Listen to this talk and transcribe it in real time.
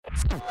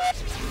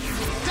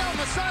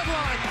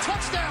sideline.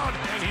 Touchdown.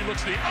 And he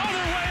looks the other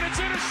way, and it's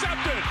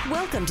intercepted.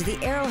 Welcome to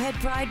the Arrowhead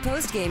Pride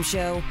postgame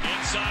show.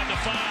 Inside the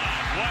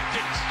 5.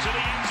 Watkins to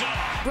the end zone.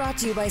 Brought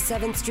to you by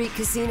 7th Street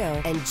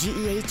Casino and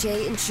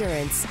GEHA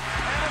Insurance.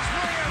 And it's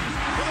Williams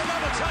with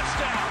another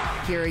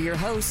touchdown. Here are your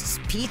hosts,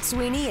 Pete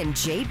Sweeney and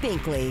Jay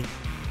Binkley.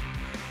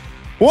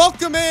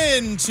 Welcome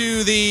in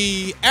to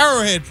the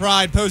Arrowhead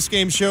Pride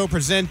postgame show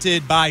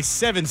presented by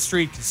 7th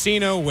Street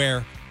Casino,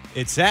 where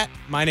it's at.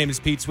 My name is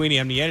Pete Sweeney.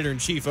 I'm the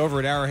editor-in-chief over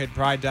at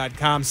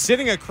arrowheadpride.com.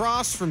 Sitting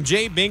across from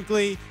Jay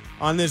Binkley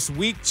on this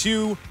Week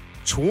 2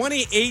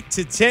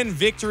 28-10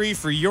 victory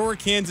for your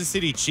Kansas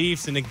City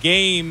Chiefs in a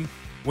game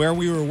where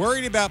we were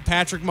worried about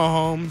Patrick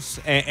Mahomes,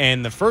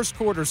 and the first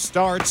quarter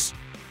starts.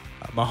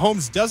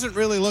 Mahomes doesn't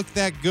really look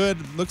that good.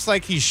 Looks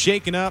like he's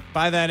shaken up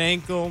by that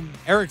ankle.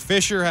 Eric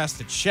Fisher has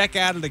to check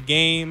out of the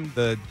game.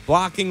 The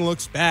blocking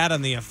looks bad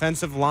on the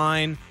offensive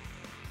line.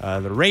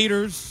 The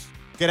Raiders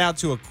get out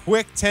to a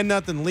quick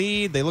 10-0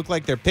 lead. They look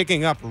like they're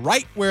picking up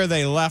right where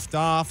they left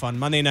off on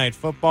Monday Night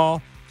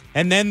Football.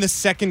 And then the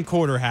second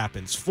quarter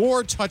happens.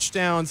 4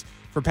 touchdowns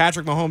for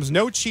Patrick Mahomes.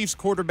 No Chiefs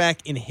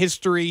quarterback in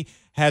history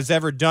has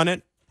ever done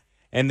it.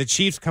 And the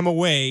Chiefs come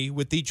away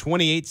with the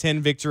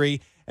 28-10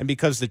 victory. And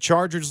because the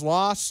Chargers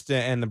lost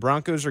and the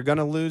Broncos are going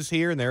to lose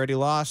here, and they already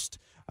lost,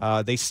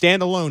 they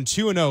stand alone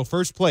 2-0,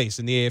 first place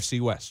in the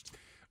AFC West.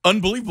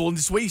 Unbelievable. And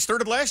this is the way he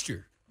started last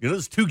year. You know,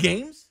 those 2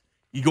 games,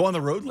 you go on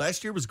the road.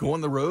 Last year was go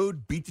on the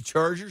road, beat the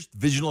Chargers,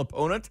 divisional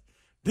opponent,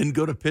 then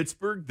go to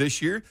Pittsburgh.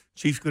 This year,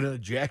 Chiefs go to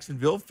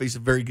Jacksonville, face a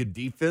very good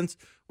defense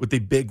with a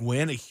big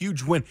win, a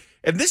huge win.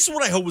 And this is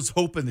what I was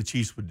hoping the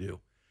Chiefs would do.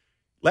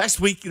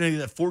 Last week, you know,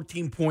 that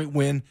 14-point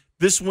win,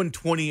 this one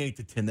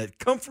 28-10, that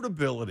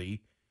comfortability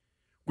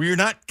where you're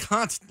not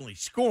constantly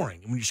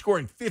scoring. When you're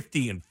scoring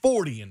 50 and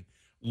 40 and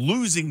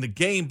losing the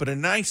game, but a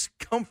nice,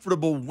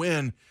 comfortable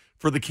win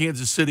for the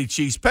Kansas City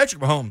Chiefs.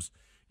 Patrick Mahomes,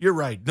 you're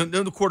right.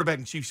 No quarterback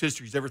in Chiefs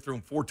history has ever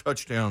thrown 4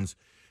 touchdowns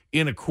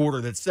in a quarter.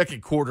 That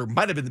second quarter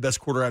might have been the best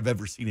quarter I've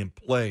ever seen him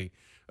play,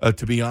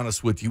 to be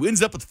honest with you.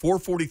 Ends up with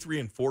 443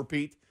 and 4,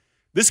 Pete.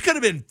 This could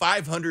have been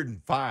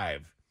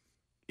 505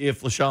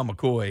 if LaShawn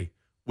McCoy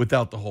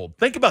without the hold.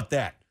 Think about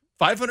that.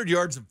 500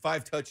 yards and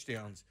 5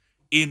 touchdowns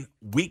in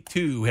Week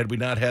 2 had we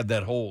not had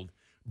that hold.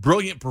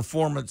 Brilliant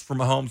performance from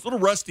Mahomes. A little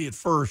rusty at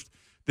first,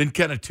 then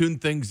kind of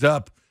tuned things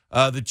up.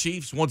 The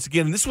Chiefs, once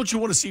again, and this is what you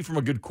want to see from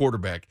a good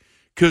quarterback,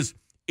 because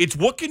it's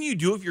what can you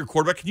do if you're a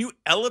quarterback? Can you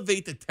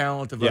elevate the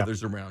talent of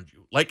others around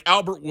you? Like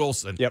Albert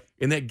Wilson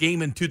in that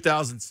game in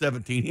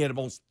 2017. He had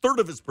almost a third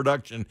of his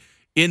production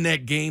in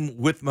that game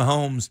with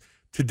Mahomes.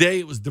 Today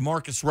it was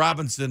Demarcus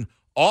Robinson,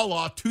 a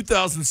la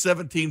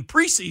 2017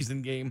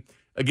 preseason game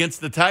against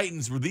the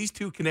Titans, where these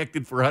two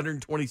connected for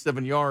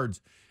 127 yards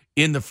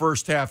in the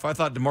first half. I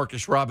thought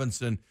Demarcus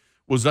Robinson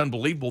was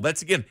unbelievable.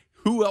 That's, again,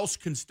 who else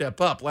can step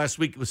up? Last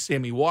week it was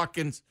Sammy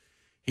Watkins.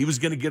 He was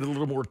going to get a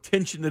little more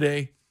attention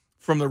today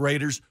from the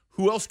Raiders.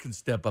 Who else can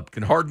step up?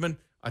 Can Hardman?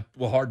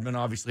 Hardman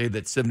obviously had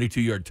that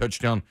 72-yard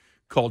touchdown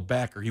called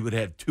back, or he would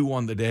have had 2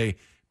 on the day.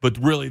 But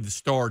really the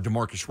star,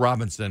 Demarcus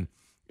Robinson,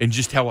 and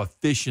just how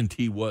efficient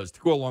he was to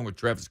go along with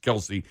Travis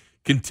Kelce,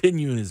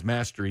 continuing his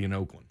mastery in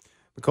Oakland.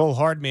 Mecole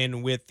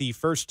Hardman with the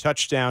first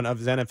touchdown of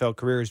his NFL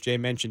career. As Jay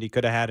mentioned, he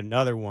could have had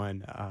another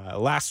one.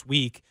 Last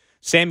week,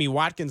 Sammy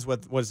Watkins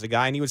was the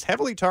guy, and he was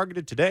heavily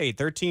targeted today.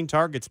 13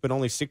 targets, but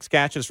only 6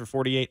 catches for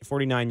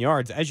 49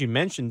 yards. As you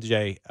mentioned,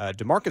 Jay,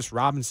 Demarcus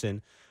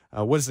Robinson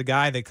was the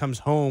guy that comes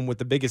home with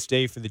the biggest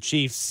day for the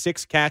Chiefs.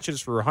 6 catches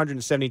for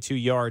 172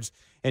 yards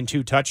and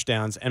 2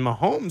 touchdowns. And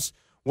Mahomes,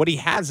 what he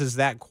has is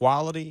that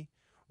quality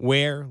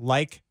where,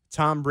 like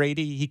Tom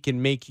Brady, he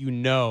can make you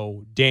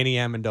know Danny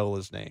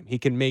Amendola's name. He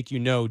can make you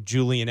know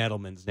Julian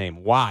Edelman's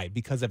name. Why?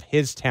 Because of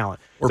his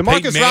talent. Or Demarcus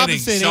Peyton Manning,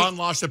 Robinson, Sean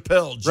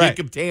LaChapelle,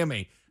 Jacob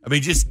Tamme. I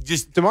mean,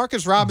 just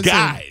Demarcus Robinson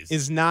guys.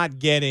 is not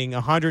getting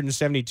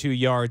 172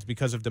 yards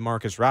because of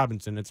Demarcus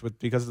Robinson. It's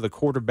because of the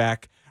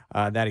quarterback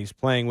that he's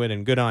playing with,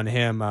 and good on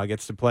him.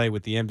 Gets to play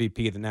with the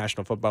MVP of the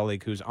National Football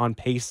League, who's on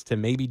pace to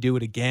maybe do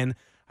it again.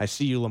 I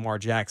see you, Lamar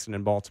Jackson,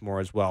 in Baltimore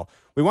as well.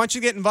 We want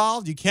you to get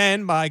involved. You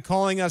can by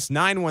calling us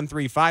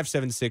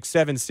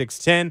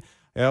 913-576-7610.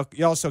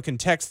 You also can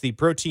text the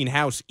Protein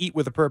House Eat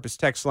with a Purpose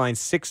text line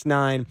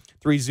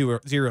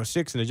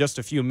 69306. In just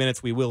a few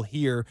minutes, we will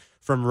hear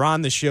from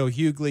Ron the Show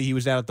Hughley. He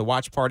was out at the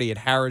watch party at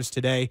Harrah's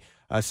today,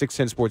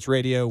 610 Sports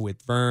Radio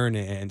with Vern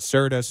and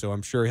Serta, so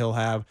I'm sure he'll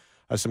have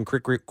some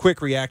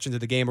quick reaction to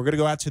the game. We're going to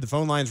go out to the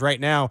phone lines right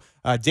now.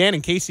 Dan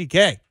and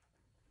KCK.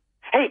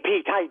 Hey,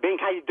 Pete,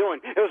 how you doing?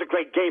 It was a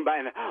great game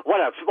by what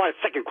a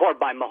second quarter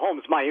by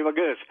Mahomes. My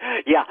goodness.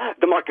 Yeah,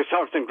 DeMarcus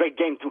Robinson, great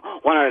game.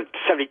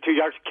 172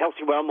 yards.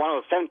 Kelce went on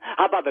 107.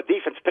 How about the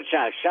defense pitching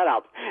out a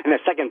shutout in the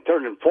second,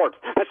 third, and fourth?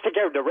 Let's take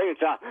care of the Ravens.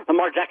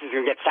 Lamar Jackson's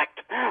going to get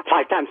sacked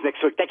 5 times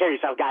next week. Take care of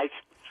yourself, guys.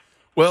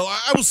 Well,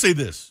 I will say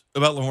this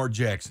about Lamar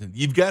Jackson.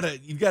 You've got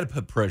to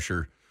put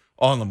pressure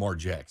on Lamar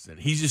Jackson.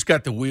 He's just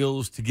got the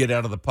wheels to get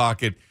out of the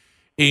pocket.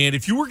 And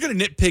if you were going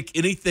to nitpick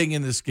anything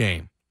in this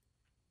game,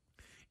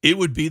 it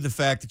would be the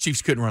fact the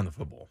Chiefs couldn't run the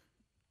football.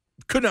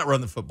 Could not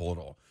run the football at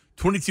all.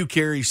 22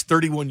 carries,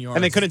 31 yards.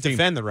 And they couldn't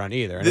defend the run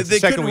either. And They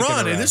couldn't week in a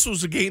run. row. And this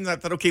was a game that I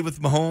thought, okay, with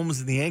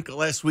Mahomes and the ankle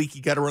last week,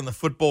 you got to run the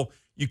football.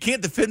 You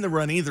can't defend the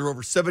run either.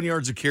 Over 7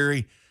 yards a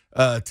carry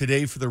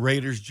today for the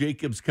Raiders.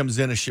 Jacobs comes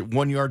in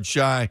 1 yard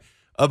shy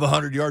of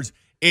 100 yards.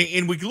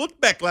 And we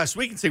look back last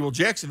week and say, well,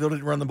 Jacksonville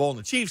didn't run the ball on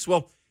the Chiefs.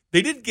 Well,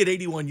 they did get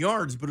 81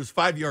 yards, but it was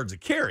 5 yards a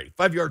carry,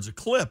 5 yards a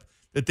clip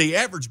that they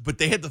averaged, but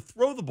they had to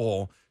throw the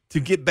ball to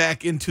get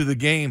back into the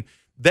game.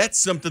 That's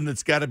something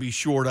that's got to be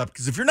shored up,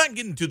 because if you're not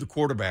getting to the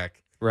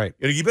quarterback, right,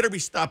 you better be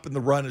stopping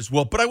the run as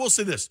well. But I will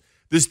say this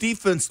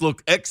defense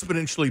looked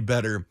exponentially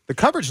better. The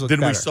coverage looked than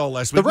better. We saw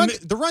last week.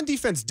 The run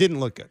defense didn't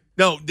look good.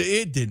 No,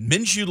 it did.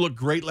 Minshew looked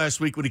great last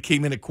week when he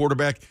came in at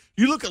quarterback.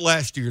 You look at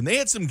last year, and they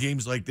had some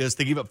games like this.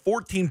 They gave up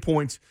 14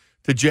 points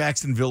to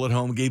Jacksonville at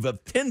home, gave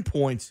up 10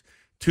 points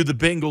to the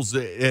Bengals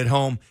at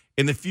home,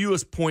 and the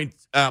fewest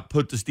points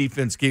output this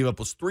defense gave up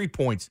was 3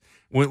 points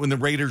when the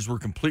Raiders were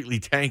completely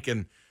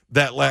tanking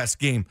that last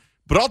game.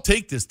 But I'll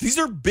take this. These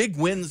are big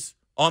wins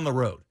on the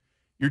road.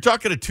 You're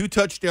talking a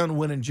 2-touchdown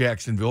win in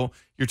Jacksonville.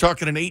 You're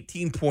talking an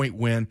 18-point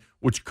win,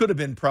 which could have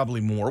been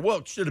probably more. Well,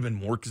 it should have been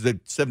more because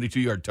that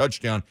 72-yard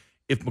touchdown,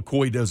 if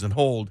McCoy doesn't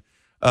hold.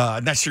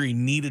 I'm not sure he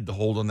needed to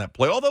hold on that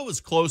play, although it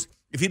was close.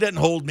 If he doesn't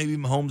hold, maybe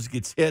Mahomes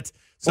gets hit.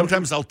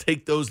 Sometimes I'll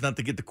take those not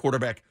to get the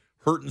quarterback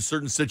hurt in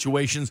certain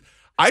situations.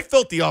 I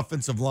felt the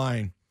offensive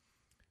line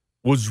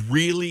was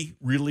really,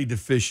 really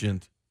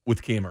deficient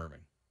with Cam Erving.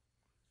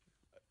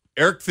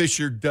 Eric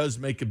Fisher does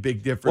make a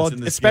big difference in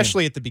this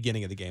especially game. at the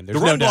beginning of the game. The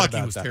There's run no doubt blocking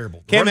about was that.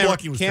 terrible. Cam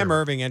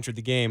Erving entered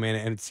the game,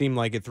 and it seemed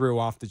like it threw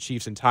off the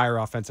Chiefs' entire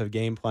offensive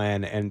game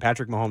plan, and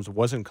Patrick Mahomes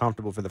wasn't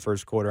comfortable for the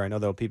first quarter. I know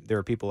there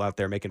are people out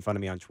there making fun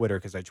of me on Twitter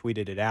because I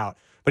tweeted it out,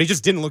 but he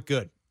just didn't look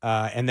good.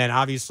 And then,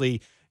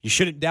 obviously, you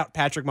shouldn't doubt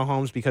Patrick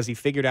Mahomes because he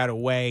figured out a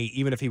way,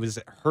 even if he was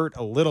hurt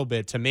a little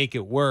bit, to make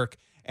it work,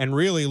 and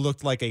really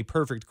looked like a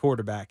perfect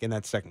quarterback in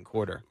that second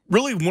quarter.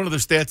 Really, one of the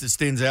stats that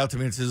stands out to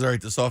me and says, all right,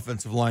 this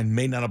offensive line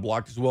may not have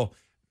blocked as well.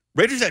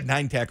 Raiders had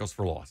 9 tackles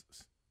for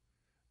losses.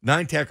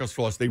 9 tackles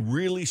for losses. They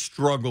really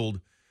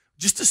struggled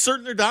just to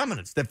assert their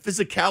dominance, that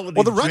physicality.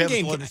 Well, the run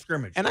game, game, the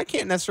scrimmage. And I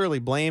can't necessarily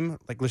blame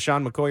like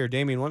LaShawn McCoy or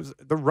Damian Williams.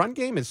 The run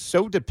game is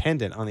so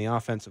dependent on the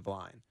offensive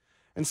line.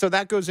 And so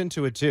that goes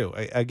into it, too.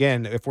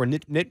 Again, if we're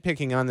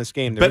nitpicking on this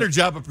game. Better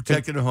job of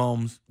protecting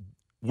Mahomes,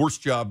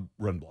 worst job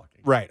run blocking.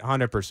 Right,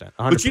 100%.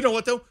 But you know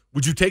what, though?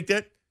 Would you take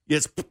that?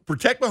 Yes,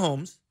 protect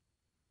Mahomes.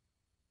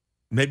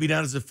 Maybe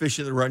not as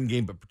efficient in the run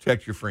game, but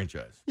protect your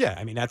franchise. Yeah,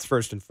 I mean, that's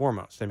first and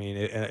foremost. I mean,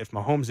 if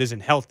Mahomes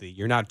isn't healthy,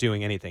 you're not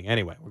doing anything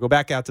anyway. We'll go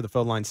back out to the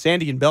phone line.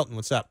 Sandy in Belton,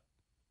 what's up?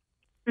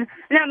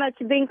 Not much,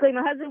 Binkley.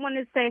 My husband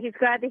wanted to say he's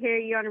glad to hear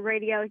you on the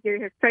radio.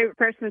 You're his favorite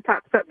person to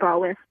talk football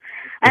with.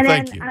 And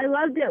well, then I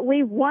love that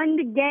we won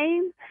the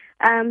game.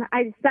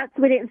 I sucks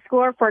we didn't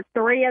score for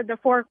 3 of the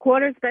 4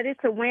 quarters, but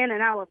it's a win,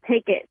 and I will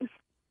take it.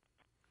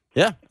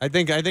 Yeah, I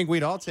think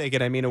we'd all take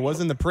it. I mean, it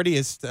wasn't the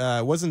prettiest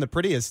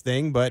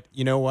thing, but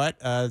you know what?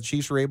 The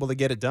Chiefs were able to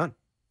get it done.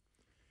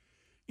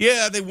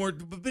 Yeah, they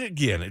weren't. But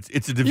again, it's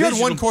a division. You had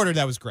one quarter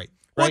that was great.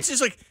 Right? Well, it's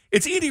just like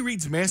it's Andy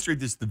Reid's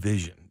mastered this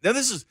division. Now,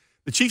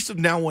 the Chiefs have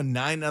now won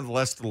 9 out of the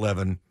last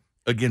 11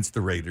 against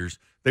the Raiders.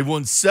 They've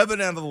won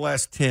 7 out of the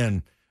last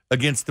 10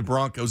 against the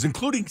Broncos,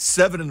 including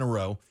 7 in a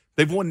row.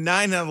 They've won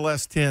 9 out of the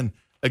last 10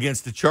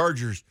 against the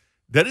Chargers.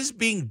 That is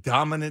being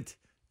dominant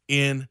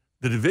in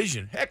the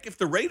division. Heck, if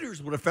the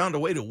Raiders would have found a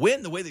way to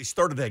win the way they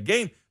started that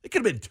game, they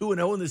could have been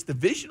 2-0 in this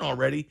division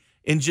already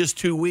in just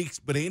 2 weeks.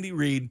 But Andy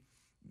Reid,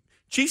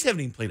 Chiefs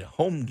haven't even played a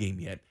home game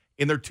yet,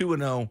 and they're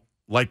 2-0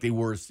 like they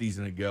were a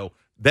season ago.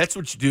 That's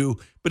what you do.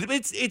 But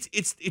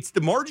it's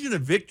the margin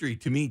of victory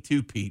to me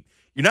too, Pete.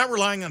 You're not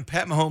relying on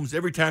Pat Mahomes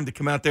every time to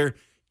come out there,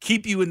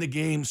 keep you in the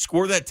game,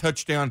 score that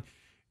touchdown.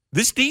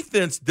 This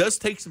defense does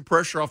take some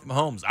pressure off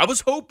Mahomes. I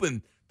was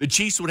hoping the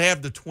Chiefs would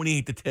have the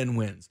 28-10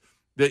 wins.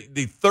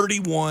 The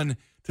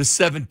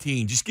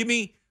 31-17. Just give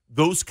me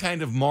those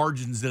kind of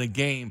margins in a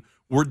game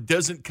where it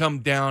doesn't come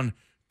down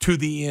to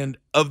the end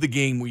of the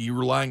game where you're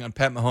relying on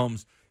Pat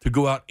Mahomes to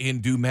go out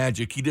and do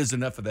magic. He does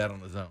enough of that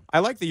on his own. I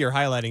like that you're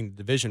highlighting the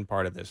division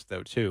part of this,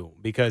 though, too,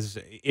 because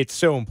it's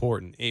so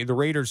important. The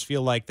Raiders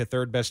feel like the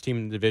third best team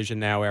in the division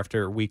now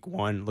after week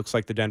 1. Looks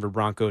like the Denver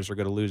Broncos are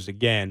going to lose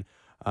again.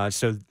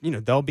 So,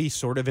 they'll be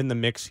sort of in the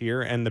mix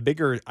here. And the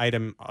bigger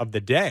item of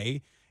the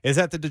day is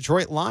that the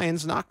Detroit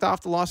Lions knocked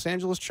off the Los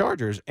Angeles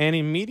Chargers. And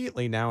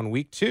immediately now in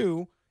week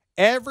 2,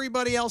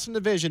 everybody else in the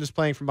division is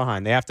playing from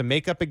behind. They have to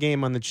make up a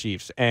game on the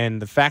Chiefs.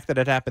 And the fact that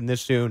it happened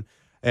this soon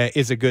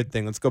is a good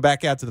thing. Let's go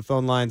back out to the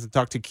phone lines and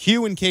talk to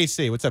Q in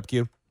KC. What's up,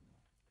 Q?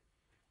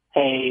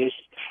 Hey,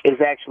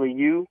 it's actually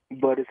you,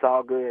 but it's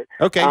all good.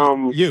 Okay,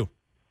 you.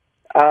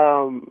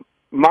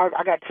 Mark,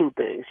 I got 2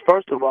 things.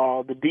 First of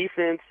all, the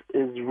defense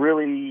is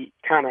really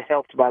kind of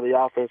helped by the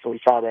offense, and we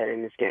saw that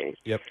in this game.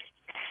 Yep.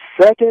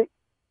 Second,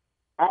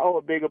 I owe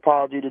a big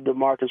apology to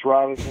DeMarcus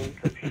Robinson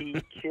because he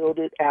killed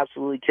it,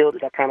 absolutely killed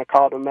it. I kind of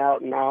called him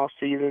out in all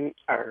season,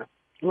 or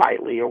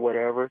lightly or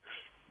whatever,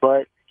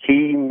 but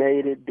he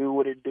made it do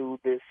what it do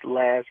this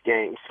last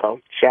game. So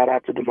shout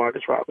out to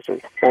Demarcus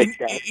Robinson. Thanks,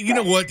 And guys. you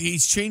know what?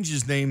 He's changed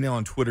his name now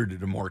on Twitter to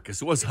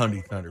DeMarcus. It was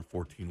Honey Thunder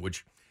 14,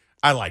 which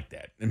I like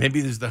that. And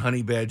maybe there's the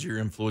Honey Badger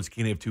influence.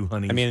 Can't have two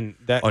honeys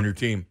on your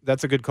team.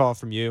 That's a good call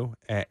from you.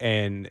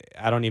 And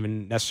I don't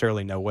even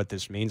necessarily know what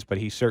this means, but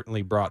he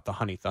certainly brought the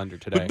Honey Thunder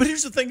today. But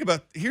here's the thing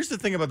about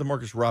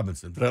DeMarcus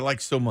Robinson that I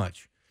like so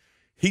much.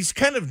 He's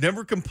kind of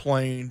never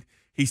complained.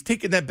 He's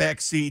taken that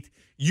back seat.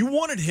 You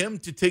wanted him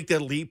to take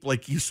that leap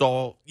like you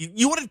saw.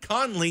 You wanted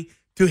Conley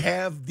to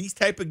have these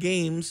type of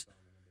games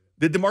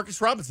that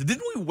DeMarcus Robinson.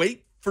 Didn't we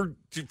wait for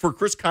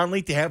Chris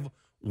Conley to have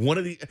one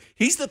of the –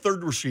 he's the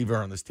third receiver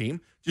on this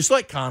team, just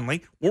like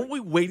Conley. Weren't we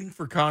waiting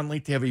for Conley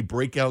to have a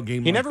breakout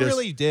game he like never this?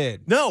 really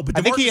did. No, but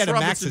I think he DeMarcus had a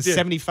max Robinson of did.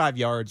 75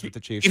 yards with the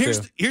Chiefs,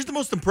 Here's the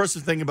most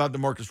impressive thing about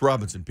DeMarcus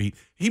Robinson, Pete.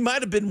 He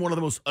might have been one of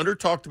the most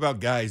under-talked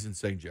about guys in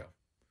St. Joe.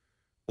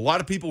 A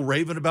lot of people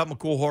raving about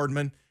McCole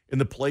Hardman and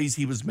the plays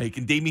he was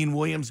making. Damian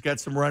Williams got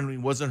some run when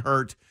he wasn't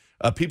hurt.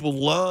 People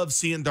love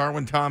seeing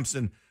Darwin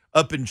Thompson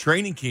up in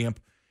training camp.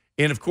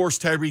 And, of course,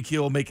 Tyreek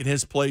Hill making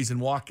his plays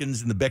and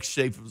Watkins in the best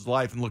shape of his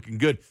life and looking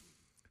good.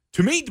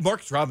 To me,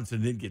 DeMarcus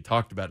Robinson didn't get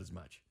talked about as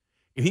much.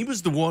 And he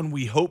was the one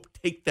we hoped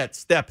take that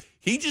step.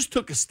 He just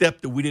took a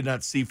step that we did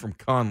not see from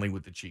Conley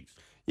with the Chiefs.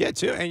 Yeah,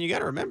 too. And you got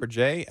to remember,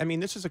 Jay, I mean,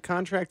 this is a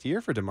contract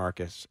year for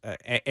DeMarcus.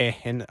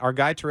 And our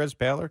guy, Terez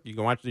Baylor, you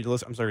can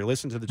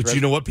listen to the But Terez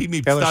you know what, Pete?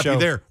 Me Baylor stop show. you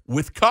there.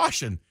 With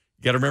caution,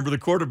 you got to remember the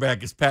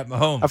quarterback is Pat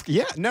Mahomes.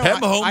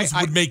 Pat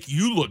Mahomes would make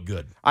you look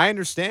good. I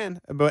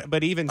understand,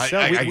 but even so,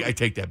 I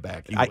take that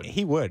back.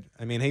 He would.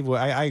 I mean, he would.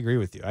 I agree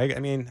with you. I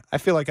mean, I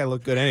feel like I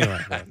look good anyway.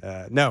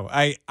 But, no,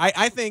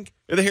 I think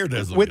the hair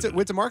does look good.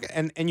 With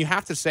DeMarcus, and you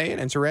have to say it,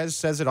 and Terez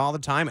says it all the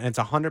time, and it's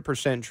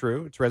 100%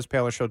 true. Terez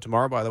Baylor show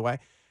tomorrow, by the way.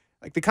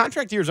 Like, the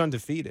contract year is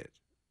undefeated.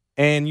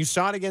 And you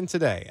saw it again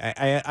today.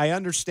 I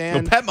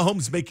understand. No, Pat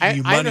Mahomes making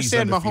you money. I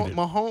understand is undefeated.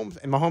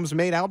 Mahomes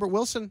made Albert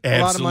Wilson Absolutely.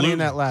 a lot of money in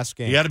that last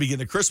game. You got to be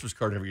getting a Christmas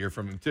card every year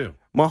from him, too.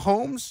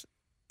 Mahomes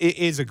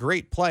is a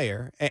great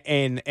player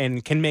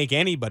and can make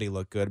anybody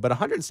look good. But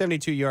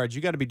 172 yards,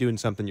 you got to be doing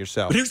something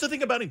yourself. But here's the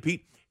thing about him,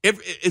 Pete.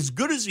 As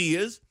good as he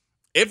is,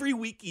 every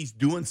week he's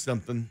doing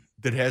something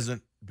that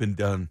hasn't been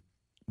done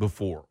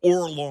before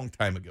or a long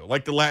time ago.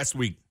 Like the last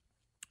week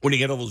when he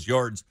had all those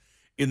yards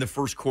in the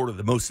first quarter,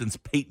 the most since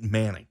Peyton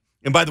Manning.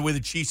 And by the way, the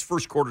Chiefs'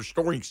 first quarter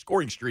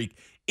scoring streak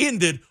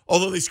ended,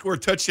 although they scored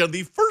a touchdown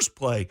the first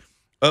play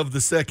of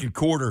the second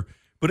quarter.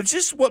 But it's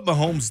just what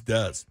Mahomes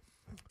does.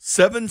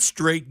 7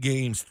 straight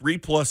games,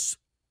 3+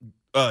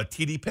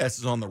 TD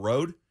passes on the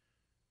road.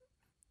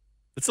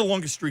 That's the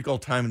longest streak all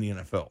time in the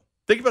NFL.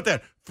 Think about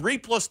that.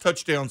 3+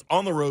 touchdowns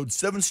on the road,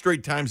 7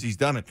 straight times he's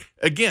done it.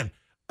 Again,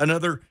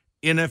 another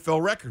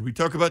NFL record. We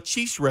talk about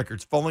Chiefs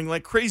records falling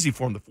like crazy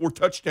for him. The 4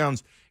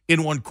 touchdowns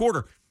in one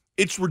quarter.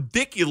 It's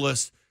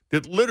ridiculous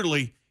that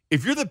literally,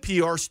 if you're the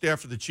PR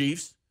staff for the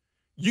Chiefs,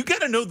 you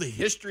got to know the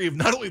history of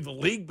not only the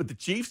league, but the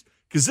Chiefs,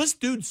 because this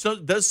dude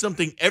does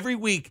something every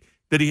week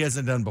that he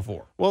hasn't done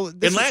before. Well,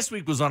 and last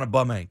week was on a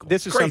bum ankle.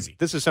 This is crazy.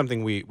 This is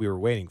something we were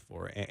waiting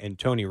for. And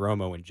Tony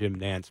Romo and Jim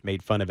Nantz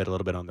made fun of it a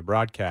little bit on the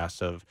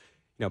broadcast of,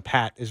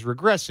 Pat is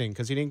regressing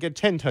because he didn't get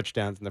 10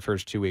 touchdowns in the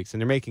first 2 weeks. And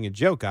they're making a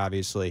joke,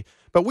 obviously.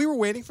 But we were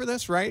waiting for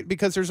this, right?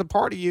 Because there's a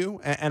part of you,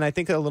 and I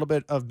think a little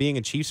bit of being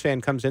a Chiefs fan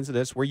comes into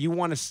this, where you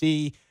want to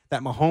see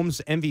that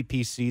Mahomes'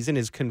 MVP season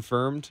is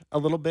confirmed a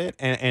little bit.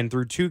 And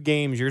through 2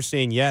 games, you're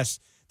saying,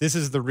 yes, this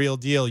is the real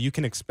deal. You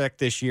can expect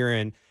this year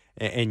in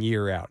and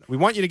year out. We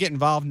want you to get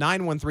involved.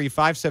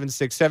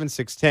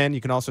 913-576-7610. You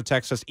can also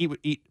text us,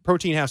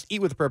 Protein House,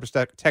 Eat with a Purpose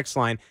text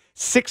line,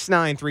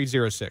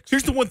 69306.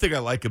 Here's the one thing I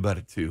like about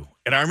it, too.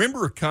 And I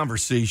remember a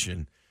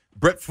conversation,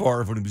 Brett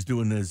Favre, when he was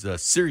doing his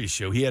Sirius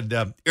show, he had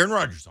Aaron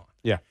Rodgers on.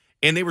 Yeah.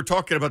 And they were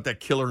talking about that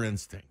killer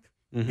instinct,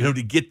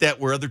 to get that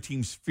where other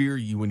teams fear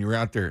you when you're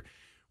out there.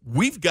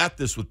 We've got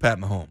this with Pat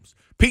Mahomes.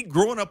 Pete,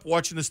 growing up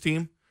watching this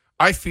team,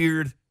 I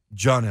feared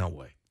John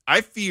Elway.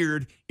 I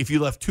feared if you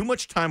left too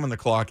much time on the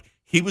clock,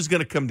 he was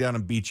going to come down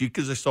and beat you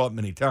because I saw it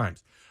many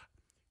times.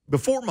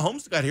 Before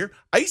Mahomes got here,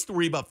 I used to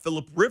worry about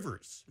Phillip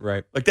Rivers.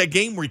 Right. Like that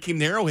game where he came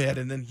to Arrowhead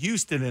and then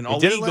Houston and all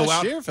did he it go last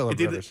out. year, Phillip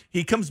Rivers.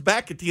 He comes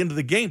back at the end of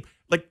the game.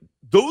 Like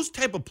those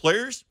type of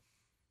players,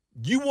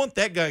 you want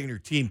that guy in your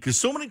team because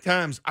so many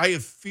times I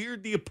have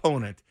feared the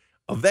opponent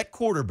of that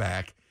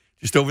quarterback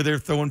just over there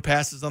throwing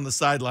passes on the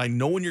sideline,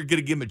 knowing you're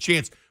going to give him a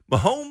chance.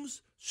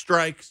 Mahomes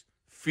strikes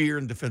fear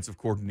in defensive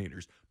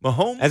coordinators.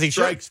 Mahomes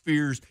strikes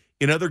fears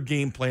in other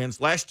game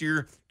plans. Last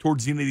year,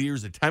 towards the end of the year,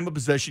 is a time of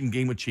possession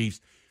game with Chiefs.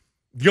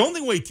 The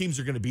only way teams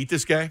are going to beat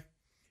this guy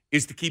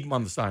is to keep him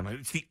on the sideline.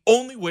 It's the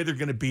only way they're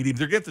going to beat him.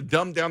 They're going to have to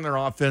dumb down their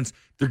offense.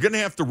 They're going to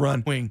have to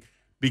run wing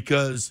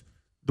because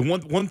the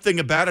one thing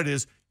about it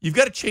is you've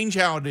got to change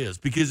how it is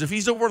because if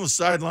he's over on the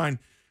sideline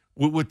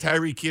with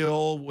Tyreek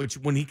Hill, which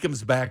when he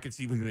comes back,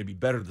 it's even going to be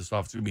better. This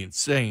offense is going to be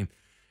insane.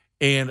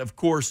 And, of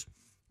course,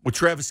 with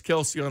Travis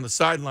Kelce on the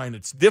sideline,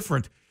 it's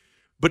different.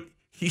 But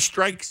he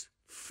strikes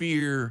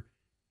fear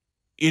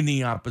in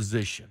the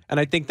opposition. And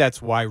I think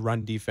that's why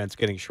run defense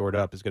getting short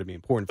up is going to be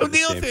important for But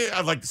this the team. other thing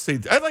I'd like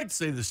to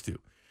say this too.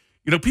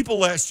 You know, people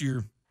last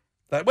year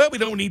thought, well, we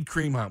don't need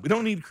Kareem Hunt. We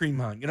don't need Kareem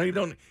Hunt. You know, you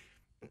don't.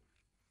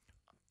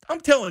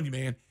 I'm telling you,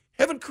 man,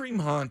 having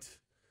Kareem Hunt,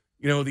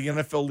 you know, the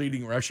NFL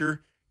leading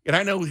rusher, and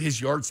I know his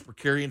yards per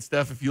carry and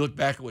stuff, if you look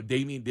back at what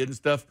Damian did and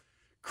stuff,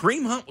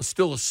 Kareem Hunt was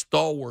still a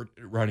stalwart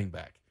at running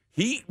back.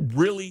 He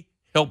really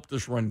helped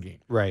us run game.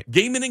 Right.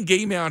 Game in and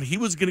game out, he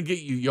was going to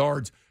get you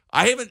yards.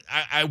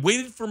 I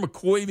waited for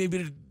McCoy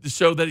maybe to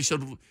show that he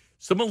showed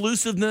some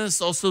elusiveness,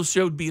 also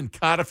showed being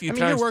caught a few I mean,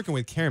 times. you're working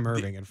with Cam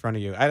Irving in front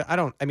of you.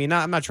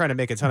 I'm not trying to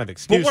make a ton of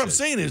excuses. But what I'm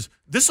saying is,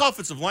 this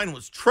offensive line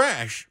was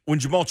trash when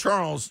Jamal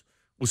Charles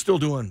was still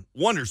doing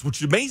wonders,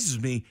 which amazes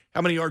me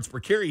how many yards per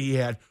carry he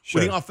had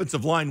when the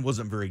offensive line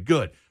wasn't very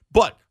good.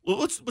 But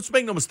let's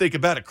make no mistake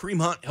about it.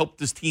 Kareem Hunt helped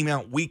this team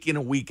out week in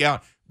and week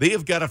out. They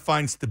have got to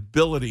find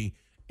stability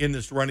in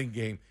this running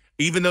game,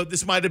 even though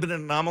this might have been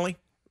an anomaly.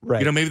 Right.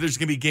 You know, maybe there's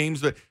going to be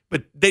games,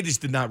 but they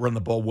just did not run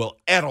the ball well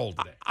at all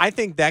today. I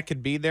think that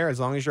could be there as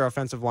long as your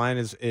offensive line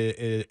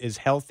is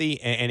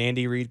healthy and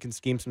Andy Reid can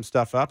scheme some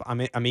stuff up.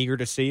 I'm eager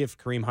to see if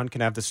Kareem Hunt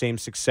can have the same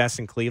success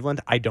in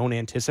Cleveland. I don't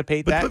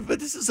anticipate that. But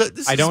this is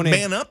a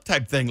man up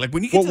type thing. Like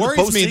when you get What to the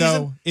worries me, postseason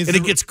though, is and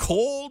it gets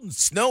cold and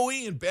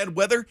snowy and bad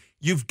weather,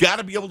 you've got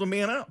to be able to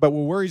man up. But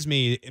what worries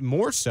me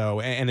more so,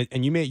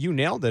 and you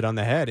nailed it on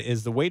the head,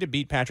 is the way to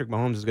beat Patrick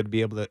Mahomes is going to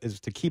be able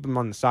to keep him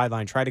on the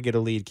sideline, try to get a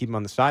lead, keep him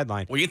on the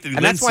sideline. Well, Anthony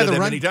and Lynn that's why said the that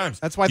run, many times.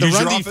 That's why the Use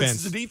run your offense defense,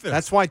 as a defense.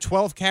 That's why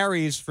 12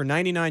 carries for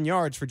 99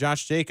 yards for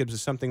Josh Jacobs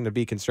is something to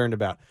be concerned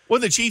about. Well,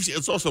 the Chiefs,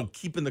 it's also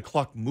keeping the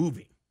clock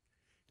moving.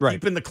 Right.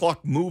 Keeping the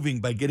clock moving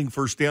by getting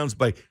first downs,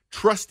 by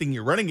trusting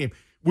your running game.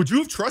 Would you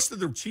have trusted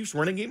the Chiefs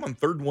running game on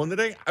 3rd and 1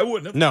 today? I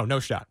wouldn't have. No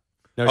shot.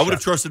 I would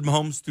have trusted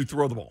Mahomes to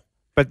throw the ball.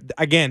 But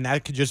again,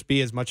 that could just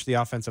be as much the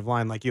offensive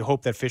line. Like you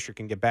hope that Fisher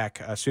can get back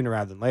sooner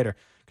rather than later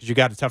because you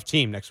got a tough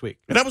team next week.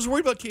 And I was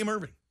worried about Cam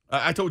Irving.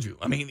 I told you.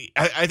 I mean,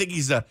 I think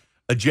he's a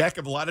jack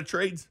of a lot of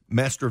trades,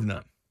 master of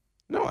none.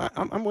 No,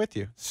 I'm with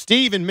you.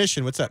 Steve in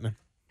Mission, what's up, man?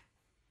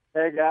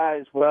 Hey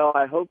guys, well,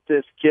 I hope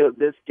this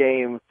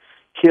game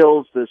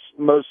kills this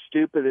most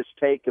stupidest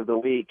take of the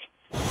week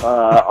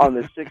on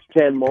the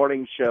 610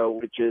 morning show,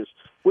 which is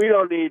we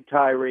don't need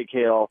Tyreek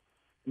Hill.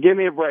 Give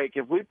me a break.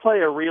 If we play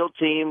a real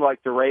team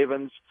like the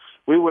Ravens,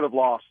 we would have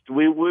lost.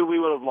 We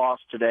would have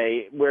lost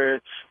today.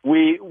 Where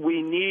we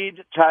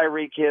need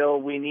Tyreek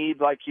Hill. We need,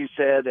 like you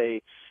said,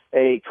 a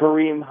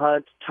Kareem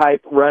Hunt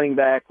type running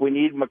back. We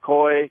need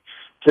McCoy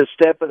to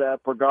step it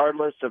up,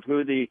 regardless of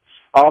who the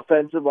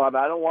offensive line.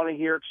 I don't want to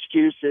hear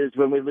excuses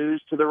when we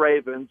lose to the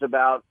Ravens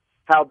about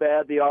how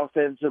bad the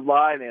offensive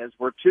line is.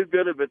 We're too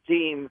good of a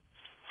team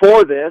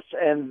for this,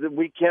 and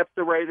we kept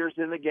the Raiders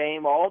in the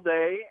game all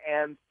day.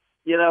 And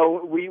you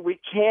know, we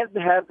can't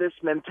have this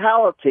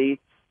mentality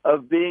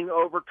of being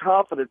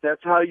overconfident.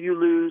 That's how you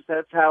lose.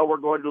 That's how we're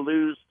going to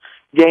lose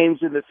games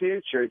in the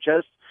future.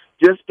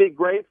 Just be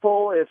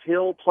grateful if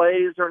Hill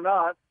plays or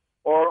not,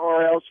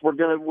 or else we're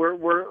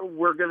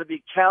gonna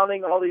be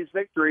counting all these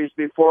victories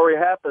before we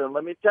happen. And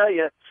let me tell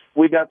you,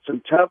 we got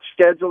some tough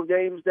scheduled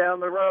games down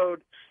the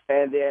road,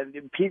 and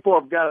people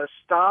have got to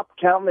stop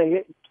counting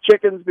the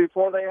chickens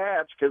before they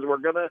hatch because we're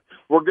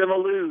gonna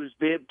lose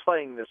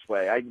playing this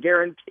way. I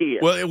guarantee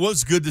it. Well, it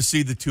was good to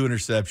see the 2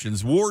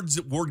 interceptions.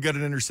 Ward got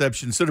an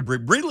interception. So did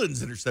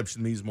Breeland's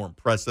interception. To me is more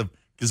impressive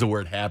because of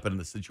where it happened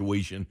and the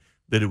situation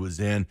that it was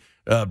in.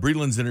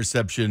 Breeland's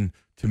interception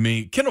to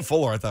me, Kendall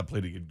Fuller, I thought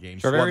played a good game.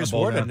 Charvarius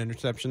Ward had an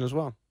interception as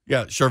well.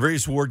 Yeah,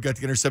 Charvarius Ward got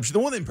the interception. The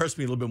one that impressed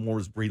me a little bit more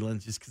was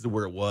Breeland, just because of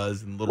where it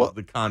was and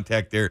the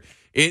contact there.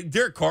 And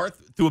Derek Carr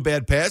threw a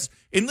bad pass.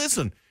 And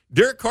listen,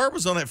 Derek Carr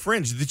was on that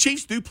fringe. The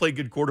Chiefs do play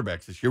good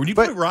quarterbacks this year. When you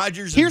play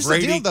Rodgers and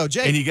Brady, the deal, though,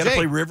 Jay, and you got to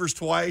play Rivers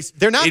twice,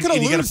 they're not going to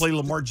lose. You got to play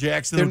Lamar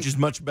Jackson, which is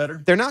much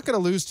better. They're not going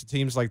to lose to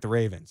teams like the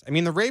Ravens. I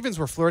mean, the Ravens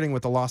were flirting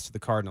with the loss to the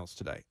Cardinals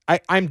today.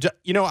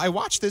 I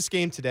watched this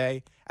game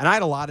today, and I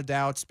had a lot of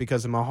doubts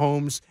because of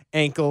Mahomes'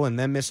 ankle and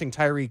them missing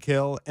Tyreek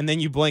Hill, and then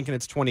you blink and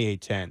it's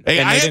 28-10. Hey,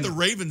 I had the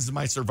Ravens in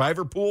my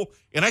survivor pool,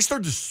 and I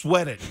started to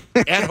sweat it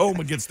at home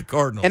against the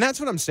Cardinals. And that's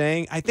what I'm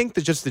saying. I think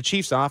that just the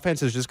Chiefs'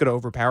 offense is just going to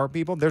overpower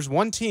people. There's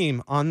one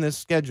team on this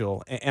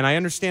schedule, and I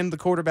understand the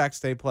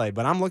quarterbacks they play,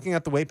 but I'm looking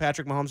at the way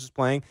Patrick Mahomes is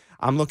playing.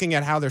 I'm looking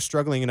at how they're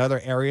struggling in other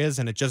areas,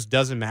 and it just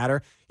doesn't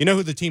matter. You know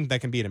who the team that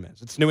can beat them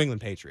is? It's New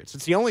England Patriots.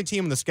 It's the only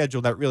team on the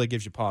schedule that really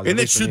gives you pause. And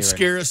it should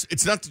scare us.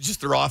 It's not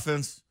just their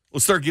offense.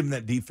 Let's start giving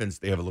that defense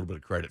they have a little bit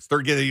of credit.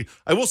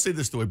 I will say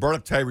this, though. I brought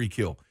up Tyreek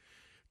Hill.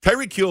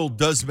 Tyreek Hill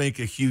does make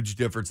a huge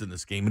difference in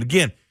this game. And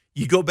again,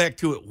 you go back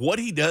to it. What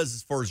he does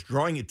as far as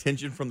drawing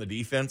attention from the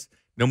defense,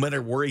 no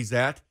matter where he's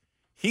at,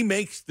 he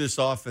makes this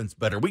offense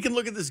better. We can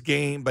look at this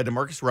game by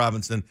Demarcus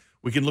Robinson.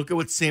 We can look at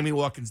what Sammy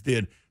Watkins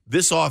did.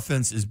 This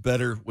offense is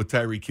better with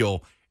Tyreek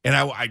Hill. And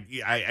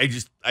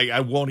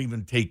I won't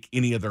even take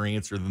any other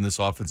answer than this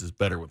offense is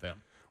better with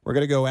him. We're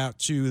going to go out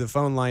to the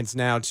phone lines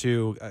now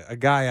to a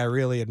guy I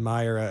really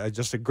admire,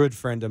 just a good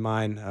friend of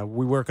mine.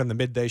 We work on the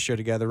midday show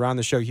together. We're on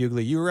the show,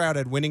 Hughley. You were out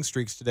at Winning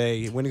Streaks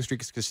today, Winning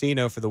Streaks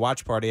Casino for the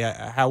watch party.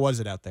 How was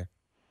it out there?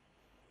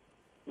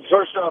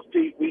 First off,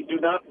 Pete, we do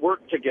not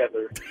work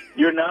together.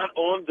 You're not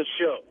on the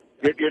show.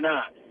 You're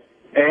not.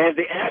 And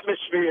the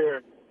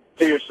atmosphere,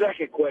 to your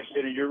second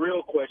question and your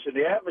real question,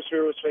 the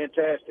atmosphere was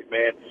fantastic,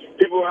 man.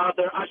 People were out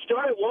there. I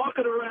started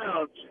walking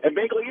around, and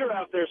Binkley, you're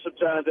out there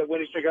sometimes at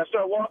Winning Streak. I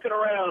started walking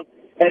around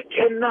at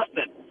 10-0.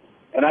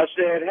 And I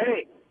said,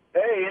 hey,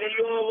 any of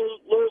you all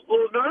a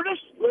little nervous?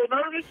 A little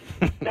nervous?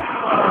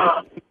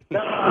 No,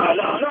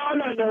 I'm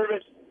not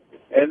nervous.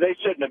 And they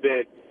shouldn't have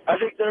been. I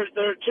think there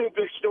are two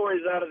big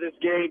stories out of this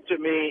game to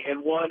me,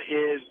 and one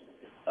is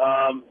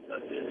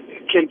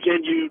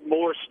continued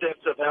more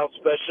steps of how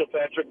special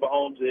Patrick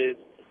Mahomes is.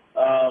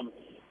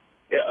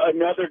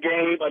 Another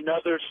game,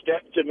 another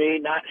step to me,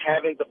 not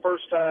having the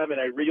first time in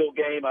a real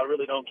game. I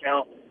really don't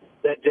count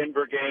that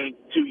Denver game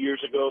 2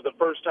 years ago. The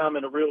first time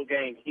in a real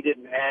game he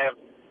didn't have,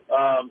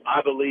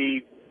 I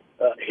believe,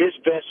 his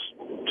best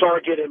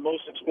target and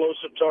most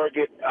explosive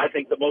target, I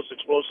think the most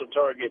explosive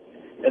target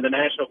in the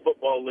National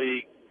Football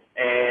League.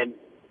 And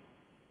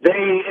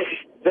they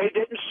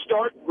didn't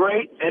start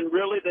great, and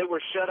really they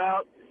were shut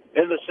out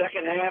in the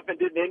second half and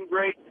didn't end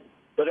great.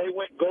 But they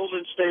went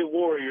Golden State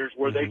Warriors,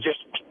 where they just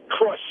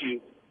crush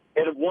you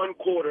in one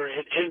quarter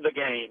and end the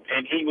game,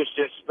 and he was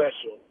just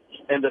special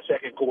in the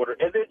second quarter.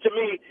 And then to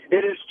me,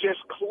 it is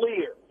just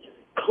clear.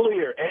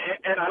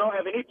 And I don't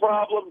have any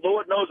problem,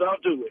 Lord knows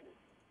I'll do it,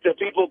 to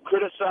people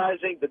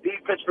criticizing the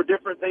defense for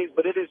different things,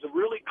 but it is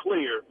really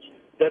clear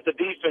that the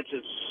defense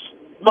is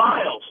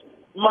miles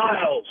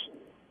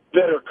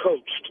better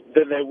coached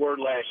than they were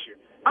last year.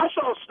 I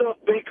saw stuff,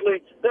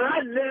 Binkley, that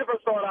I never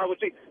thought I would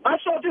see. I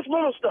saw just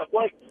little stuff,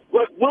 like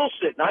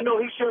Wilson. I know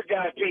he's your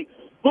guy, Pete.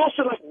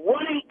 Wilson, like,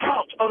 running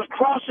out on a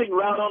crossing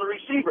route on a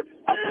receiver.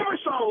 I never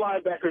saw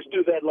linebackers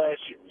do that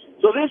last year.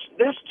 So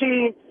this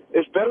team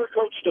is better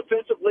coached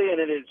defensively, and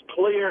it is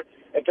clear,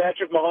 and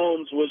Patrick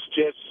Mahomes was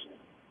just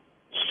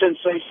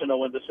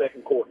sensational in the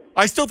second quarter.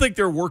 I still think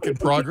they're a work in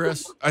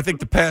progress. I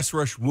think the pass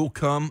rush will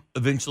come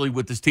eventually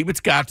with this team. It's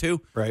got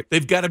to. Right.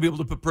 They've got to be able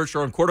to put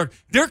pressure on quarterback.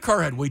 Derek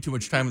Carr had way too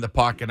much time in the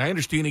pocket. I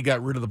understand he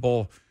got rid of the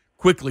ball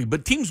quickly,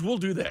 but teams will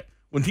do that.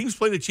 When teams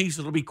play the Chiefs,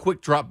 it'll be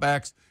quick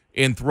dropbacks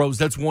and throws.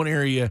 That's one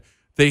area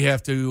they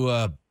have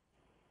to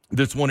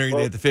they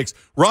have to fix.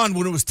 Ron,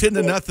 when it was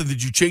 10-0,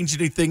 did you change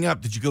anything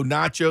up? Did you go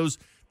nachos?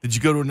 Did you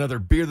go to another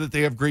beer that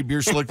they have great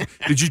beer selection?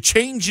 Did you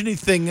change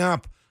anything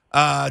up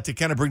to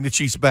kind of bring the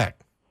Chiefs back?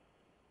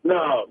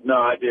 No,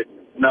 I didn't.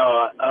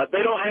 No,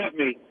 they don't have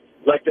me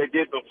like they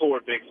did before,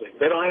 Bixley.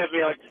 They don't have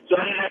me like, so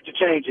I didn't have to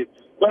change it.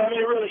 But I mean,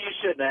 really, you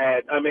shouldn't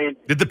have. I mean,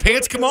 did the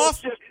pants come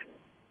off?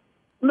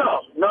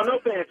 No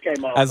pants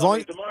came off. As long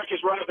as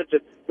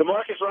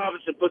Demarcus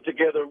Robinson put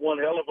together one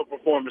hell of a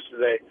performance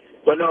today,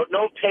 but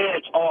no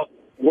pants off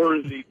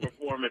worthy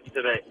performance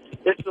today.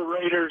 It's the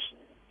Raiders.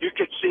 You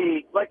could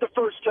see, like the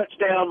first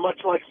touchdown,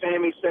 much like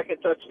Sammy's second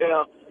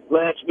touchdown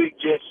last week,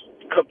 just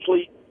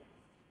complete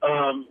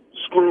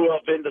screw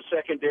up in the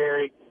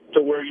secondary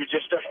to where you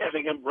just start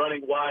having him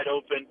running wide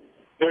open.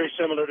 Very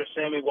similar to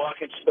Sammy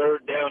Watkins'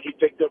 third down. He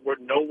picked up where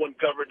no one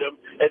covered him,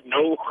 and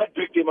no one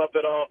picked him up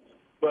at all.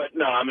 But,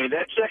 no, I mean,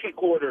 that second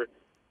quarter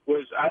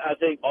was, I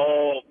think,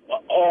 all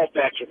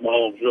Patrick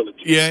Mahomes really.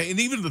 Yeah, and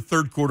even the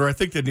third quarter, I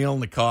think the nail in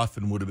the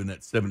coffin would have been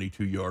that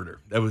 72-yarder.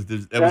 That was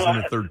in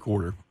the third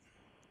quarter.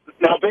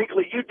 Now,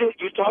 Binkley,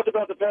 you talked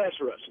about the pass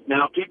rush.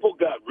 Now, people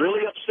got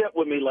really upset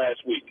with me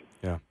last week.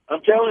 Yeah.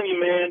 I'm telling you,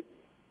 man,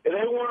 they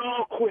weren't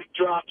all quick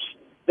drops.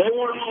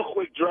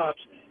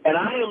 And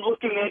I am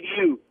looking at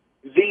you,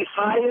 the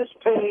highest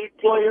paid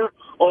player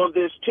on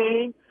this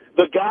team,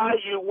 the guy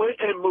you went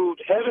and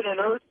moved heaven and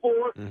earth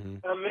for.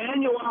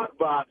 Emmanuel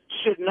Ogbah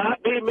should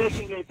not be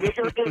making a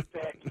bigger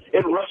impact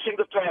in rushing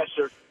the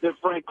passer than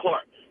Frank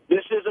Clark.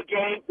 This is a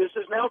game. This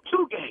is now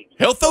 2 games.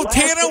 He'll throw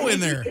Tano in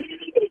there.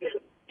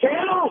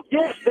 Tano,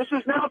 yes, this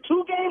is now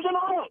 2 games in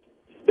a row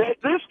that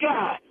this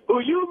guy, who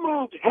you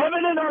moved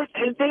heaven and earth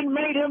and then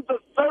made him the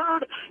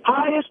third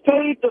highest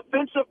paid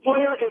defensive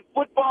player in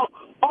football,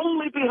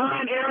 only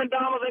behind Aaron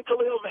Donald and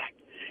Khalil Mack.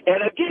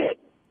 And again,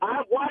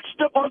 I watched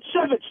him on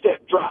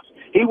 7-step drops.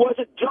 He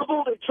wasn't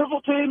doubled and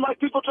triple teamed like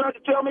people tried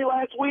to tell me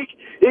last week.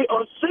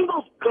 On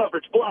single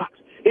coverage blocks,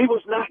 he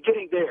was not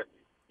getting there.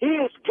 He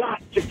has got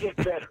to get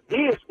better.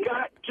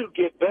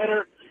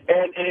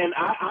 And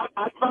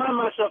I find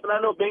myself, and I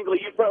know, Bingley,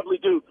 you probably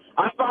do,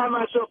 I find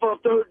myself on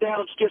third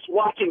downs just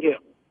watching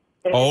him.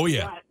 And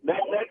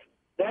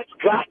that's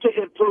got to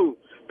improve.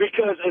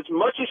 Because as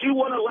much as you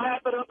want to laugh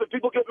it up and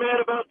people get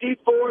mad about Dee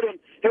Ford and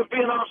him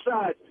being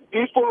offside,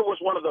 Dee Ford was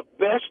one of the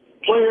best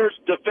players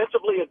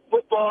defensively in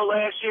football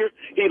last year.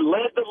 He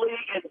led the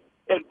league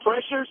in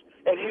pressures,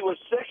 and he was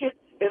second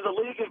in the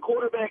league in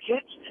quarterback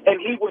hits,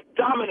 and he would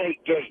dominate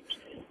games.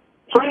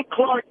 Frank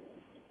Clark,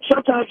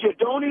 sometimes you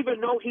don't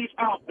even know he's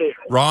out there.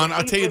 Ron,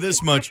 I'll tell you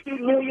this much. $60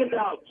 million.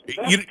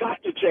 That's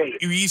got to change.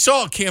 You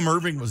saw Cam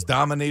Irving was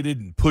dominated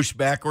and pushed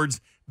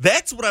backwards.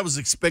 That's what I was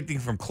expecting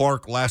from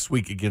Clark last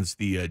week against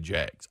the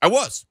Jags. I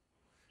was.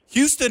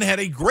 Houston had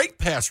a great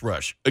pass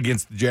rush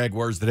against the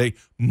Jaguars today,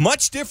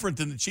 much different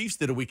than the Chiefs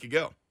did a week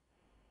ago.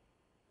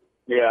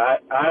 Yeah,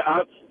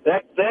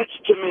 that's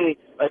to me.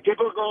 Like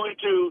people are going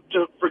to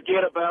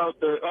forget about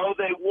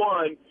they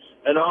won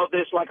and all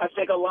this. Like I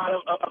think a lot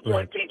of a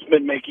point Pete's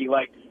been making.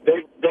 Like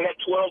they had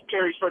 12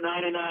 carries for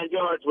 99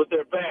 yards with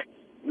their back.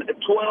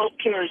 12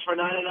 carries for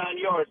 99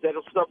 yards. That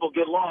stuff will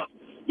get lost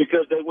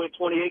because they went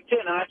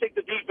 28-10. And I think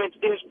the defense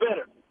is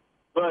better.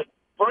 But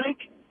Frank,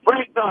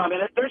 no,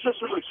 man, there's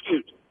just no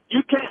excuse.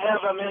 You can't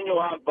have Emmanuel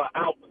out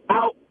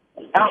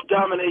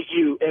dominate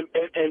you and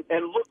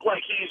look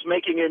like he's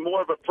making a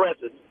more of a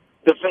presence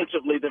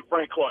defensively than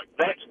Frank Clark.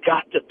 That's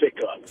got to pick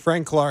up.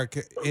 Frank Clark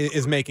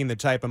is making the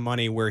type of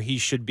money where he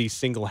should be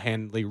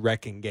single-handedly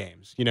wrecking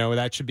games. You know,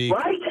 that should be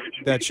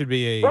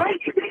a right.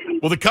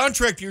 Well, the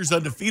contract year's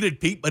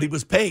undefeated, Pete, but he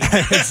was paid.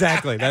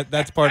 Exactly.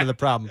 That's part of the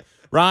problem.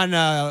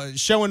 Ron,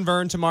 show in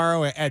Vern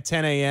tomorrow at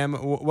 10 a.m.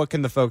 What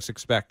can the folks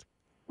expect?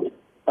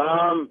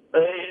 On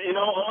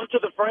to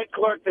the Frank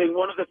Clark thing,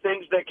 one of the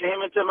things that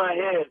came into my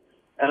head,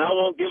 and I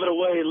won't give it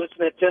away,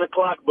 listen at 10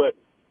 o'clock, but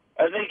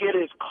I think it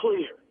is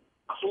clear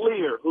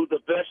who the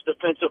best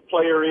defensive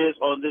player is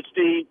on this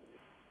team.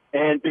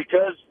 And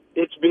because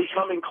it's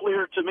becoming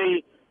clear to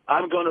me,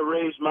 I'm going to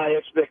raise my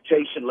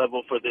expectation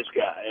level for this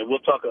guy. And we'll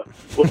talk a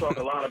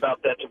lot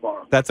about that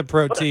tomorrow. That's a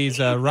pro tease.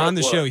 Ron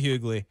the Show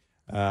Hughley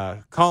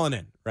calling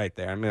in right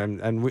there. I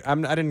mean,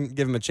 I didn't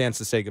give him a chance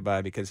to say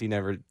goodbye because he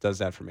never does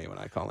that for me when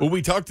I call him. Well,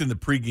 we talked in the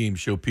pregame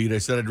show, Pete. I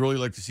said I'd really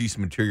like to see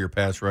some interior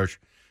pass rush.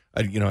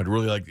 I'd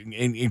really like –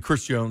 and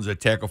Chris Jones, a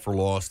tackle for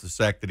loss, the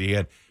sack that he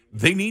had.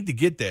 They need to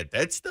get that.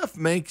 That stuff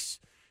makes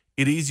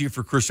it easier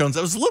for Chris Jones.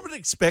 I was a little bit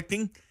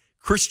expecting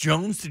Chris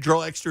Jones to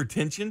draw extra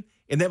attention,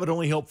 and that would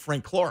only help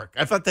Frank Clark.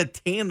 I thought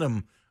that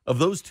tandem of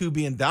those two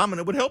being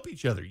dominant would help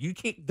each other. You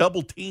can't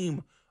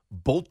double-team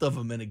both of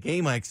them in a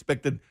game. I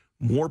expected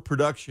more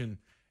production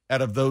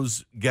out of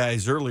those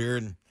guys earlier,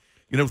 and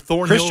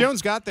Thornhill. Chris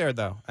Jones got there,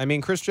 though. I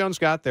mean, Chris Jones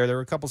got there. There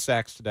were a couple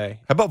sacks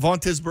today. How about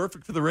Vontez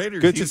Burfict for the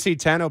Raiders? Good to see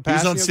Tano Pasio. He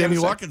was on Sammy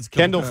Watkins.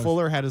 Kendall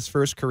Fuller had his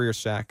first career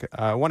sack.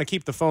 I want to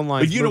keep the phone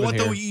lines But you know what,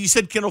 here. though? You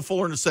said Kendall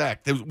Fuller in a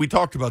sack. We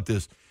talked about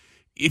this.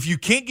 If you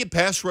can't get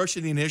pass rush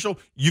in the initial,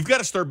 you've got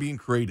to start being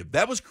creative.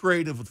 That was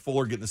creative with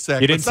Fuller getting the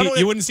sack.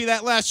 You wouldn't see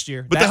that last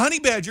year. But the Honey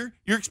Badger,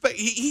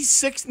 he's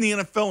sixth in the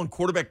NFL in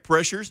quarterback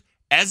pressures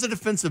as a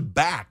defensive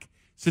back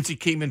since he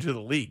came into the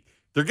league.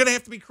 They're going to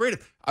have to be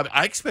creative.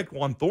 I expect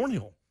Juan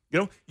Thornhill.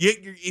 The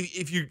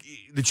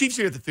Chiefs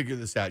have to figure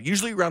this out.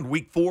 Usually around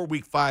week 4,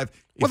 week 5.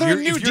 It's a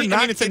new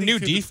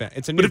defense.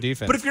 It's a new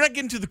defense. But if you're not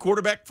getting to the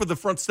quarterback for the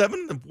front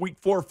 7 in week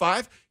 4 or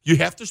 5, you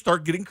have to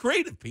start getting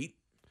creative, Pete.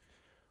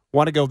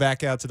 Want to go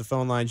back out to the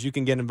phone lines? You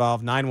can get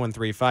involved.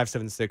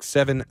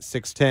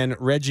 913-576-7610.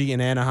 Reggie in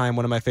Anaheim,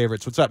 one of my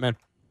favorites. What's up, man?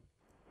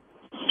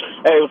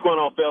 Hey, what's going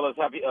on, fellas?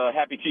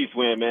 Happy Chiefs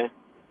win, man.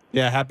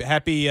 Yeah,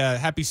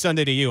 happy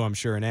Sunday to you, I'm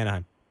sure, in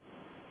Anaheim.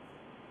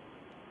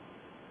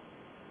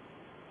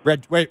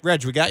 Reg, we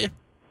got you?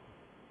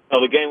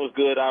 The game was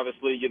good,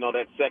 obviously.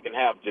 That second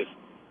half just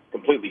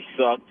completely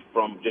sucked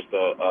from just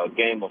a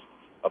game of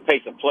a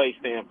pace of play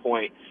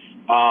standpoint.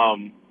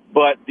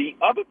 But the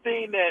other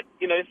thing that,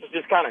 this is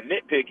just kind of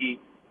nitpicky,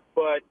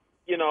 but,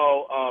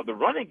 the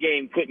running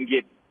game couldn't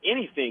get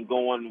anything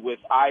going with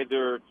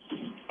either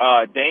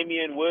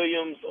Damian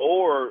Williams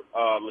or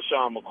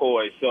LaShawn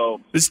McCoy.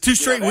 So this is 2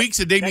 straight weeks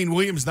of Damian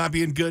Williams not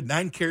being good.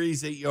 9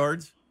 carries, 8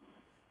 yards.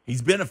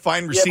 He's been a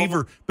fine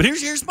receiver. But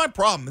here's my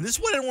problem, and this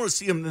is why I don't want to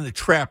see him in the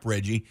trap,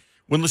 Reggie.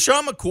 When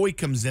LaShawn McCoy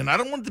comes in, I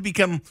don't want it to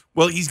become,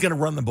 he's going to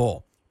run the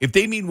ball. If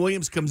Damian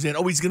Williams comes in,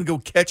 he's going to go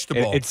catch the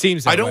ball. It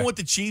seems that I don't way. want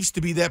the Chiefs to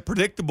be that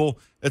predictable.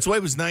 That's why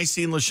it was nice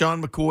seeing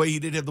LaShawn McCoy. He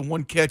did have the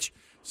 1 catch,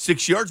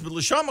 6 yards. But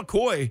LaShawn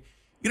McCoy,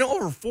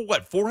 over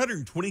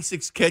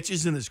 426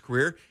 catches in his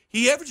career,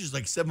 he averages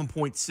like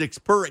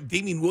 7.6 per.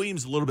 Damian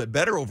Williams a little bit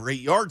better, over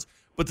 8 yards.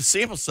 But the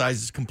sample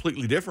size is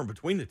completely different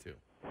between the two.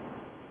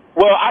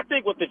 Well, I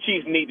think what the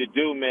Chiefs need to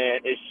do,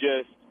 man, is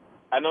just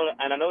I know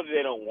that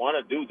they don't want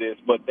to do this,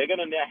 but they're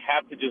going to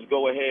have to just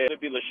go ahead and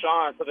be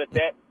LaShawn so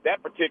that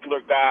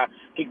particular guy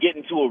can get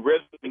into a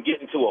rhythm and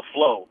get into a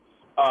flow.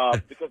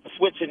 Because the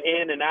switching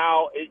in and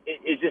out,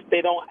 it's just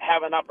they don't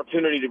have an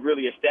opportunity to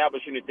really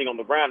establish anything on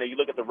the ground. And you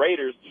look at the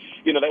Raiders,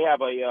 they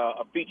have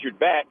a featured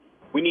back.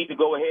 We need to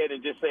go ahead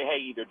and just say, hey,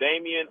 either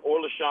Damian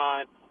or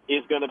LaShawn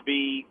is going to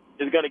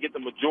get the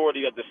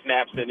majority of the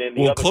snaps. And then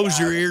close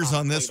your ears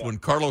on this one.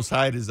 Carlos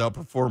Hyde is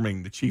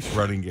outperforming the Chiefs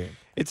running game.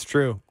 It's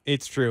true. And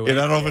I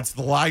don't know if it's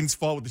the line's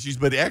fault with the Chiefs,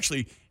 but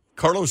actually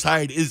Carlos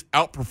Hyde is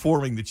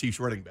outperforming the Chiefs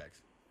running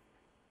backs.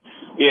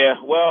 Yeah,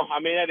 well, I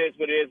mean, that is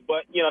what it is.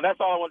 But,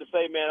 that's all I want to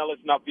say, man. I'll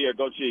listen up here.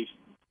 Go Chiefs.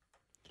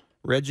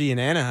 Reggie in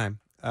Anaheim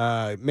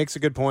makes a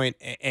good point,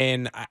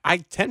 and I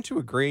tend to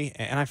agree,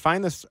 and I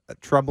find this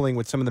troubling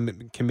with some of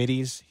the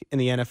committees in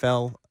the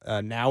NFL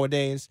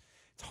nowadays.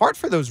 It's hard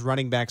for those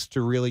running backs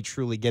to really,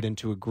 truly get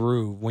into a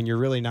groove when you're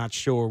really not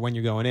sure when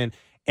you're going in.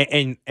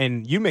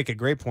 And you make a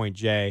great point,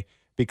 Jay,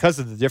 because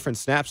of the different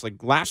snaps.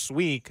 Like last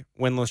week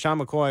when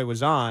LaShawn McCoy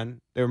was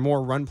on, there were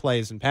more run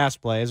plays and pass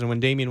plays, and when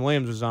Damian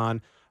Williams was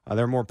on,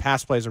 there were more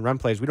pass plays and run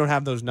plays. We don't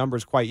have those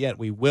numbers quite yet.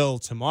 We will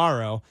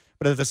tomorrow.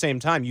 but at the same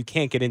time, you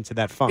can't get into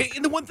that funk.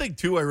 And the one thing,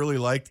 too, I really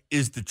liked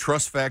is the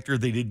trust factor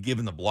they did give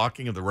in the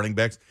blocking of the running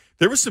backs.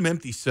 There were some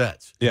empty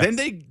sets. Yeah. Then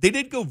they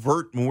did go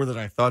vert more than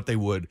I thought they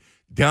would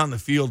down the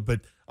field,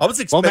 but I was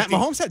Well, expecting.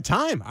 Matt Mahomes had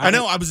time. I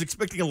know. I was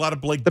expecting a lot of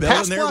Blake The Bell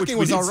pass in there, which blocking we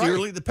was did all see right.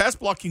 early. The pass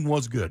blocking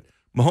was good.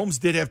 Mahomes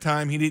did have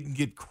time. He didn't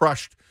get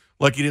crushed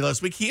like he did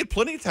last week. He had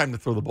plenty of time to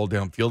throw the ball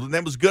downfield, and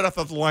that was good. I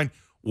thought the line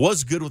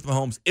was good with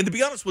Mahomes. And to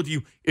be honest with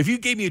you, if you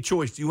gave me a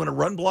choice, do you want to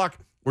run block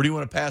or do you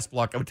want to pass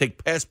block? I would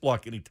take pass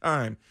block any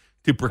time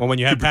to Well, when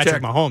you have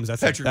Patrick Mahomes,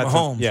 that's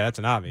Mahomes. That's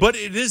an obvious. But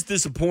it is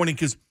disappointing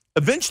because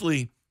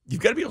eventually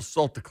you've got to be able to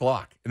salt the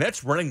clock, and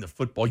that's running the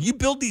football. You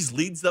build these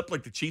leads up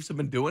like the Chiefs have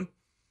been doing.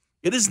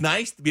 It is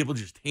nice to be able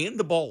to just hand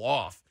the ball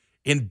off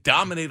and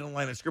dominate on the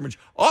line of scrimmage.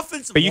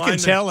 But you can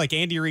tell, like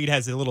Andy Reid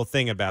has a little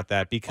thing about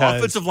that because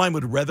offensive line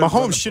would rather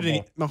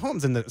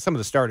Mahomes and some of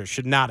the starters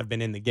should not have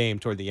been in the game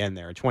toward the end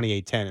there,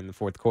 28-10 in the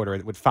fourth quarter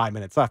with 5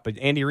 minutes left. But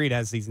Andy Reid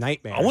has these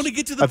nightmares. I want to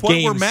get to the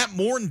point where games. Matt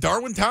Moore and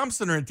Darwin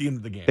Thompson are at the end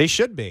of the game. They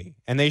should be,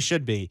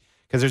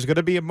 because there's going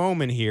to be a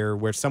moment here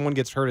where someone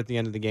gets hurt at the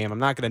end of the game. I'm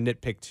not going to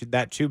nitpick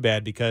that too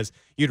bad because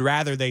you'd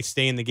rather they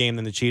stay in the game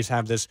than the Chiefs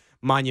have this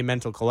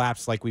monumental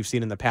collapse like we've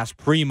seen in the past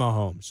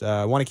pre-Mahomes.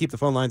 I want to keep the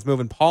phone lines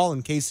moving. Paul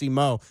and KC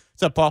Mo.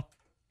 What's up, Paul?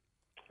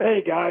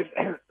 Hey, guys.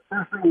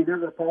 First thing you do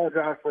is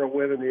apologize for a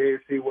win in the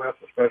AFC West,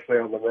 especially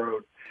on the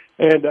road.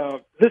 And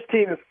this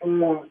team has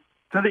flown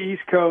to the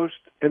East Coast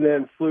and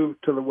then flew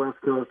to the West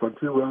Coast on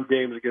 2 road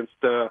games against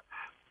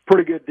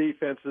pretty good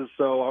defenses,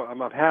 so I'm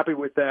happy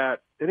with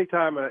that.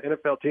 Anytime an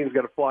NFL team's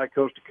got to fly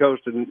coast to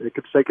coast in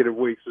consecutive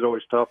weeks is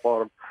always tough on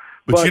them.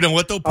 But you know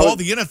what, though, Paul?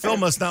 The NFL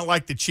must not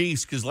like the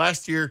Chiefs because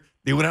last year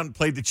they went out and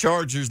played the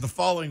Chargers. The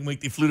following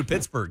week they flew to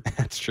Pittsburgh.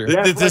 That's true.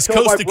 This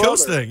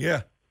coast-to-coast thing,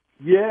 yeah.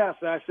 Yes,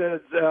 I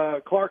said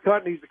Clark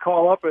Hunt needs to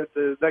call up at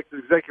the next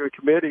executive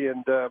committee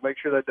and make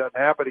sure that doesn't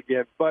happen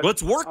again. But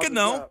it's working,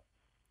 though.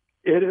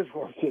 It is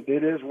working.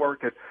 It is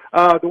working.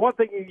 The one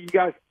thing you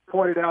guys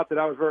pointed out that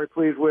I was very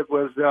pleased with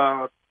was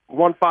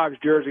 1-5's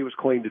jersey was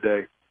clean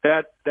today.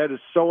 That is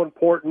so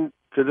important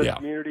to this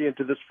community and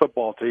to this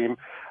football team.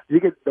 You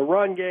get the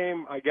run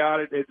game. I got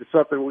it. It's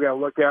something we got to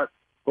look at.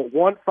 But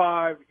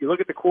 1-5, you look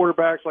at the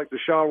quarterbacks like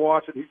Deshaun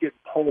Watson. He's getting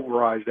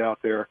pulverized out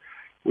there.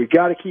 We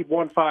got to keep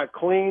 1-5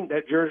 clean.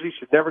 That jersey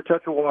should never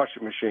touch a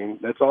washing machine.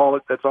 That's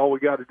all we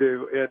got to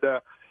do.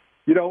 And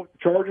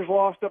Chargers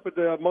lost up at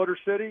the Motor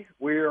City.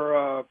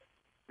 We're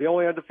the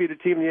only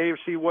undefeated team in the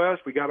AFC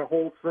West. We got to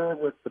hold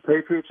firm with the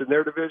Patriots in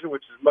their division,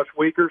 which is much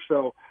weaker.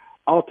 So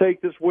I'll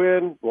take this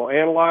win. We'll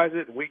analyze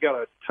it. We got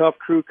a tough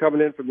crew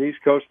coming in from the East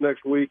Coast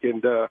next week,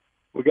 and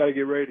we got to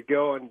get ready to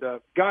go. And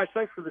guys,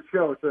 thanks for the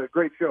show. It's a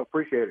great show.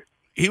 Appreciate it.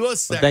 He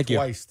was sacked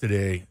twice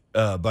today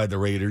by the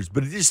Raiders,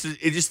 but it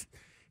just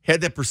had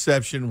that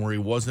perception where he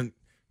wasn't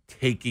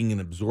taking and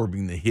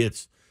absorbing the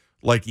hits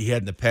like he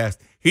had in the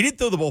past. He did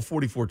throw the ball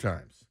 44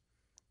 times.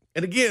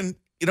 And again,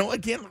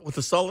 with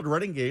a solid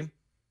running game,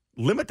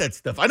 limit that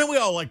stuff. I know we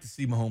all like to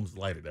see Mahomes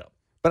light it up.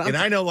 And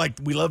I know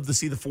we love to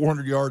see the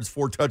 400 yards,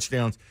 4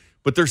 touchdowns,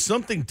 but there's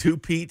something to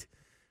Pete.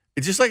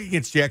 It's just like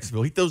against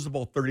Jacksonville. He throws the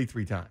ball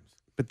 33 times.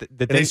 But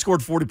they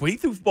scored 40 points. He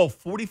threw the ball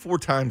 44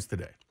 times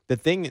today. The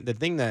thing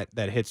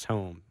that hits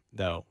home,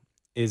 though,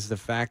 is the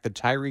fact that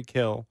Tyreek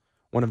Hill,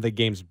 one of the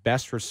game's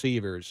best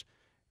receivers,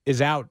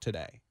 is out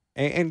today.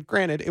 And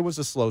granted, it was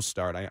a slow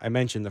start. I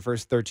mentioned the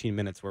first 13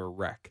 minutes were a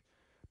wreck.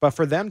 But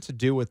for them to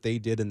do what they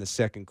did in the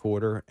second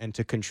quarter and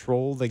to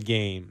control the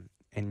game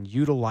and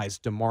utilize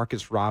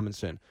Demarcus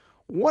Robinson,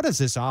 what is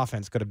this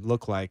offense going to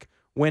look like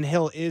when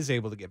Hill is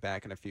able to get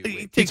back in a few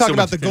weeks? You talk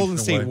about the Golden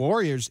State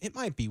Warriors, it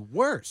might be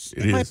worse.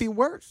 It might be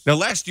worse. Now,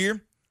 last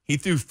year, he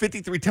threw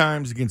 53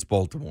 times against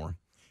Baltimore.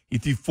 He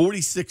threw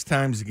 46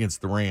 times against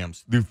the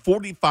Rams. Threw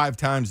 45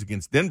 times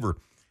against Denver.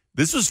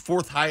 This was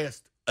 4th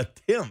highest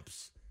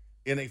attempts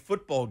in a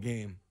football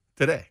game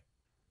today.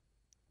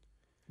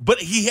 But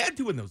he had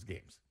to win those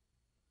games.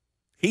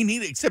 He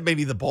needed, except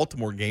maybe the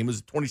Baltimore game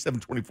was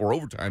 27-24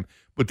 overtime,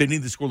 but they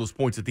needed to score those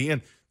points at the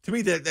end. To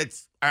me,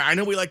 that's I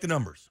know we like the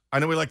numbers.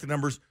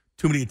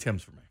 Too many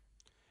attempts for me.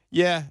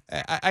 Yeah,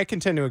 I can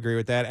tend to agree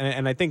with that,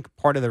 and I think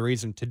part of the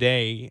reason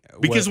today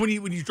because when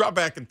you drop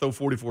back and throw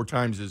 44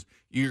 times is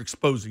you're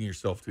exposing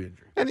yourself to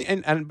injury.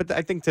 But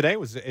I think today it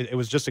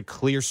was just a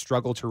clear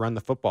struggle to run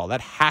the football that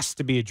has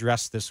to be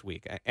addressed this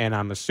week, and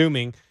I'm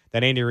assuming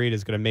that Andy Reid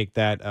is going to make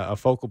that a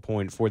focal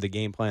point for the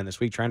game plan this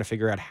week, trying to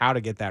figure out how to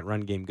get that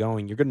run game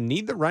going. You're going to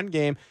need the run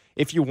game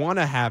if you want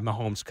to have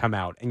Mahomes come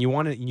out, and you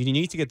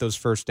need to get those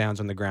first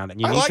downs on the ground,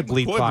 and you need to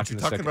bleed clock. You're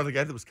talking about the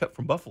guy that was cut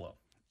from Buffalo.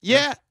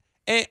 Yeah.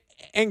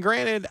 And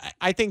granted,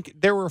 I think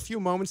there were a few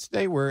moments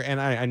today where,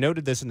 and I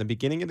noted this in the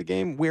beginning of the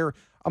game, where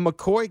a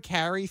McCoy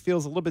carry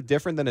feels a little bit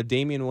different than a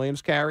Damian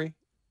Williams carry.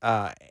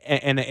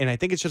 And I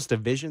think it's just a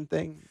vision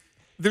thing.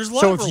 There's a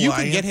lot so of if you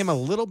can get him a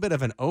little bit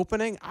of an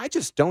opening, I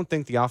just don't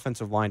think the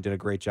offensive line did a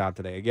great job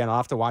today. Again, I'll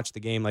have to watch the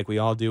game like we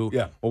all do.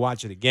 Yeah. We'll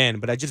watch it again.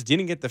 But I just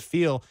didn't get the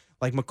feel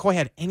like McCoy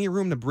had any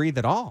room to breathe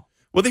at all.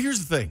 Well,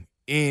 here's the thing.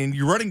 And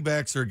your running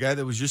backs are a guy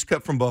that was just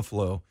cut from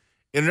Buffalo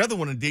And another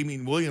one,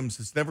 Damian Williams,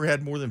 has never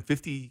had more than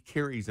 50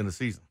 carries in a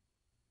season.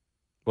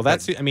 Well,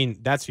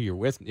 that's who you're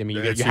with. I mean,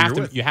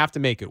 you have to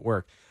make it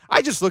work.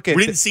 I just look at.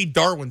 We didn't see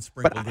Darwin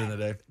sprinkled in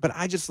today. But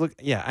I just look.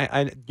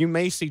 Yeah, you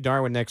may see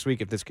Darwin next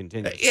week if this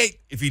continues.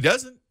 If he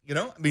doesn't,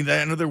 I mean,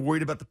 I know they're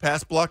worried about the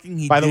pass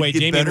blocking. By the way,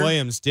 Damian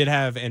Williams did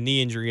have a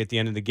knee injury at the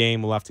end of the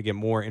game. We'll have to get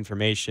more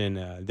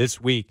information this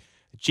week.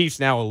 The Chiefs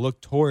now will look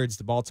towards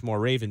the Baltimore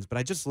Ravens, but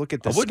I just look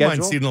at the schedule. I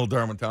wouldn't mind seeing a little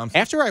Darwin Thompson.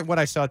 After what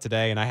I saw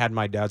today, and I had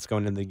my doubts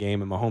going into the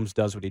game, and Mahomes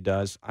does what he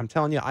does, I'm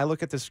telling you, I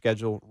look at the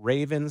schedule: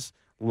 Ravens,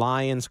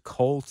 Lions,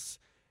 Colts,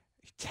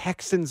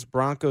 Texans,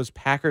 Broncos,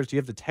 Packers. You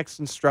have the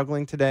Texans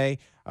struggling today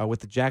with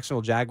the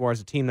Jacksonville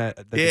Jaguars, a team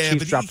that the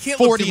Chiefs dropped 40 you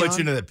can't look too much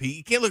into that, Pete.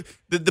 You can't look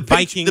the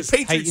Vikings, the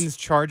Patriots, Titans,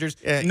 Chargers.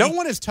 No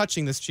one is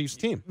touching this Chiefs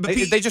team.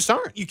 They just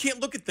aren't. You can't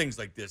look at things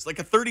like this, like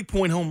a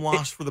 30-point home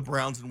loss for the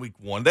Browns in Week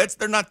 1.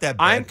 They're not that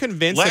bad. I'm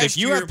convinced that if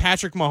you have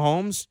Patrick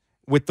Mahomes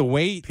with the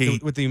weight,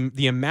 with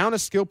the amount of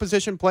skill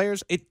position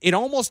players, it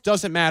almost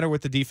doesn't matter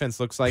what the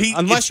defense looks like,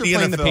 unless you're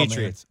playing the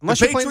Patriots.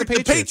 Unless you're playing the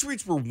Patriots. The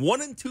Patriots were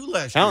 1-2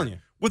 last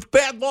year. With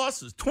bad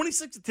losses,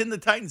 26-10 to the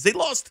Titans. They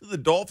lost to the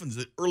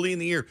Dolphins early in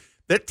the year.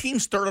 That team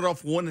started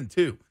off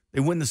 1-2.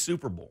 They win the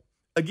Super Bowl.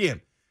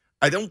 Again,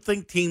 I don't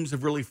think teams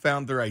have really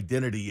found their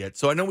identity yet.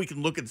 So I know we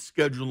can look at the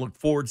schedule and look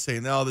forward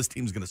saying, this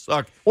team's going to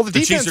suck. Well, the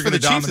defense for the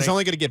Chiefs is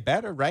only going to get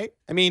better, right?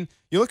 I mean,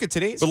 you look at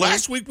today's But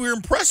last week we were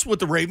impressed with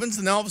the Ravens,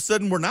 and now all of a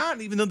sudden we're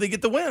not, even though they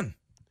get the win.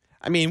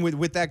 I mean,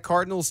 with that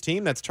Cardinals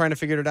team that's trying to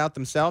figure it out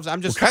themselves,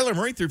 Kyler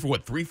Murray threw for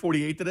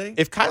 348 today?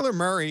 If Kyler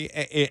Murray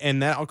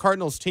and that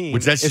Cardinals team,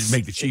 which that should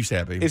make the Chiefs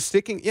happy, is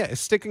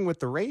sticking with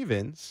the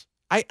Ravens,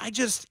 I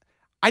just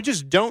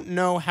don't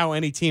know how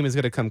any team is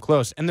going to come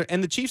close. And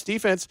the Chiefs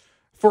defense,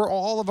 for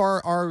all of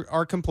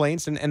our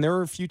complaints, and there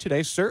were a few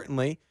today,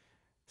 certainly,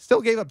 still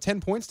gave up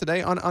 10 points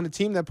today on a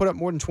team that put up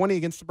more than 20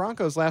 against the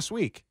Broncos last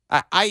week.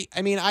 I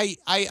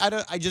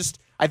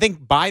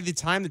think by the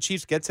time the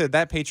Chiefs get to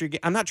that Patriot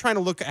game, I'm not trying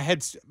to look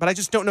ahead, but I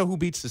just don't know who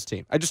beats this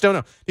team. I just don't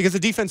know, because the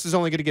defense is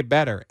only going to get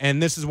better,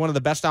 and this is one of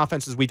the best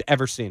offenses we've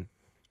ever seen.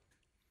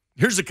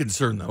 Here's a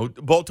concern, though.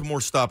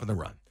 Baltimore stopping the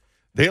run.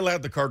 They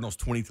allowed the Cardinals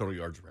 20 total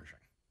yards rushing.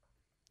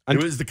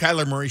 It was the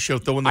Kyler Murray show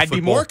throwing the football.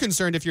 I'd be more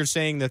concerned if you're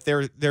saying that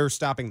they're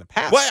stopping the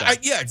pass. Well,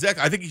 yeah,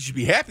 exactly. I think you should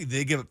be happy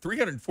they give up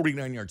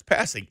 349 yards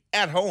passing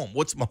at home.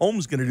 What's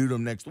Mahomes going to do to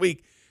them next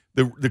week?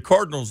 The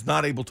Cardinals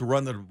not able to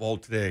run the ball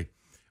today.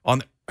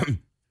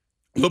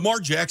 Lamar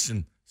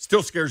Jackson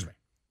still scares me.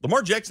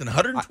 Lamar Jackson,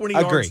 120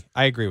 yards.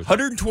 I agree with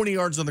 120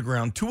 yards on the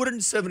ground,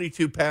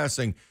 272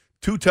 passing,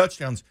 2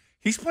 touchdowns.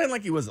 He's playing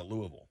like he was at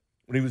Louisville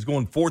when he was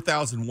going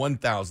 4,000,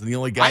 1,000. The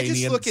only guy in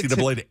the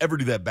NCAA to ever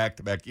do that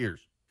back-to-back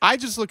years. I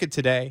just look at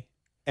today,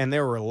 and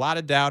there were a lot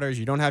of doubters.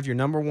 You don't have your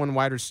number one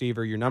wide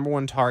receiver, your number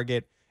one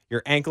target.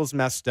 Your ankle's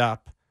messed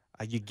up.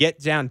 You get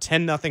down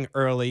 10-0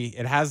 early.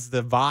 It has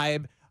the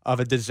vibe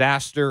of a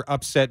disaster,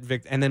 upset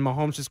victory. And then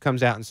Mahomes just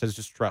comes out and says,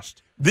 just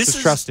trust.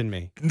 Trust in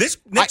me. Next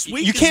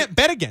week, you can't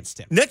bet against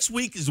him. Next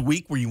week is a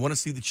week where you want to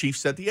see the Chiefs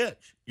set the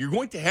edge. You're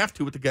going to have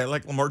to with a guy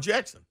like Lamar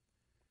Jackson.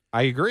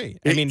 I agree.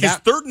 I mean, because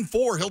 3rd and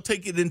 4, he'll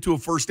take it into a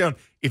first down.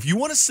 If you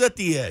want to set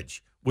the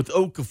edge with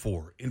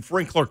Okafor and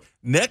Frank Clark,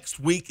 next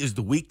week is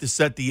the week to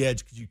set the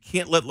edge, because you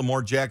can't let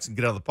Lamar Jackson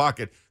get out of the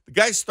pocket. The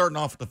guy's starting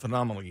off with a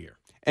phenomenal year.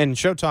 And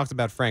Show talked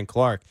about Frank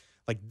Clark.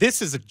 Like,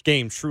 this is a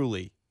game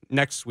truly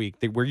next week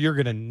where you're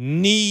going to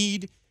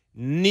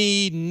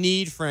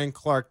need Frank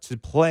Clark to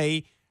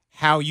play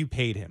how you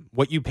paid him,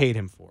 what you paid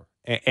him for.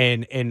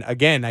 And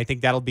again, I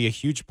think that'll be a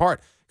huge part,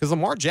 because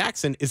Lamar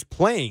Jackson is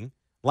playing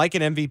like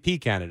an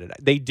MVP candidate.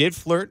 They did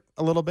flirt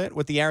a little bit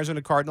with the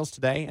Arizona Cardinals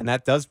today, and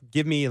that does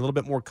give me a little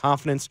bit more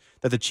confidence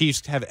that the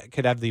Chiefs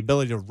could have the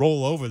ability to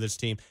roll over this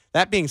team.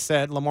 That being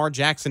said, Lamar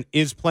Jackson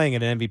is playing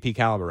at an MVP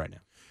caliber right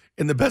now.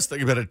 And the best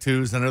thing about it,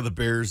 too, is I know the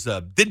Bears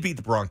did beat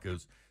the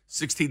Broncos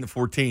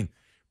 16-14.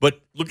 But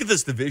look at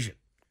this division.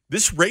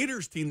 This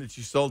Raiders team that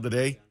you saw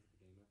today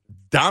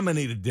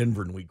dominated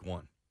Denver in Week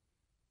 1.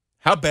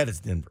 How bad is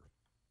Denver?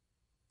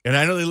 And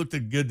I know they looked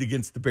good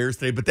against the Bears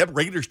today, but that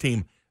Raiders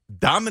team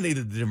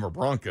dominated the Denver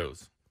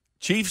Broncos.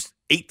 Chiefs,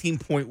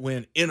 18-point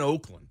win in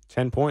Oakland.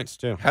 10 points,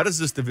 too. How does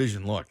this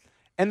division look?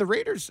 And the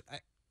Raiders,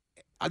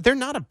 they're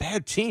not a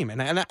bad team.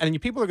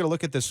 And people are going to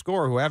look at this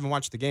score who haven't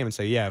watched the game and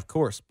say, yeah, of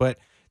course. But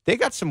they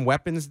got some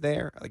weapons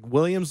there. Like,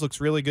 Williams looks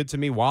really good to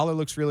me. Waller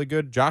looks really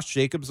good. Josh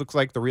Jacobs looks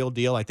like the real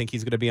deal. I think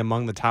he's going to be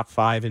among the top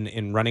 5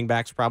 in running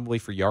backs probably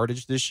for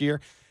yardage this year.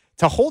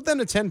 To hold them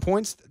to 10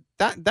 points,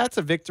 that's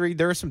a victory.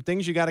 There are some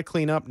things you got to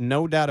clean up,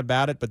 no doubt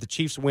about it. But the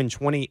Chiefs win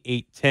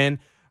 28-10.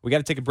 We got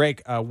to take a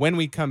break. When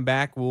we come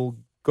back, we'll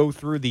go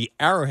through the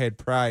Arrowhead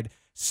Pride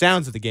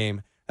sounds of the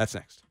game. That's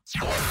next.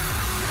 The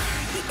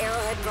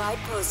Arrowhead Pride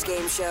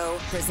postgame show,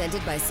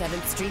 presented by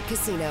 7th Street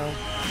Casino.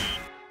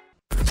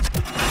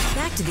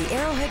 Back to the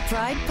Arrowhead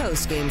Pride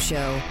postgame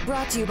show,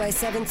 brought to you by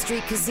 7th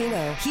Street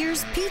Casino.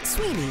 Here's Pete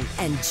Sweeney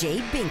and Jay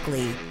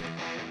Binkley.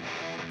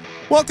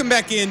 Welcome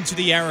back into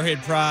the Arrowhead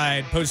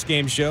Pride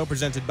postgame show,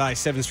 presented by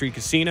 7th Street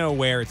Casino,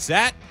 where it's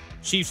at.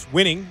 Chiefs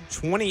winning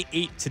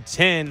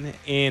 28-10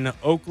 in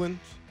Oakland.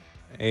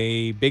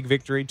 a big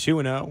victory,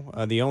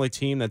 2-0. The only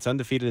team that's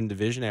undefeated in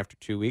division after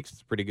 2 weeks.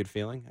 It's a pretty good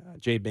feeling.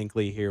 Jay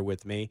Binkley here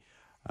with me.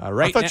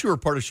 I thought you were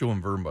part of Show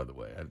and Vern, by the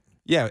way.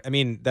 Yeah, I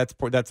mean, that's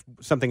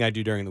something I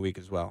do during the week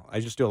as well. I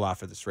just do a lot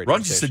for this radio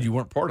Ron just said you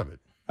weren't part of it.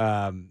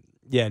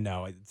 Yeah,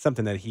 no, it's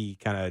something that he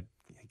kind of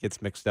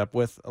gets mixed up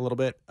with a little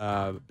bit.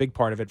 Big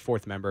part of it,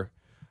 fourth member.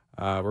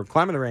 We're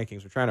climbing the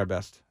rankings. We're trying our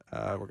best.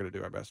 We're going to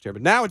do our best here.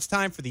 But now it's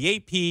time for the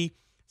AP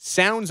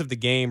Sounds of the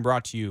Game,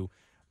 brought to you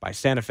by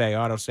Santa Fe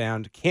Auto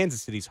Sound,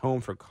 Kansas City's home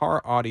for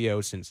car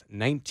audio since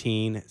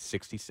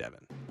 1967.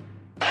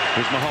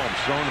 Here's Mahomes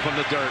throwing from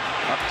the dirt.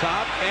 Up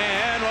top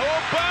and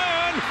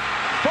open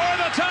for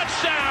the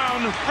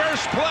touchdown.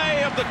 First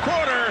play of the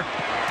quarter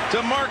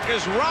to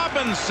Marcus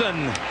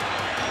Robinson.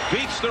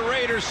 Beats the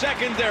Raiders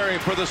secondary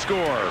for the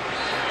score.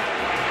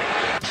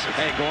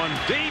 Hey, going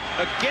deep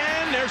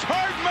again. There's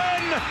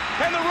Hardman.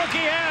 And the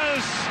rookie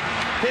has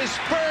his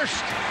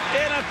first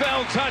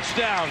NFL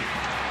touchdown.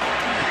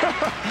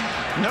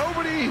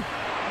 Nobody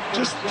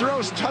just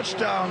throws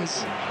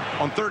touchdowns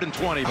On 3rd and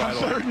 20, by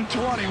the way. 3rd and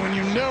 20 when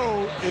you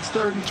know it's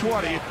 3rd and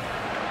 20.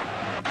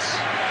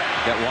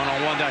 Got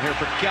one-on-one down here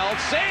for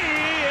Kelsey,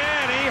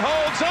 and he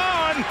holds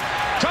on.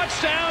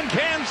 Touchdown,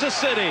 Kansas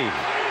City.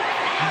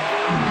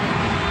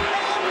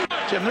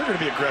 Jim, they're going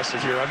to be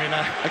aggressive here. I mean,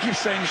 I keep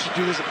saying you should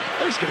do this.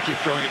 They're just going to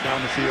keep throwing it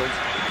down the field.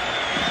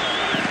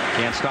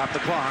 Can't stop the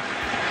clock.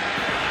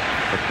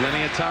 But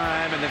plenty of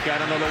time, and they've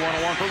got another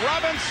one-on-one for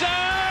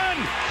Robinson.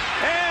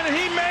 And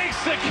he makes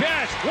the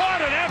catch.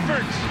 What an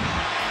effort.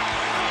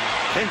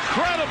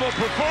 Incredible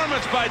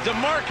performance by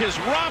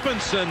DeMarcus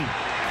Robinson.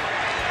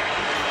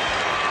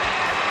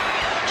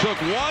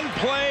 Took one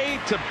play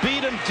to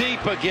beat him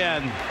deep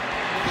again.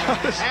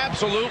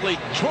 Absolutely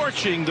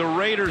torching the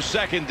Raiders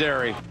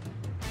secondary.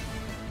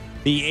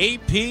 The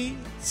AP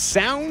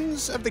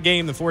Sounds of the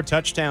Game, the 4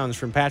 touchdowns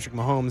from Patrick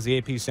Mahomes. The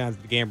AP Sounds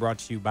of the Game brought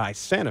to you by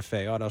Santa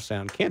Fe Auto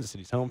Sound, Kansas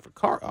City's home for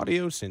car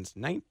audio since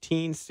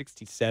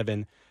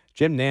 1967.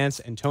 Jim Nance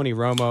and Tony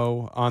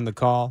Romo on the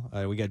call.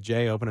 We got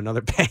Jay open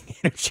another Bang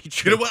Energy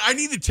drink. You know what? I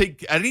need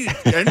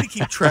to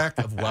keep track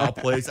of wow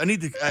plays. I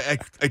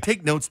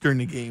take notes during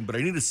the game, but I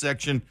need a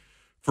section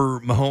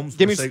for Mahomes.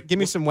 Give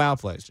me some wow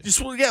plays.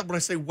 Just when I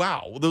say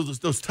wow,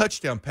 those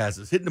touchdown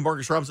passes hitting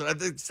DeMarcus Robinson. I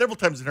think several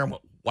times in there I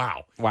went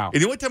wow.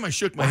 And the only time I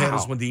shook my head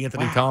is when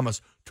DeAnthony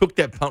Thomas took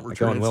that punt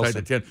return inside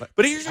the 10.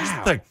 But here's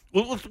the thing.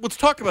 Well, let's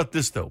talk about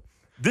this though.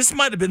 This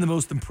might have been the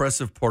most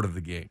impressive part of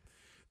the game.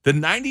 The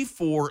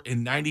 94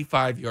 and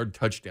 95-yard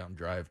touchdown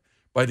drive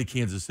by the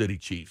Kansas City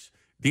Chiefs.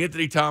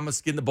 DeAnthony Thomas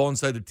getting the ball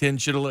inside the 10,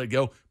 should have let it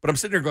go. But I'm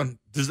sitting there going,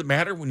 does it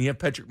matter when you have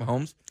Patrick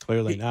Mahomes?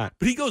 Clearly not.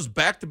 But he goes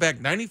back-to-back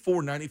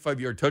 94,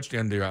 95-yard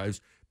touchdown drives.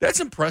 That's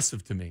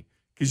impressive to me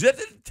because that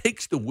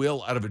takes the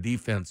will out of a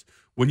defense.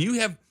 When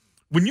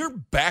you're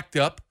backed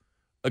up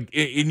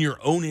in your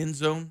own end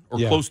zone or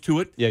close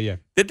to it,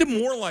 that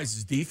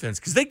demoralizes defense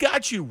because they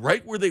got you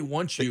right where they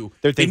want you.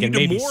 They're thinking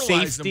maybe them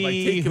safety, by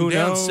taking who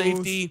down knows?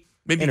 Safety.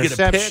 Maybe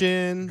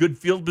interception, get a pick, good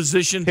field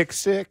position. Pick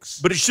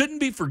 6. But it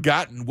shouldn't be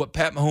forgotten what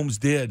Pat Mahomes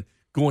did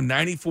going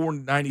 94,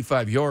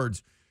 95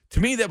 yards.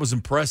 To me, that was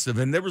impressive.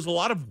 And there was a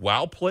lot of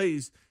wow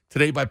plays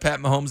today by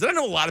Pat Mahomes. And I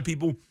know a lot of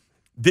people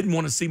didn't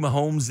want to see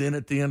Mahomes in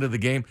at the end of the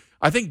game.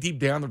 I think deep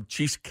down the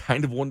Chiefs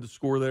kind of wanted to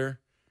score there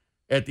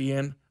at the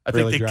end. I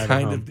think they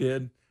kind of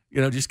did.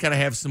 Just kind of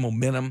have some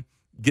momentum,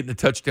 getting a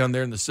touchdown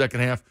there in the second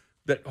half.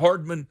 That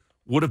Hardman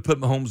would have put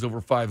Mahomes over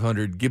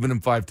 500, given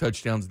him 5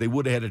 touchdowns. They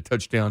would have had a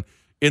touchdown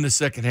in the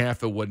second half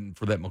if it wasn't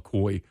for that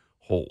McCoy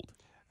hold.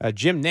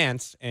 Jim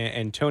Nance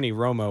and Tony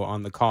Romo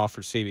on the call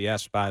for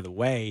CBS, by the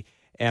way.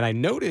 And I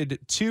noted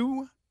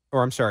one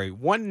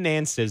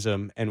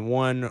Nanceism and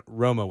one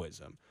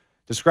Romoism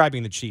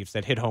describing the Chiefs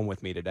that hit home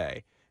with me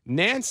today.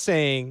 Nance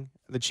saying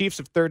the Chiefs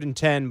have 3rd and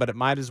 10, but it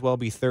might as well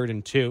be 3rd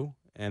and 2.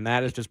 And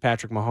that is just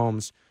Patrick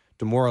Mahomes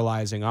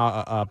demoralizing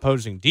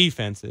opposing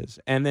defenses.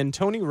 And then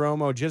Tony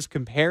Romo just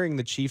comparing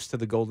the Chiefs to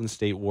the Golden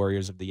State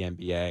Warriors of the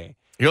NBA.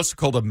 He also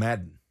called them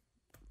Madden.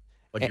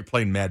 Like you're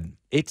playing Madden.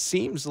 It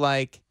seems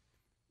like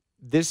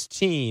this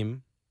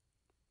team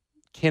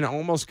can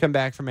almost come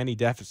back from any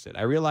deficit.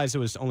 I realize it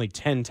was only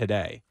 10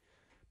 today.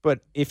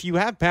 But if you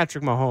have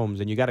Patrick Mahomes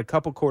and you got a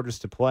couple quarters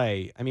to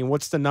play, I mean,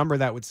 what's the number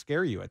that would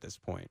scare you at this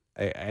point?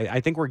 I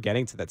think we're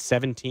getting to that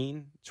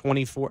 17,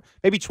 24,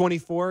 maybe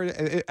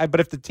 24. But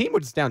if the team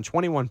was down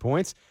 21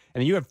 points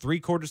and you have 3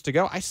 quarters to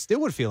go, I still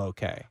would feel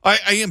okay. I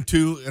am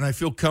too, and I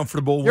feel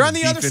comfortable. You're on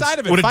the other side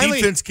of it. When a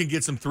defense can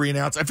get some 3 and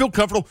outs, I feel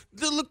comfortable.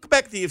 Look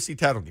back at the AFC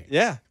title game.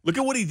 Yeah. Look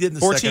at what he did in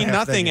the second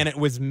half. 14-0, and it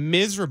was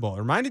miserable. It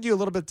reminded you a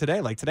little bit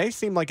today. Like today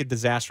seemed like a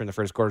disaster in the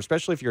first quarter,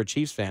 especially if you're a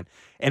Chiefs fan.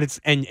 And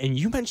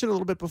you mentioned a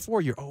little bit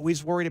before, you're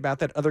always worried about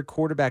that other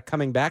quarterback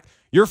coming back.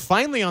 You're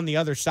finally on the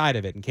other side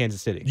of it in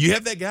Kansas City. You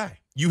have that guy.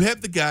 You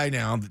have the guy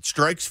now that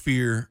strikes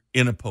fear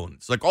in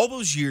opponents. Like all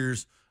those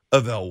years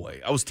of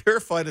Elway. I was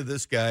terrified of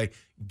this guy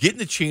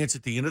getting a chance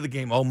at the end of the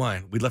game. Oh,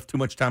 mine. We left too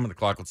much time on the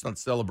clock. Let's not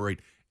celebrate.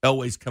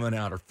 Elway's coming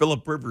out. Or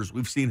Phillip Rivers.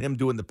 We've seen him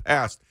do in the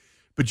past.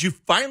 But you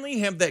finally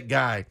have that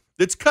guy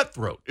that's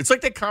cutthroat. It's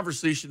like that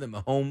conversation that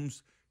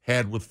Mahomes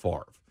had with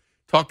Favre.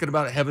 talking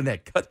about having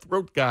that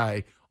cutthroat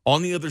guy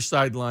on the other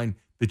sideline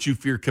that you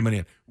fear coming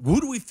in. Who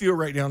do we fear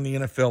right now in the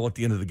NFL at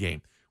the end of the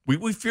game?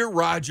 We fear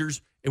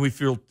Rodgers, and we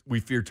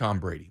fear Tom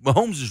Brady.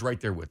 Mahomes is right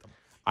there with them.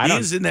 He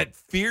is in that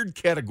feared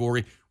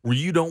category where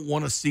you don't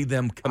want to see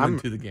them come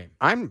into the game.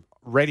 I'm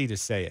ready to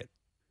say it.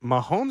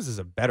 Mahomes is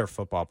a better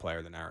football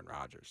player than Aaron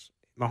Rodgers.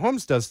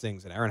 Mahomes does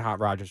things that Aaron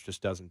Rodgers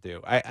just doesn't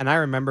do. I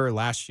remember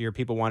last year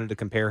people wanted to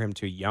compare him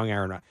to young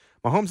Aaron Rodgers.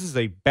 Mahomes is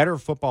a better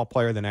football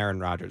player than Aaron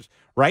Rodgers.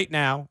 Right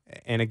now,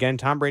 and again,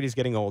 Tom Brady's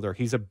getting older.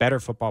 He's a better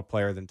football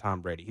player than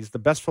Tom Brady. He's the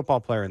best football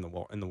player in the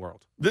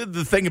world.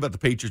 The thing about the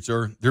Patriots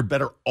they're a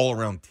better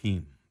all-around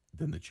team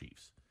than the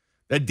Chiefs.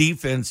 That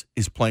defense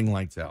is playing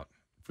lights out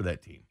for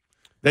that team.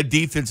 That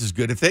defense is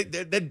good. If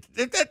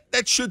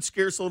that should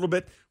scare us a little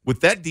bit.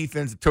 With that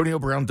defense, Antonio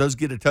Brown does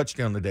get a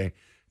touchdown today.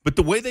 But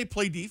the way they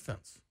play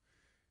defense,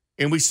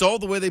 and we saw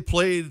the way they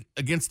played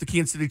against the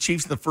Kansas City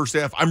Chiefs in the first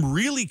half, I'm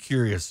really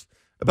curious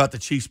about the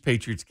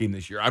Chiefs-Patriots game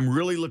this year. I'm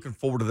really looking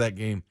forward to that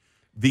game.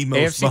 The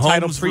most. AFC Mahomes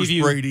title versus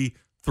preview. Brady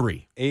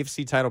 3.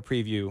 AFC title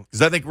preview.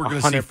 Because I think we're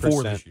going to see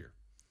 4 this year.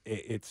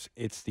 It's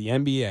the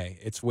NBA.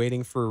 It's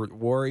waiting for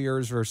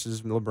Warriors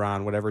versus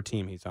LeBron, whatever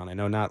team he's on. I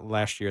know not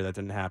last year that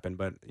didn't happen,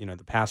 but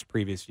the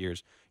previous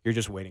years, you're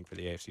just waiting for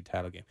the AFC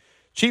title game.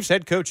 Chiefs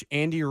head coach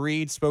Andy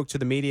Reid spoke to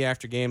the media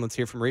after game. Let's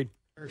hear from Reid.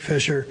 Eric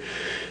Fisher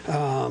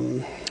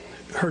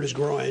hurt his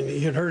groin.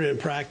 He had hurt it in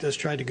practice,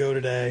 tried to go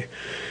today,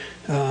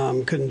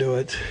 couldn't do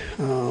it.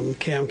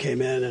 Cam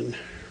came in and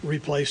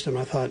replaced him.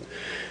 I thought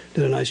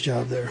did a nice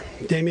job there.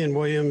 Damian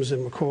Williams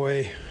and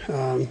McCoy.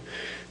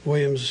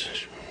 Williams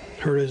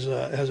hurt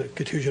has a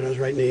contusion on his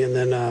right knee, and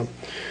then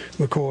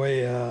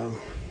McCoy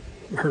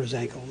hurt his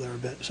ankle there a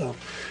bit. So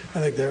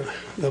I think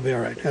they'll be all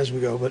right as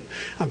we go. But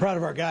I'm proud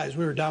of our guys.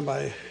 We were down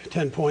by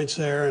 10 points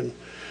there, and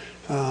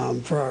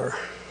for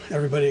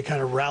everybody to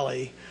kind of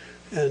rally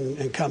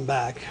and come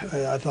back,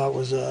 I thought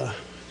was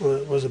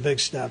a big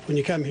step. When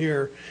you come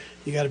here,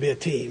 you got to be a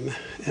team,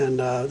 and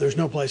there's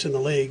no place in the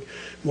league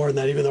more than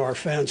that. Even though our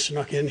fans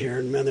snuck in here,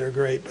 and man, they're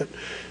great, but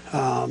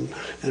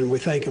and we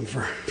thank them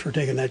for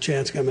taking that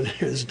chance coming in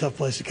here. It's a tough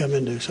place to come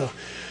into. So,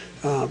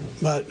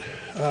 but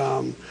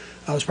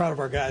I was proud of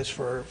our guys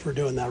for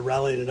doing that,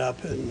 rallying it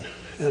up, and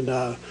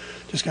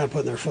just kind of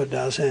putting their foot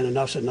down, saying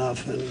enough's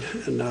enough,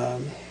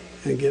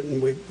 and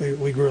getting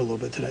we grew a little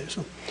bit today.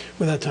 So,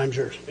 with that, time's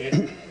yours.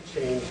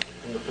 Changed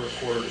from the first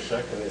quarter to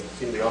second. It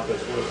seemed the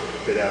offense was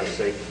a bit out of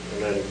sync,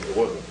 and then it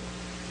wasn't.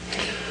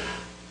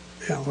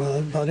 Yeah,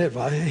 well, that's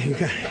about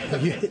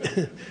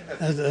it,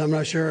 I'm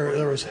not sure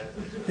there was.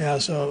 Yeah,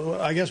 so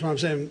I guess what I'm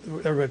saying,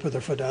 everybody put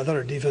their foot down. I thought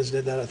our defense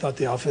did that. I thought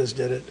the offense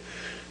did it,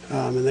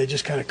 and they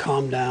just kind of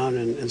calmed down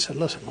and said,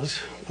 "Listen,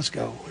 let's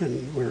go."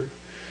 And we're,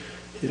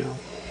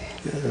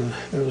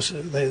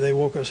 they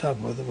woke us up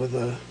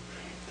with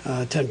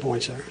 10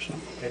 points there. So.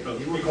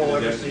 Do you recall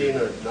ever seeing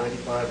a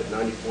 95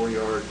 and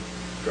 94-yard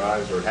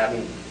drives or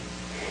having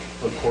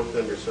uncorked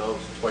them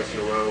yourselves twice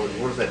in a row?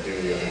 And what does that do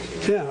to the other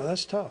team? Yeah,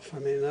 that's tough. I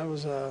mean, that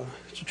was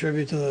it's a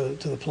tribute to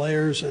the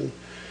players, and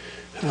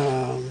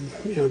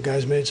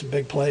guys made some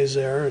big plays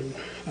there. And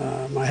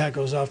my hat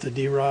goes off to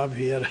D-Rob.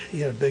 He had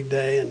a big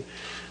day, and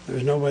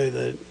there's nobody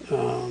that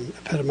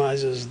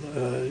epitomizes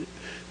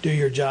do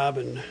your job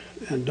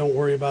and don't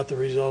worry about the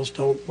results.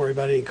 Don't worry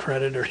about any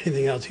credit or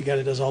anything else. He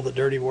does all the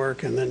dirty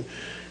work, and then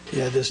he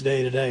had this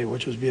day today,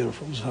 which was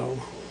beautiful. So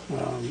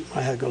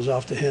my hat goes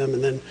off to him.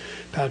 And then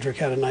Patrick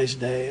had a nice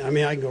day. I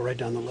mean, I can go right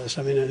down the list.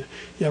 I mean,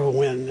 you have a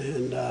win,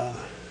 and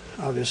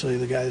obviously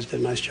the guys did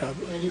a nice job.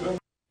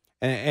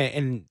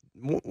 And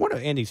one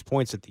of Andy's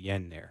points at the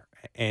end there,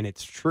 and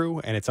it's true,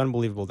 and it's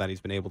unbelievable that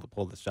he's been able to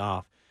pull this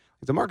off.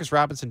 DeMarcus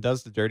Robinson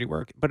does the dirty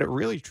work, but it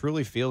really,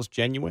 truly feels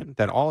genuine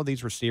that all of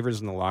these receivers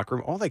in the locker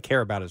room, all they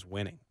care about is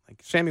winning. Like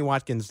Sammy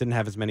Watkins didn't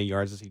have as many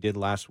yards as he did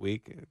last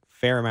week,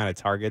 fair amount of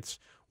targets,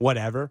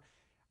 whatever.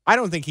 I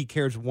don't think he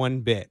cares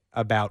one bit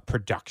about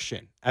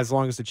production as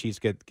long as the Chiefs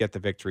get the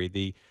victory.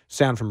 The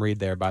sound from Reid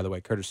there, by the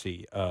way,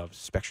 courtesy of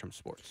Spectrum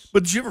Sports.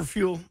 But did you ever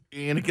feel,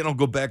 and again, I'll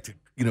go back to,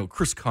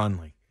 Chris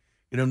Conley,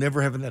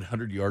 never having that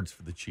 100 yards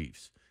for the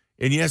Chiefs.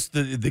 And yes,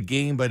 the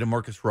game by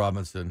DeMarcus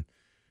Robinson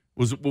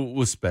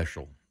was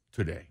special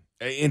today.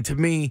 And to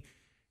me,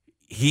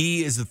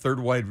 he is the third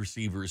wide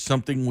receiver is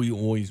something we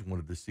always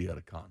wanted to see out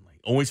of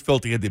Conley. Always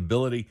felt he had the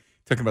ability,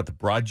 talking about the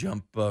broad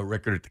jump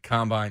record at the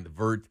combine, the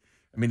vert.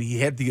 I mean, he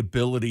had the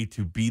ability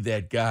to be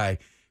that guy,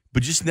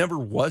 but just never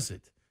was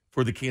it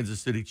for the Kansas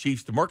City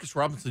Chiefs. DeMarcus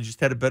Robinson just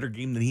had a better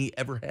game than he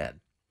ever had.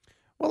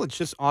 Well, it's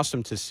just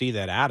awesome to see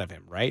that out of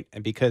him, right?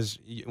 And because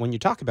when you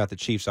talk about the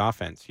Chiefs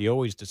offense, you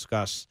always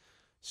discuss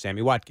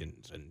Sammy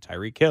Watkins and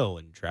Tyreek Hill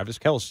and Travis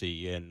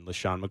Kelce and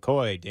LaShawn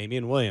McCoy,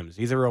 Damian Williams.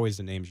 These are always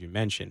the names you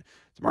mention.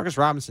 DeMarcus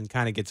Robinson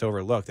kind of gets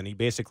overlooked, and he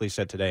basically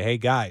said today, hey,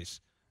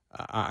 guys,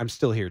 I'm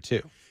still here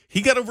too.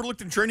 He got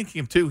overlooked in training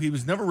camp too. He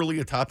was never really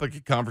a topic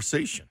of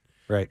conversation.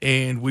 Right.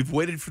 And we've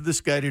waited for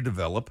this guy to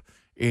develop,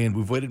 and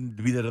we've waited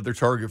to be that other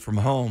target from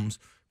Mahomes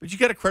But you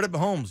got to credit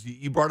Mahomes.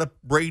 You brought up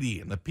Brady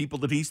and the people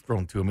that he's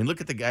thrown to. I mean, look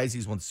at the guys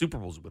he's won Super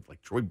Bowls with,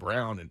 like Troy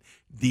Brown and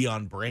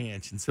Deion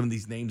Branch and some of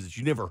these names that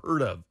you never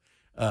heard of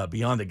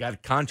beyond. They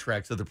got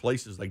contracts other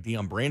places like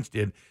Deion Branch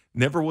did.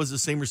 Never was the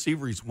same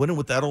receiver. He's winning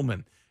with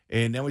Edelman.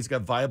 And now he's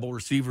got viable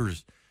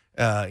receivers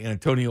in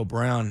Antonio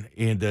Brown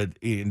and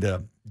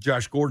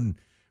Josh Gordon.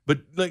 But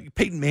like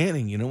Peyton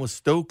Manning, with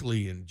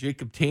Stokely and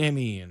Jacob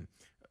Tamme and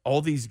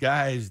all these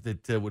guys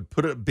that would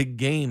put up big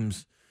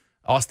games.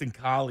 Austin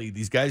Collie,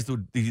 these guys,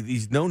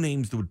 these no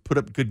names that would put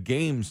up good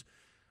games.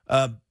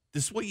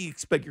 This is what you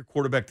expect your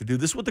quarterback to do.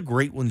 This is what the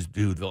great ones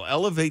do. They'll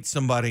elevate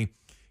somebody.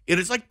 It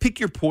is like pick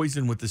your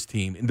poison with this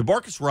team. And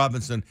DeMarcus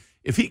Robinson,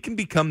 if he can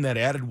become that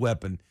added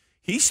weapon,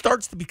 he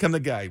starts to become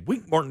the guy.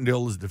 Wink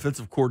Martindale is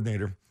defensive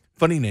coordinator.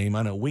 Funny name,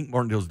 I know. Wink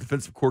Martindale is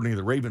defensive coordinator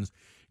of the Ravens.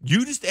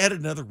 You just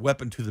added another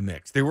weapon to the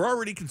mix. They were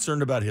already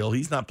concerned about Hill.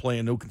 He's not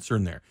playing. No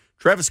concern there.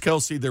 Travis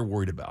Kelce, they're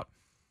worried about.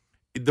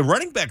 The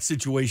running back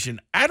situation,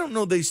 I don't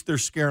know they're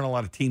scaring a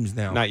lot of teams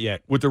now. Not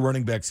yet. With the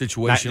running back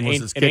situation,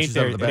 unless it catches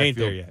out of the backfield. It ain't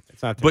there yet.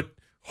 It's not there. But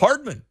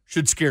Hardman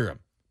should scare him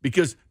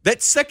because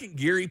that second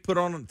gear he put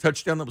on the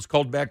touchdown that was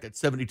called back, that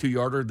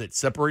 72-yarder that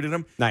separated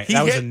him. Nice.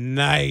 That was a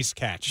nice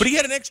catch. But he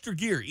had an extra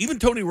gear. Even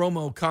Tony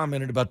Romo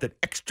commented about that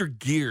extra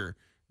gear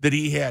that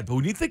he had. But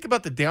when you think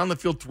about the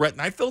down-the-field threat,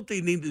 and I felt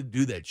they needed to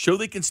do that, show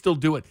they can still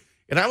do it.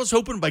 And I was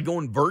hoping by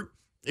going vert,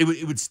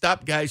 it would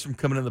stop guys from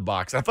coming in the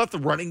box. I thought the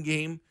running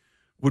game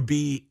would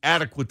be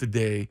adequate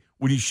today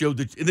when you showed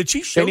the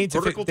Chiefs showed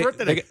vertical threat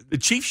today. The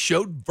Chiefs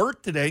showed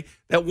vert today.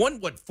 That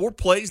one, 4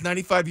 plays,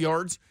 95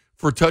 yards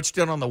for a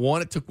touchdown on the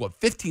one. It took,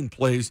 15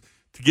 plays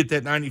to get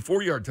that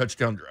 94-yard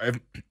touchdown drive.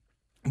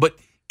 But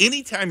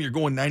anytime you're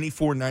going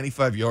 94,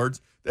 95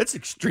 yards, that's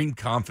extreme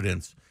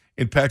confidence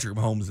in Patrick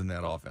Mahomes in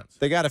that offense.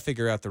 They got to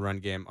figure out the run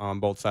game on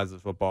both sides of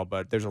the football,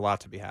 but there's a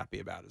lot to be happy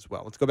about as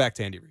well. Let's go back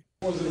to Andy Reid.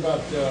 What was it about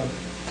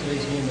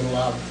today's game that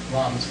allowed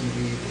Robinson to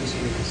be this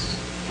week's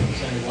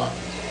Sammy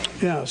Watkins?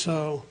 Yeah,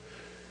 so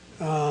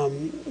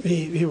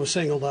he was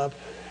singled up,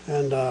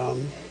 and that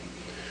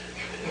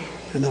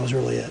was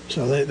really it.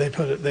 So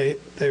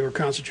they were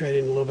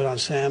concentrating a little bit on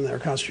Sam. They were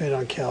concentrating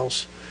on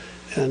Kels,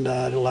 and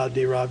it allowed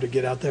D-Rob to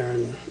get out there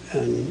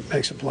and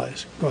make some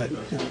plays. Go ahead.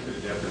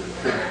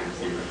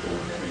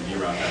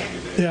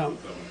 Yeah,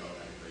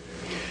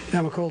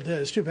 McColl did.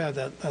 It's too bad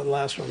that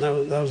last one.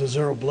 That was a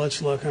zero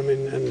blitz look. I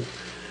mean, and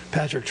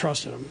Patrick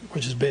trusted him,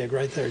 which is big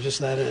right there, just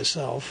that in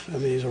itself. I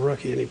mean, he's a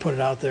rookie, and he put it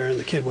out there, and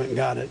the kid went and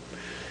got it.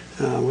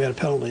 We had a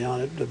penalty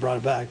on it that brought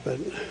it back, but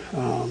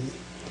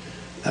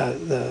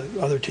the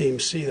other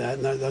teams see that,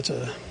 and that's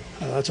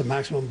a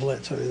maximum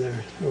blitz. I mean,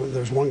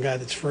 there's one guy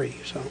that's free.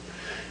 So,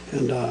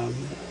 and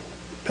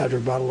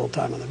Patrick bought a little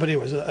time on that. But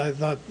anyways, I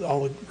thought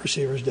all the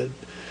receivers did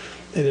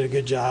a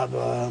good job.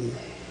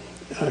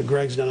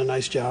 Greg's done a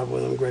nice job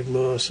with him, Greg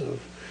Lewis,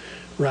 of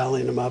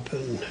rallying them up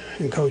and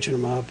coaching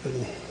them up,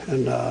 and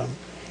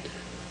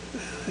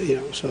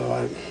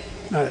so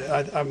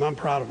I'm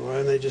proud of them,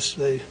 and they did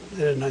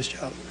a nice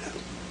job.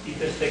 Yeah.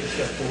 Defense take a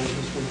step forward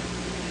this week.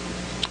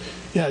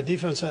 Yeah,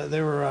 defense.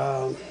 They were.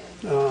 I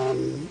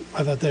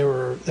thought they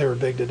were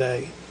big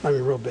today. I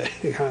mean, real big.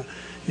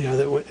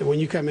 That when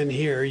you come in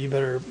here, you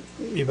better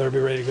be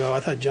ready to go. I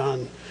thought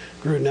John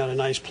Gruden had a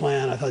nice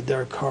plan. I thought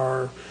Derek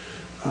Carr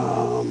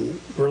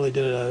really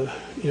did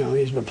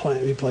he's been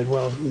playing. He played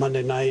well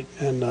Monday night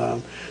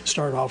and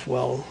started off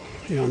well,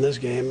 in this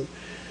game.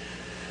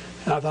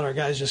 And I thought our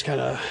guys just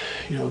kind of,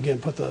 again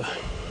put the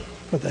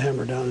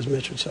hammer down, as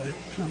Mitch would say.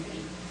 So.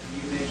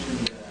 You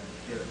mentioned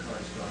Derek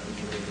Carr started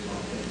the Raiders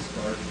offense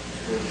start,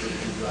 scored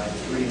 2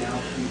 drives, 3 and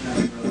out, 3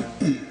 times in a row.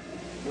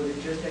 Was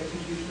it just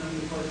execution on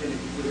your part? And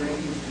was there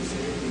anything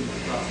specifically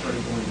about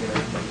starting going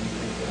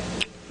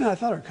Derek? No, I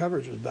thought our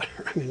coverage was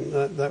better. I mean,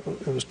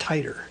 it was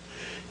tighter,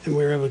 and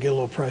we were able to get a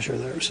little pressure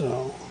there.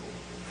 So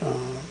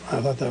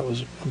I thought that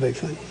was a big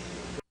thing.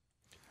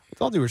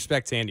 With all due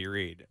respect to Andy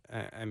Reid,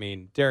 I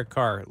mean, Derek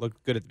Carr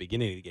looked good at the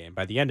beginning of the game.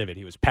 By the end of it,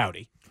 he was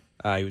pouty.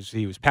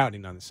 He was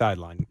pouting on the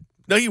sideline.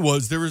 No, he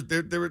was. There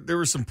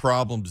were some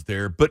problems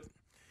there, but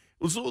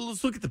let's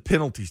look at the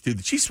penalties too.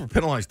 The Chiefs were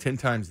penalized 10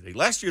 times a day.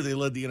 Last year, they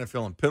led the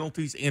NFL in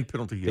penalties and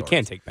penalty yards. They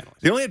can't take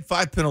penalties. They only had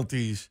 5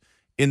 penalties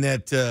in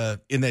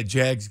that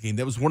Jags game.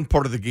 That was one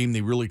part of the game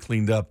they really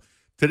cleaned up.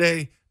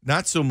 Today,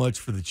 not so much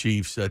for the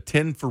Chiefs.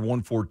 10 for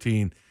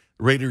 114.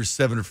 Raiders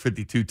 7 for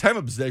 52. Time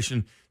of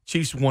possession,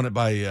 Chiefs won it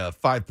by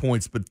 5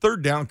 points. But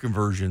third down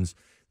conversions,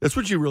 that's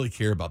what you really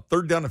care about.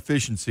 Third down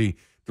efficiency.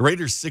 The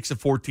Raiders 6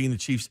 of 14. The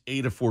Chiefs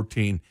 8 of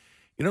 14.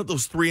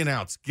 Those 3 and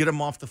outs, get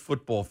them off the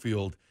football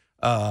field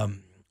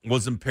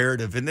was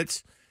imperative. And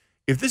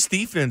if this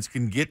defense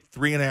can get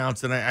 3 and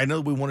outs, and I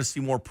know we want to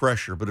see more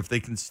pressure, but if they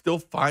can still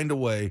find a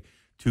way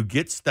to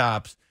get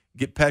stops,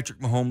 get Patrick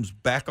Mahomes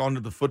back onto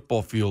the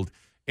football field,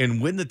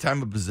 and win the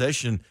time of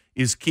possession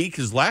is key,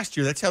 because last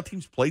year that's how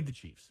teams played the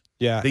Chiefs.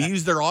 Yeah, they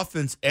used their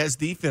offense as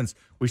defense.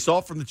 We saw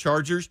it from the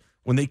Chargers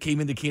when they came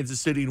into Kansas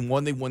City and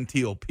won. They won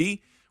TOP.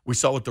 We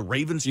saw what the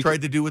Ravens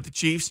tried to do with the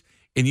Chiefs.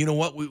 And you know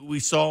what? We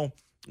saw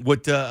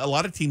what a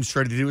lot of teams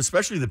tried to do,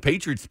 especially the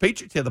Patriots. The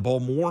Patriots had the ball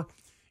more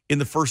in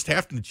the first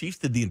half, and the Chiefs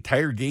did the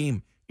entire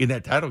game in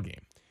that title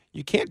game.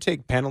 You can't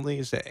take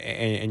penalties,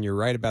 and you're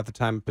right about the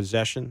time of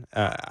possession.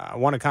 I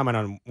want to comment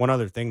on one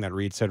other thing that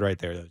Reed said right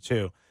there, though,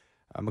 too.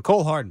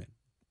 Mecole Hardman.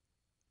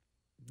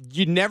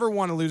 You never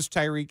want to lose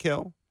Tyreek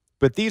Hill,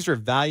 but these are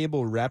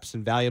valuable reps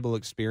and valuable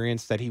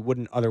experience that he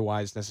wouldn't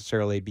otherwise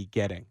necessarily be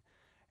getting.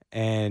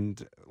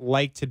 And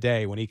like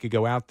today, when he could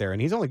go out there,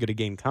 and he's only going to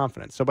gain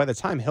confidence. So by the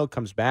time Hill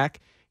comes back,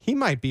 he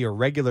might be a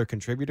regular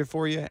contributor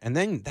for you, and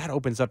then that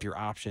opens up your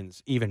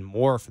options even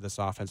more for this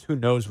offense. Who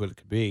knows what it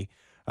could be?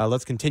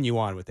 Let's continue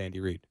on with Andy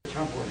Reid.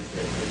 How important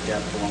is the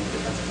depth along the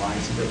defensive line?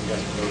 It seems like you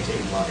guys are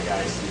rotating a lot of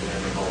guys through there.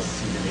 They've all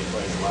seen the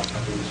plays a lot of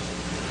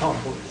times. How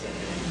important is that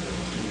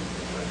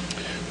for the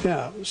team?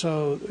 Yeah,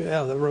 so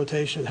the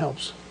rotation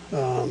helps.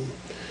 And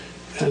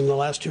the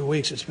last 2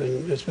 weeks, it's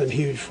been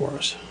huge for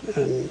us.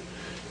 And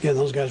again,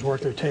 those guys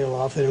work their tail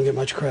off. They don't get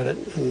much credit,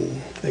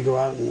 and they go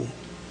out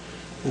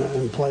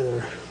and play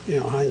their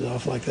hinds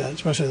off like that.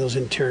 Especially those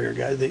interior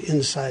guys, the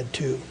inside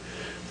two.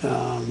 In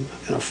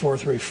a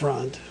 4-3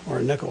 front or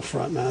a nickel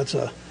front, man, there's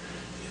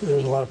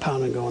a lot of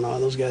pounding going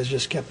on. Those guys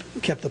just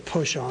kept the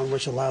push on,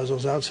 which allows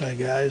those outside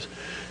guys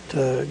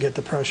to get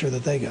the pressure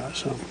that they got.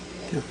 So,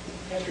 yeah.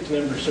 Patrick's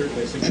number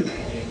certainly a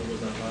significant game that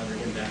was not bothering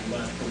him that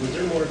much. But was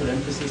there more of an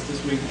emphasis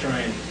this week to try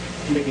and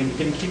keep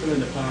him in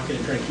the pocket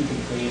and try to keep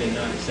him clean and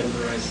not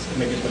extemporize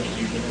maybe as much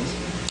as usually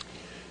is?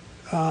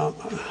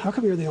 How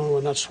come you're the only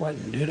one not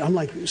sweating, dude? I'm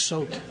like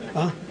soaked.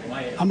 Huh?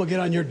 I'm gonna get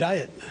on your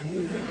diet.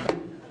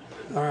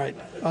 All right.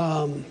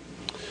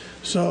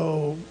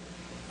 So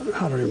I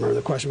don't remember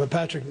the question, but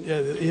Patrick,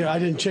 I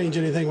didn't change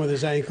anything with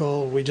his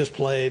ankle. We just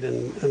played,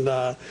 and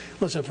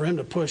listen, for him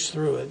to push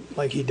through it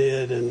like he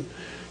did, and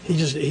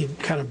he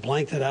kind of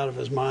blanked it out of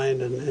his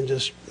mind, and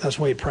just that's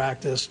the way he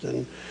practiced,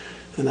 and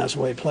that's the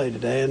way he played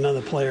today. And none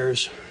of the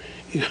players,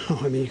 you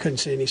couldn't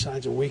see any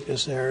signs of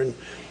weakness there. And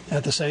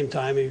at the same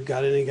time, he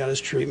got his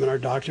treatment. Our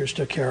doctors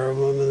took care of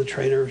him, and the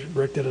trainer,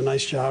 Rick, did a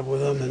nice job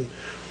with him, and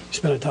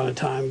spent a ton of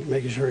time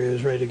making sure he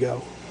was ready to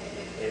go.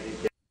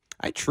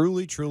 I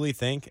truly, truly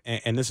think,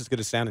 and this is going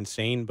to sound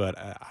insane, but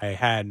I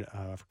had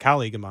a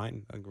colleague of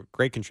mine, a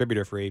great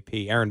contributor for AP,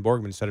 Aaron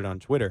Borgman, said it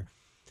on Twitter.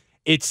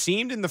 It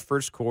seemed in the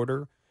first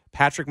quarter,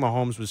 Patrick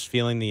Mahomes was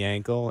feeling the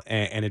ankle,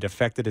 and it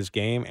affected his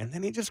game, and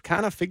then he just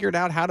kind of figured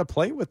out how to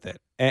play with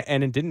it,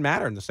 and it didn't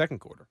matter in the second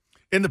quarter.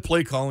 In the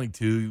play calling,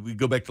 too, we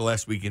go back to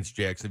last week against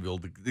Jacksonville,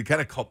 the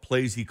kind of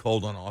plays he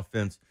called on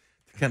offense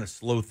to kind of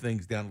slow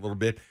things down a little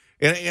bit.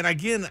 And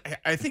again,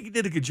 I think he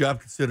did a good job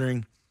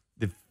considering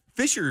that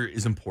Fisher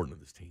is important to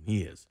this team.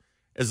 He is.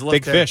 As a left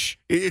Big tackle, fish.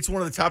 It's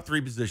one of the top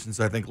three positions,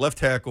 I think. Left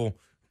tackle,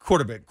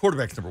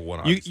 quarterback's number one,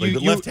 obviously.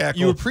 But left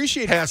tackle, you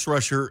appreciate pass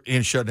rusher,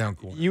 and shutdown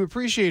corner. You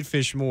appreciate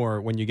Fish more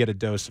when you get a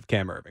dose of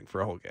Cam Irving for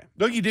a whole game.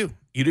 No, you do.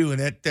 You do,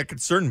 and that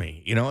concerned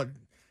me.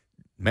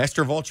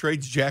 Master of all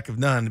trades, jack of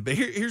none. But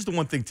here's the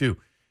one thing, too.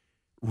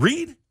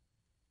 Reed,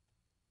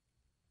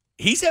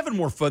 he's having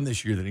more fun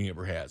this year than he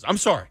ever has. I'm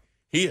sorry.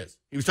 He is.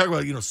 He was talking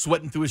about,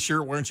 sweating through his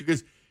shirt, wearing shoes.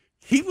 Because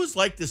he was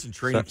like this in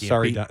training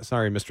camp.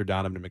 Sorry, Mr.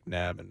 Donovan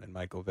McNabb and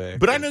Michael Vick.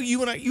 But I know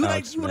you and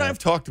I have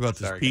talked about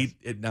this, Pete,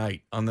 at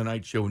night on the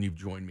night show when you've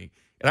joined me.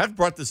 And I've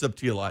brought this up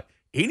to you a lot.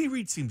 Andy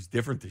Reid seems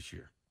different this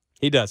year.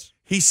 He does.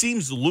 He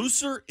seems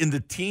looser, and the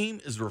team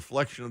is a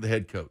reflection of the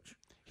head coach.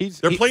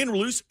 They're playing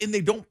loose, and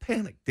they don't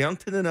panic. Down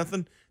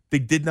 10-0, they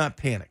did not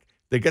panic.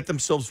 They got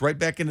themselves right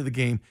back into the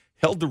game,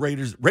 held the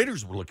Raiders.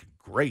 Raiders were looking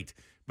great,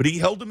 but he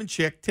held them in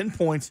check, 10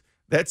 points.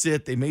 That's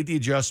it. They made the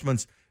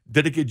adjustments,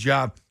 did a good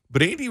job.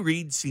 But Andy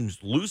Reid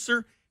seems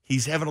looser.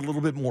 He's having a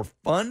little bit more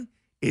fun.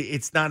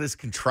 It's not as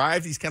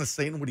contrived. He's kind of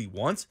saying what he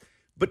wants,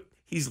 but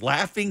he's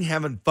laughing,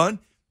 having fun.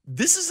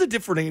 This is a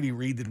different Andy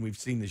Reid than we've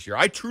seen this year.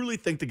 I truly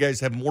think the guys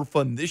have more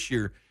fun this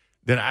year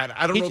than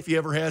I don't know if he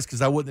ever has,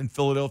 because I wasn't in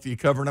Philadelphia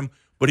covering him,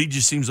 but he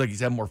just seems like he's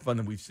having more fun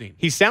than we've seen.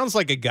 He sounds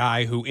like a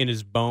guy who in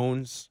his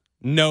bones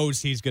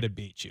knows he's going to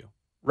beat you.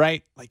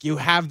 Right? Like you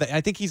have that. I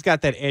think he's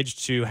got that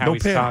edge to how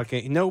he's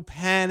talking. No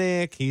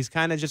panic. He's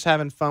kind of just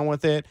having fun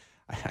with it.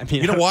 I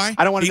mean, you know why?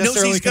 I don't want to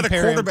necessarily knows he's got a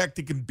compare quarterback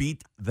that can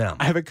beat them.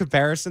 I have a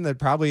comparison that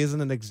probably isn't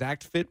an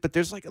exact fit, but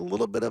there's like a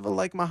little bit of a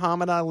like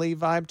Muhammad Ali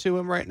vibe to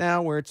him right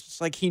now, where it's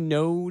just like he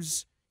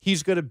knows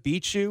he's going to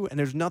beat you, and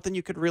there's nothing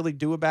you could really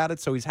do about it.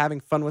 So he's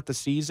having fun with the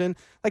season.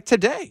 Like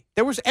today,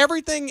 there was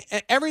everything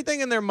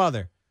in their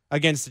mother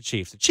against the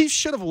Chiefs. The Chiefs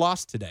should have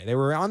lost today. They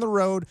were on the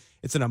road.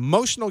 It's an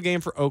emotional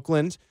game for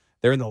Oakland.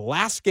 They're in the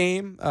last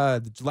game,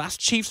 the last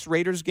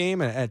Chiefs-Raiders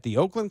game at the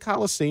Oakland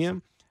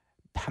Coliseum.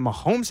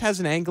 Mahomes has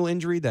an ankle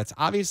injury that's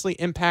obviously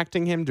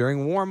impacting him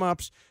during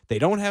warm-ups. They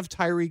don't have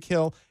Tyreek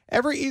Hill.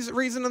 Every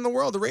reason in the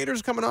world. The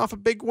Raiders coming off a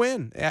big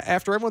win.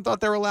 After everyone thought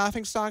they were a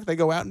laughingstock, they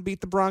go out and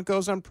beat the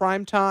Broncos on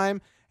prime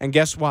time. And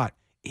guess what?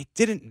 It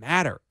didn't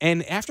matter.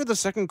 And after the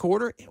second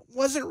quarter, it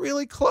wasn't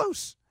really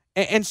close.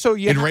 And so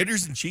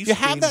Raiders and Chiefs you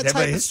have that type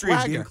a of history of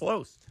swagger. being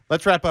close.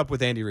 Let's wrap up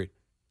with Andy Reid.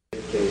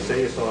 Can you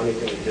say you saw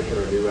anything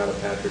different or new out of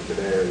Patrick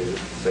today, or is it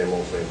same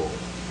old, same old?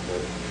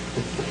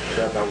 Is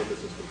that about what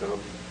this has become?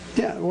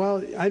 Yeah,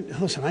 well, I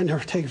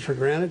never take it for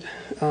granted.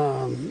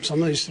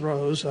 Some of these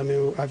throws, I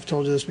mean, I've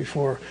told you this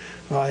before,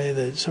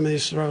 that some of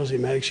these throws he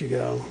makes, you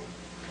go,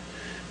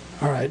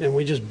 all right, and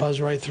we just buzz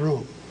right through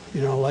them,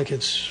 you know, like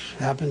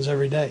happens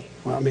every day.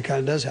 Well, I mean, it kind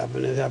of does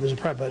happen. It happens in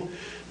prep,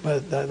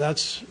 but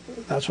that's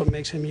what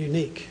makes him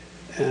unique.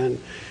 And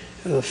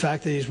the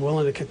fact that he's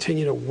willing to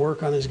continue to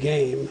work on his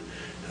game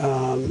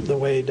the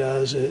way he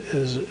does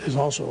is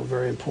also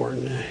very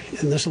important.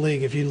 In this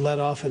league, if you let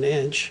off an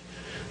inch,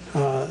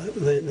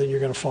 then you're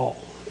going to fall.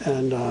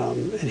 And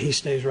he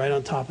stays right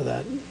on top of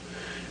that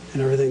in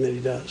everything that he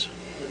does.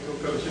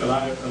 Coach, a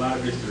lot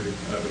of history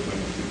between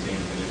the two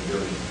teams, and it's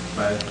really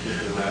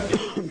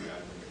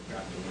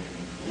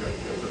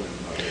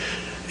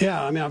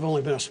Yeah, I mean, I've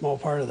only been a small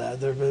part of that.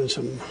 There have been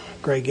some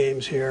great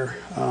games here.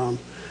 I'm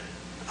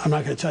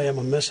not going to tell you I'm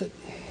going to miss it.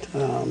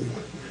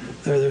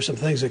 There's some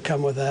things that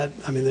come with that.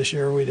 I mean, this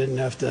year we didn't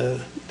have to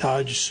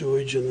dodge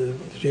sewage in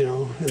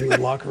the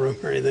locker room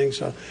or anything.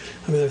 So,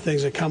 I mean, there are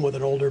things that come with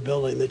an older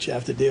building that you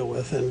have to deal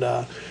with. And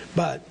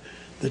but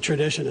the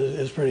tradition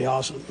is pretty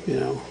awesome, you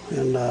know.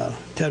 And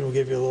Ted will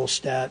give you a little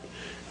stat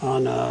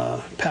on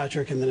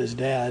Patrick and then his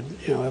dad.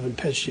 You know, haven't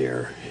pitched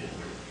here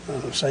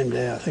same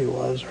day, I think it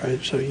was,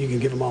 right? So you can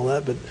give him all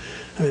that. But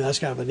I mean, that's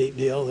kind of a neat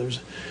deal.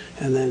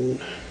 And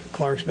then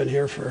Clark's been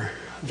here for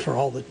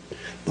all the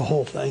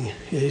whole thing.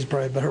 Yeah, he's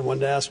probably a better one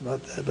to ask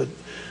about that, but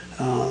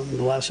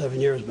the last 7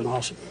 years have been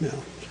awesome. You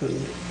know, it's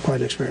been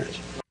quite an experience.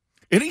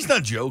 And he's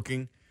not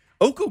joking.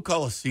 Oko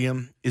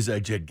Coliseum is a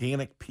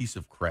gigantic piece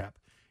of crap,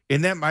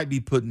 and that might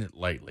be putting it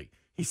lightly.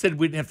 He said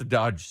we didn't have to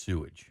dodge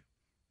sewage.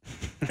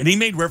 And he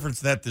made reference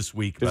to that this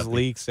week. There's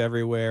leaks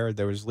everywhere.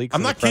 There was leaks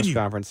in the not press kidding you.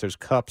 conference. There's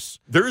cups.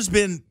 There's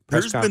been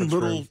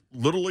room.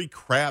 literally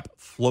crap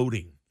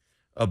floating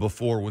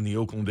before when the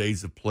Oakland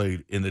A's have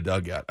played in the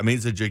dugout. I mean,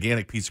 it's a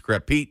gigantic piece of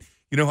crap. Pete,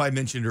 you know how I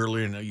mentioned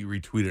earlier, and I know you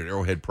retweeted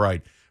Arrowhead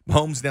Pride.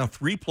 Mahomes now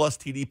 3+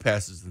 TD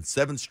passes in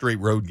 7 straight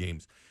road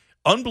games.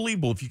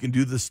 Unbelievable if you can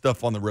do this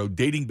stuff on the road,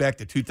 dating back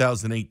to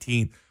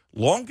 2018.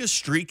 Longest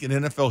streak in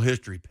NFL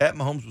history. Pat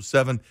Mahomes was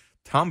 7.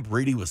 Tom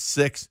Brady was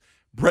 6.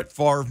 Brett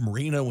Favre,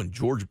 Marino, and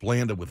George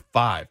Blanda with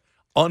 5.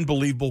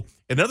 Unbelievable.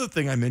 Another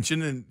thing I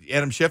mentioned, and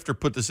Adam Schefter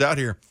put this out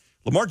here,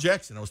 Lamar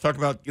Jackson. I was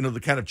talking about, you know, the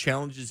kind of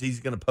challenges he's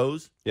going to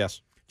pose.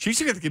 Yes.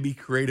 Chiefs are going to be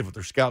creative with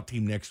their scout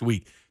team next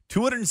week.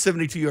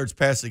 272 yards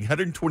passing,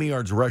 120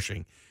 yards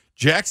rushing.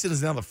 Jackson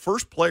is now the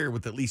first player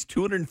with at least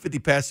 250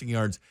 passing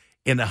yards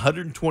and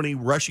 120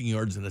 rushing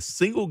yards in a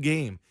single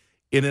game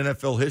in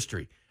NFL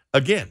history.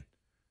 Again,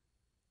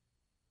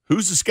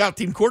 who's the scout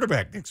team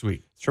quarterback next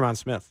week? It's Tremont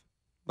Smith.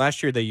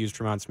 Last year they used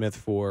Tremont Smith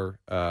for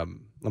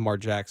Lamar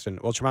Jackson.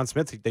 Well, Tremont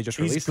Smith, they just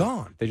released him. He's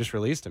gone. They just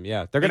released him.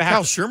 Yeah, they're going to Kyle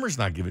have. Shermer's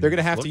not giving. They're going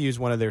to have to use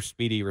one of their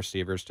speedy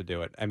receivers to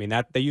do it. I mean,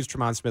 they used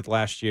Tremont Smith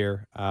last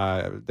year.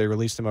 They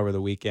released him over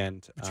the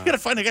weekend. But you got to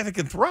find a guy that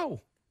can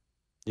throw.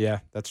 Yeah,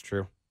 that's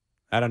true.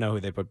 I don't know who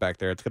they put back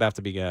there. It's going to have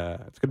to be.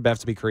 It's going to have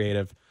to be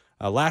creative.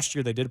 Last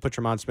year they did put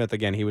Tremont Smith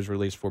again. He was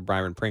released for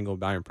Byron Pringle.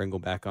 Byron Pringle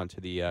back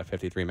onto the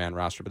 53-man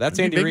roster. But that's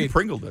Andy Reid.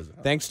 Pringle does it.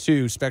 Thanks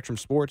to Spectrum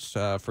Sports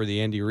for the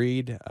Andy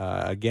Reid.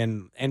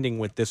 Again, ending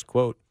with this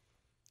quote.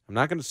 I'm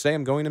not going to say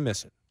I'm going to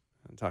miss it.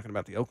 I'm talking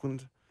about the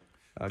Oakland.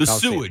 The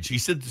sewage. He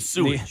said the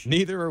sewage.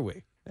 Neither are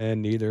we.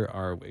 And neither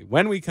are we.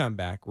 When we come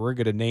back, we're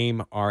going to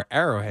name our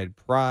Arrowhead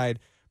Pride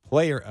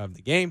player of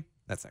the game.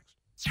 That's next.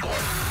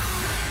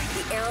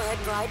 The Arrowhead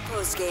Pride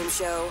postgame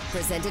show,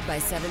 presented by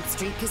 7th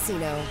Street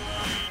Casino.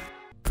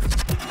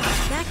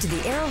 Back to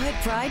the Arrowhead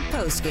Pride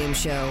postgame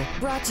show,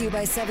 brought to you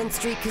by 7th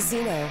Street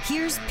Casino.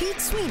 Here's Pete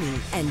Sweeney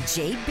and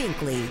Jade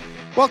Binkley.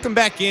 Welcome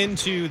back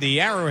into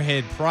the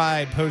Arrowhead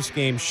Pride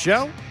postgame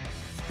show,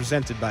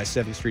 presented by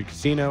 7th Street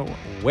Casino,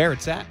 where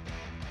it's at.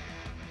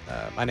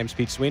 My name's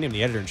Pete Sweeney. I'm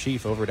the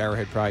editor-in-chief over at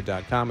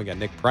arrowheadpride.com. We got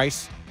Nick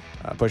Price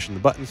pushing the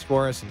buttons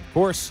for us. And, of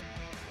course,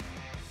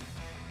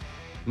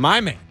 my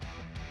man,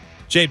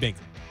 Jade Binkley,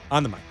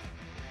 on the mic.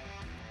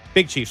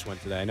 Big Chiefs win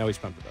today. I know he's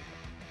pumped about that.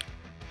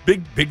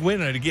 Big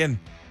win, and again,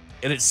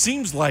 and it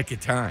seems like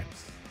at times,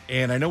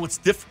 and I know it's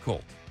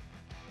difficult,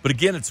 but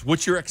again, it's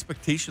what's your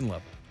expectation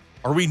level?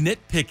 Are we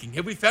nitpicking?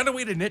 Have we found a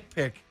way to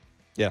nitpick?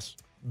 Yes.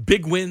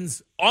 Big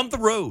wins on the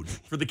road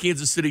for the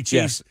Kansas City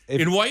Chiefs.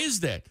 Yes. And why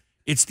is that?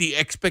 It's the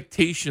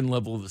expectation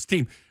level of this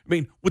team. I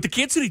mean, with the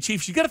Kansas City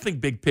Chiefs, you got to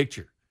think big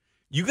picture.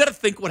 You got to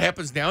think what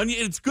happens now, and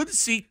it's good to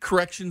see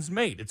corrections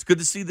made. It's good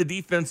to see the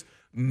defense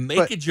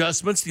make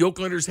adjustments. The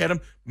Oaklanders had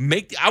them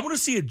make. I want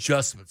to see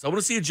adjustments. I want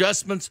to see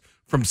adjustments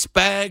from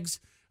Spags.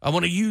 I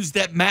want to use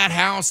that Matt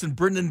House and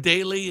Brendan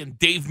Daly and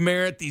Dave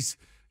Merritt, these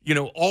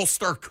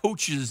all-star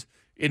coaches,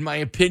 in my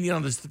opinion,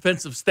 on this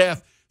defensive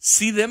staff.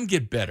 See them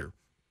get better.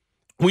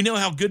 We know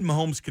how good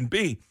Mahomes can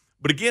be,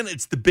 but again,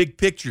 it's the big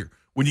picture.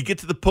 When you get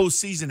to the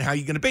postseason, how are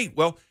you going to be?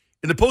 Well,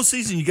 in the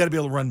postseason, you got to be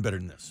able to run better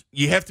than this.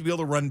 You have to be able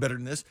to run better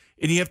than this,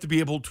 and you have to be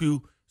able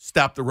to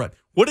stop the run.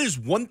 What is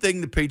one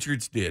thing the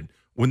Patriots did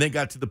when they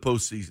got to the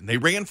postseason? They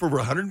ran for over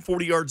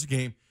 140 yards a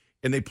game,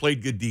 and they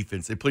played good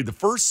defense. They played the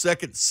first,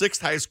 second,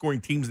 sixth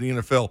highest-scoring teams in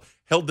the NFL,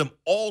 held them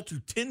all to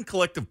 10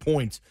 collective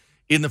points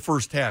in the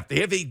first half. They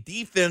have a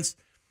defense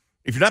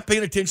If you're not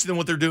paying attention to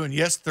what they're doing,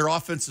 yes, their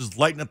offense is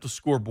lighting up the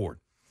scoreboard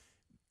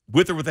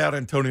with or without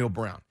Antonio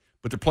Brown,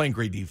 but they're playing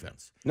great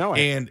defense.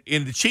 And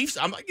the Chiefs,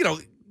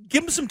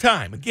 give them some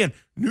time. Again,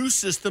 new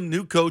system,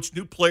 new coach,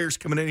 new players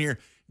coming in here.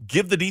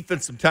 Give the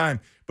defense some time.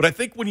 But I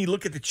think when you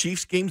look at the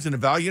Chiefs games and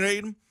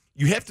evaluate them,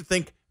 you have to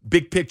think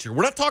big picture.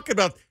 We're not talking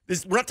about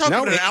this. We're not talking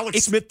about an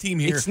Alex Smith team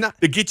here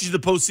that gets you to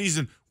the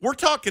postseason. We're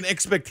talking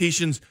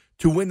expectations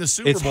to win the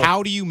Super Bowl. It's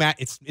how do you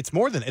match? It's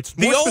more than it's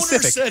the more owner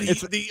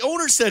specific. The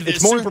owner said the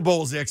more, Super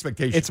Bowl is the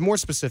expectation. It's more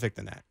specific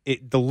than that.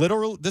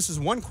 This is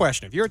one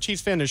question. If you're a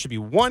Chiefs fan, there should be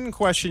one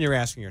question you're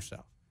asking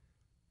yourself: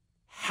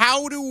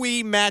 how do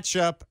we match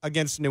up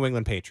against the New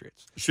England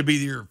Patriots? Should be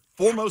your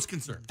foremost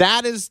concern.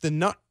 That is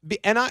and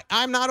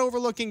I'm not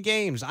overlooking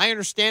games. I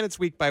understand it's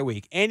week by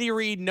week. Andy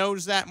Reid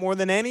knows that more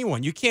than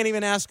anyone. You can't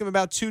even ask him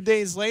about 2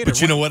 days later. But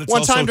you know what? It's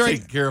also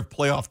taking care of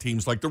playoff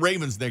teams like the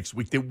Ravens next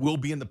week. They will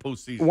be in the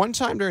postseason. One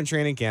time during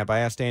training camp, I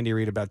asked Andy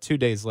Reid about 2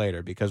 days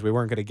later because we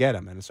weren't going to get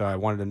him, and so I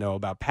wanted to know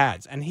about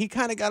pads. And he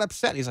kind of got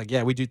upset. He's like,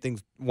 yeah, we do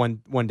things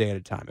one day at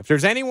a time. If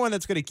there's anyone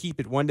that's going to keep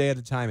it one day at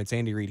a time, it's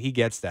Andy Reid. He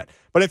gets that.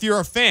 But if you're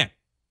a fan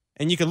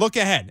and you can look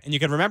ahead and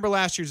you can remember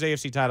last year's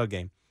AFC title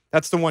game,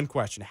 that's the one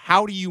question.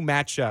 How do you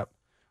match up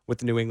with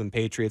the New England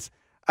Patriots?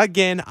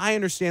 Again, I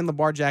understand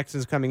Lamar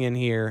Jackson's coming in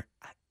here.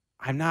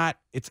 I'm not.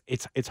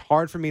 It's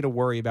hard for me to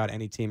worry about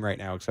any team right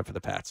now except for the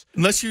Pats.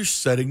 Unless you're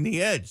setting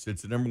the edge.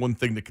 That's the number one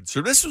thing to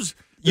consider.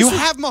 You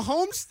have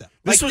Mahomes, though.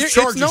 This was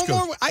Chargers.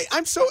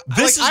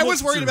 I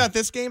was worried about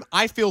this game.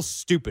 I feel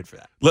stupid for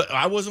that. Look,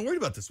 I wasn't worried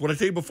about this. What I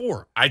tell you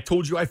before, I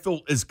told you I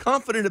feel as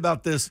confident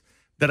about this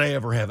that I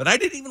ever have. And I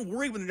didn't even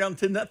worry when they're down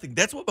 10-0.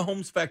 That's what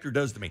Mahomes factor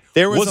does to me.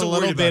 There was a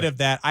little bit of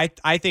that.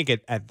 I think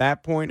at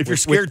that point, if you're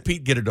scared,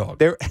 Pete, get a dog.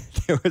 There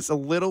was a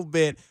little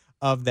bit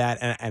of that,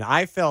 and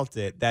I felt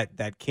it,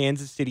 that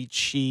Kansas City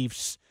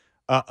Chiefs,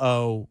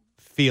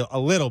 feel a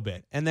little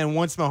bit. And then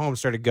once Mahomes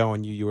started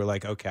going, you were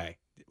like, okay,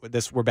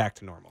 we're back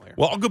to normal here.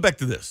 Well, I'll go back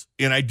to this.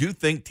 And I do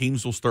think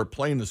teams will start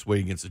playing this way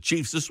against the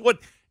Chiefs. This is what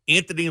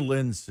Anthony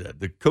Lynn said,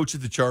 the coach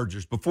of the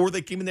Chargers, before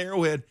they came in the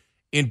Arrowhead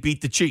and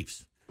beat the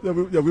Chiefs.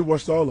 Yeah, we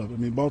watched all of it. I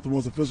mean,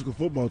 Baltimore's a physical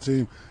football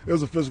team. It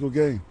was a physical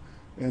game.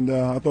 And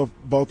I thought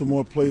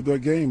Baltimore played their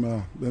game.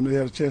 Then they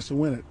had a chance to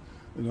win it.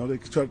 They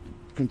tried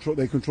to control.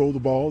 They controlled the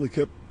ball. They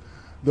kept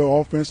their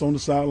offense on the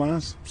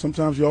sidelines.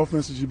 Sometimes your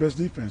offense is your best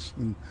defense.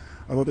 And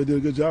I thought they did a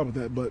good job of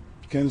that. But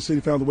Kansas City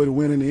found a way to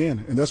win in the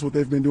end. And that's what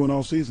they've been doing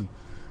all season.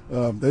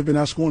 They've been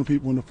outscoring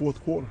people in the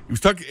fourth quarter.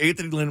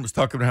 Anthony Lynn was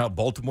talking about how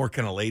Baltimore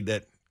kind of laid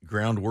that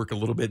groundwork a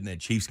little bit in that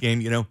Chiefs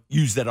game,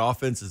 used that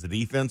offense as a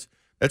defense.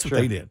 That's what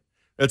they did.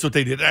 That's what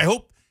they did. I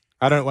hope.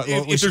 I don't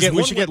know. We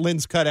should get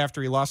Lynn's cut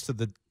after he lost to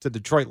the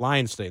Detroit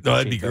Lions today. No,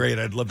 that'd be great.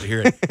 I'd love to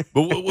hear it.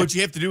 But what you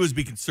have to do is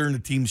be concerned the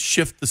teams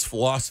shift this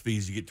philosophy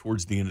as you get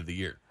towards the end of the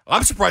year.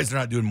 I'm surprised they're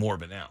not doing more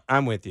of it now.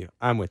 I'm with you.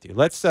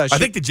 Let's. I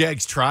think the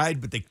Jags tried,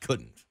 but they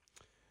couldn't.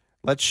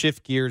 Let's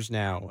shift gears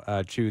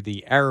now to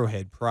the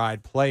Arrowhead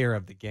Pride Player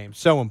of the Game.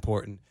 So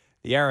important.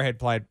 The Arrowhead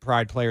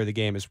Pride Player of the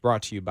Game is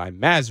brought to you by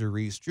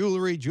Mazarise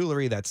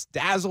Jewelry that's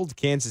dazzled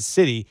Kansas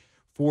City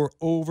for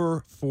over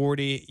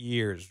 40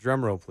 years.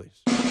 Drum roll,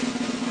 please.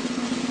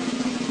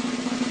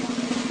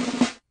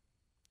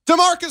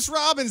 Demarcus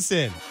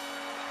Robinson.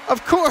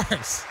 Of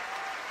course.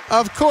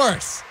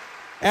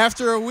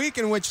 After a week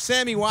in which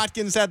Sammy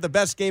Watkins had the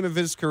best game of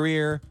his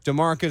career,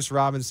 Demarcus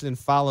Robinson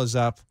follows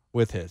up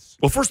with his.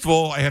 Well, first of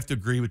all, I have to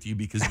agree with you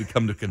because we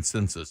come to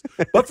consensus.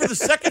 But for the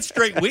second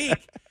straight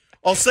week,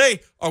 I'll say,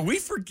 are we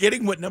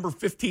forgetting what number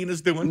 15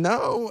 is doing?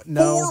 No.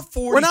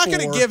 444, we're not going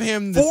to give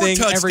him the thing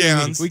every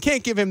week. We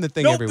can't give him the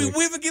thing every week.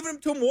 We haven't given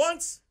him to him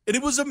once. And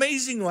it was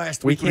amazing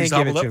last week. We can't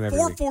give it to him every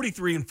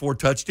 443 and 4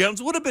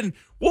 touchdowns. What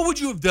would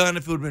you have done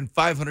if it would have been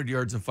 500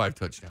 yards and 5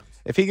 touchdowns?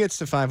 If he gets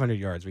to 500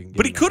 yards, we can give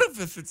But him he could have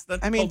if it's not.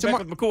 I mean, with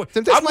McCoy.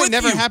 This might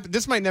never happen.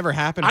 This might never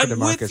happen for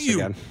Demarcus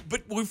again.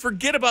 But we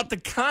forget about the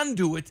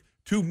conduit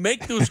to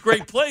make those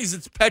great plays.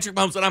 It's Patrick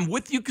Mahomes, and I'm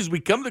with you because we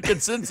come to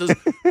consensus,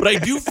 but I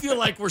do feel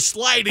like we're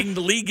sliding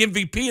the league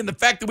MVP and the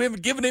fact that we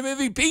haven't given him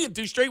MVP in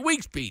 2 straight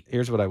weeks, Pete.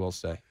 Here's what I will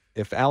say.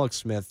 If Alex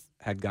Smith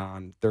had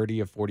gone 30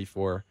 of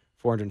 44,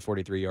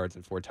 443 yards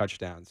and 4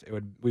 touchdowns,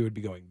 we would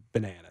be going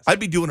bananas. I'd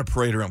be doing a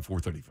parade around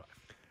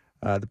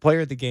 435. The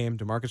player of the game,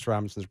 Demarcus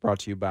Robinson, is brought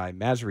to you by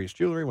Mazarise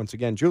Jewelry. Once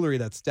again, jewelry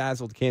that's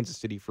dazzled Kansas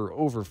City for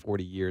over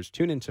 40 years.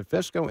 Tune into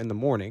Fisco in the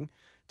morning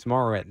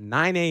tomorrow at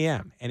 9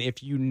 a.m. And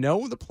if you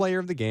know the player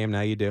of the game,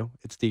 now you do,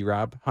 it's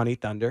D-Rob, Honey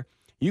Thunder,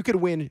 you could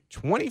win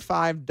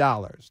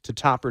 $25 to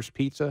Topper's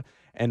Pizza,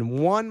 and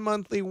one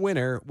monthly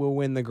winner will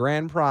win the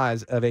grand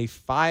prize of a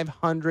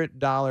 $500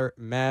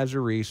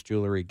 Mazarise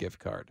Jewelry gift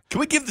card. Can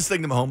we give this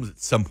thing to Mahomes at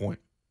some point?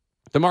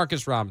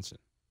 Demarcus Robinson,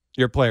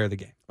 your player of the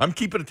game. I'm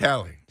keeping a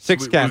tally.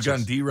 6 catches, we've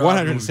gotten D-Rob,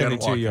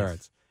 172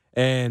 yards,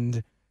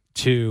 and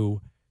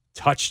 2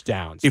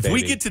 touchdowns. If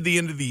we get to the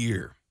end of the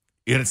year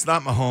and it's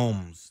not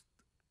Mahomes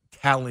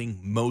tallying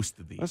most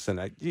of these.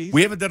 Listen,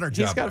 we haven't done our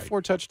job. He's got right.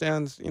 4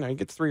 touchdowns. He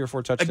gets 3 or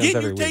 4 touchdowns Again,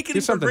 every you're week. taking Do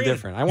it for something granted.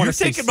 different. I want to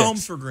say taking 6.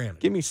 Mahomes for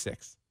granted. Give me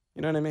 6.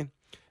 You know what I mean?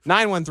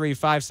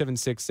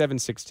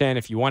 913-576-7610.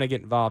 If you want to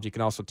get involved, you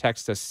can also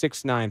text us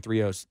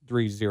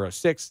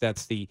 6930306.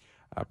 That's the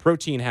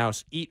Protein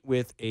House Eat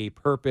with a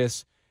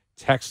Purpose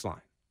text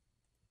line.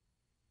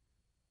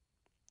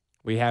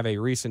 We have a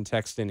recent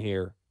text in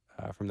here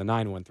from the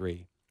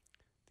 913.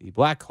 The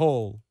black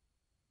hole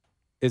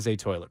is a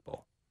toilet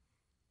bowl.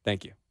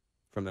 Thank you.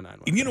 From the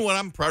 913. And you know what?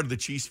 I'm proud of the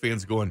Chiefs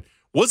fans going,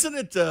 wasn't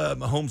it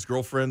Mahomes'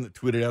 girlfriend that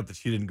tweeted out that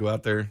she didn't go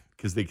out there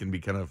because they can be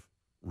kind of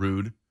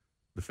rude,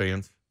 the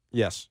fans?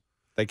 Yes,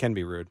 they can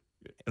be rude.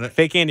 And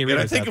Fake Andy Reid.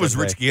 I think it was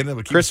Rich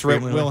Gannon. Chris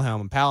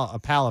Wilhelm, a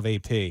pal of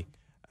AP. He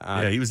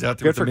was out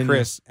there. Good for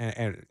Chris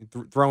and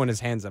throwing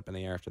his hands up in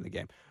the air after the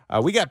game.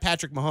 We got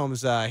Patrick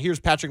Mahomes. Here's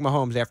Patrick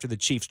Mahomes after the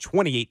Chiefs'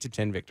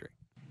 28-10 victory.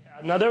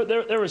 No,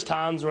 there was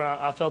times where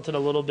I felt it a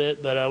little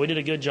bit, but we did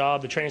a good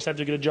job. The training staff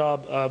did a good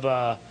job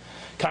of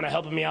kind of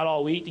helping me out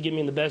all week to get me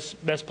in the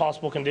best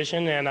possible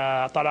condition, and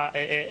I thought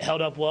it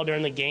held up well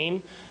during the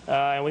game,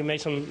 and we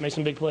made some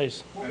big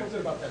plays. What was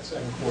it about that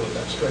second quarter,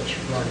 that stretch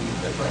run you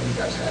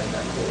guys had in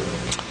that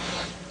quarter?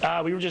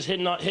 We were just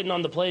hitting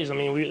on the plays. I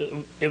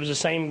mean, it was the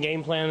same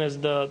game plan as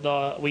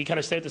we kind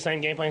of stayed with the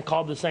same game plan,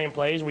 called the same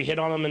plays. We hit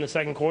on them in the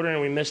second quarter,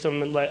 and we missed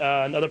them in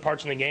other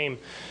parts in the game.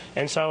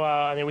 And so,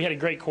 I mean, we had a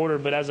great quarter,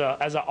 but as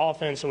an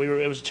offense,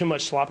 it was too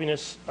much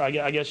sloppiness, I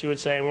guess you would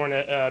say, and we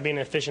weren't being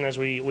efficient as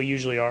we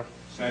usually are.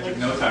 Patrick,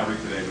 no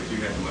Tyreek today, but you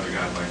had some other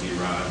guys like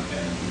D-Rod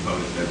and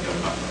Composed that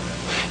they'll talk about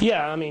that.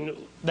 Yeah, I mean,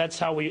 that's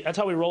how we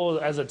roll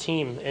as a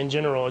team in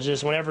general. It's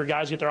just whenever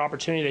guys get their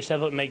opportunity, they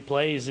step up and make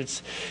plays.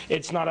 It's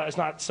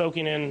not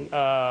soaking in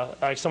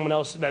like someone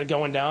else that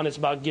going down. It's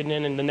about getting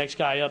in and the next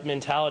guy up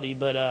mentality.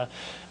 But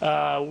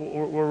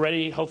we're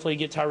ready. Hopefully,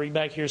 get Tyreek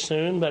back here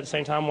soon. But at the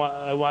same time,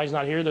 while he's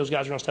not here, those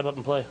guys are going to step up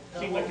and play. It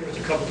seemed like there was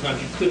a couple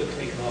times you could have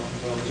taken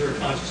off. Was there a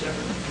conscious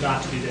effort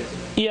not to do that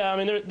today? Yeah,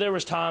 I mean, there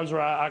was times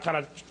where I kind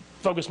of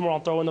focus more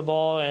on throwing the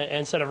ball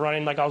instead of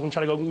running. Like I was going to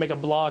try to go make a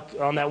block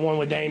on that one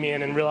with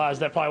Damien and realized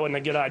that probably wasn't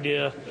a good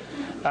idea.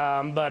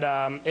 But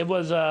it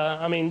was,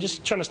 I mean,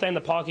 just trying to stay in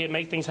the pocket,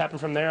 make things happen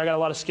from there. I got a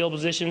lot of skill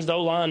positions. The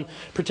O-line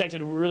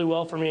protected really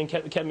well for me and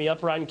kept me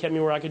upright and kept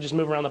me where I could just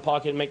move around the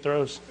pocket and make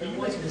throws. Are you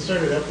guys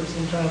concerted effort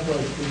sometimes, like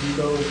when you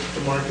go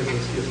to Marcus and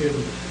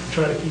him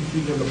try to keep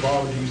feeding him the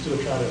ball, or do you still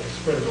try to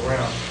spread it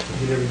around and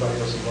get everybody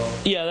else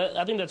involved? Yeah,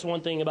 I think that's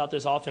one thing about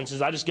this offense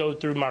is I just go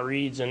through my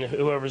reads, and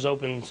whoever's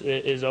open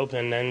is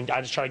open, and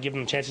I just try to give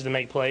them chances to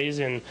make plays.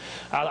 And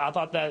I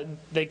thought that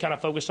they kind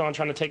of focused on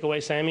trying to take away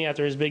Sammy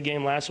after his big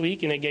game last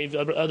week, and it gave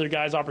other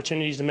guys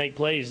opportunities to make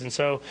plays. And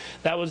so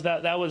that was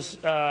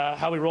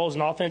how we roll as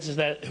an offense, is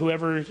that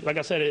whoever, like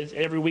I said,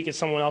 every week it's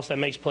someone else that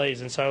makes plays.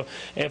 And so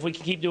if we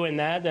can keep doing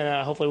that,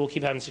 then hopefully we'll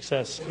keep having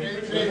success.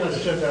 They want to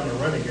shut down the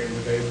running game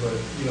today, but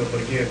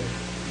again,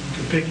 you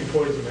can pick your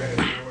poison and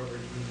however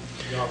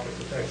the offense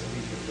attacks the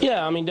defense.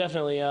 Yeah, I mean,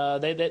 definitely.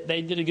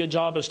 They did a good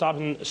job of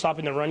stopping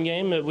the run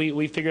game.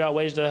 We figured out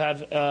ways to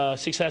have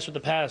success with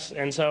the pass,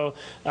 and so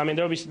I mean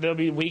there'll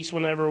be weeks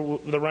whenever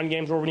the run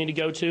game's where we need to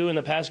go to, and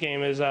the pass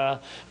game is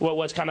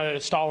what's kind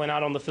of stalling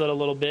out on the field a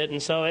little bit.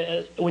 And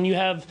so when you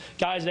have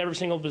guys at every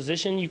single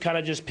position, you kind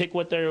of just pick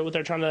what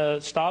they're trying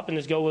to stop and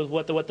just go with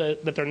what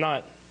that they're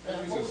not.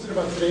 What was it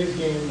about today's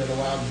game that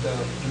allowed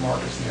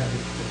DeMarcus to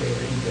have the day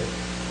that he did?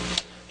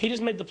 He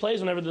just made the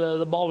plays whenever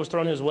the ball was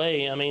thrown his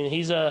way. I mean,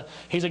 he's a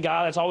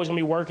guy that's always going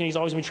to be working. He's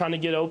always going to be trying to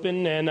get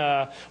open.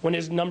 And when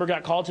his number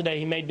got called today,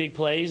 he made big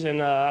plays.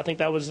 And I think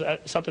that was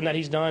something that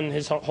he's done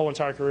his whole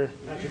entire career.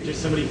 Patrick,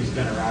 just somebody who's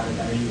been around it,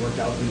 I know you worked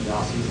out through the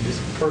offseason.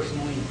 Just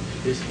personally,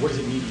 what does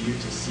it mean to you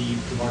to see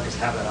DeMarcus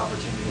have that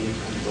opportunity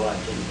and go out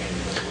and take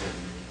advantage of it?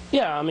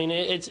 Yeah, I mean,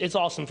 it's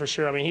awesome for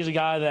sure. I mean, he's a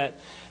guy that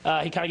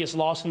he kind of gets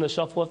lost in the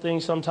shuffle of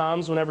things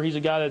sometimes whenever he's a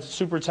guy that's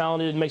super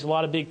talented and makes a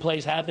lot of big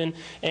plays happen.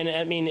 And,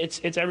 I mean,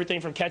 it's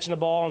everything from catching the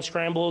ball on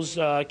scrambles,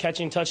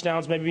 catching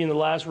touchdowns, maybe being the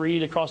last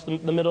read across the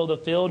middle of the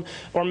field,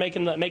 or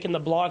making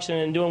the blocks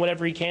and doing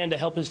whatever he can to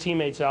help his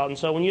teammates out. And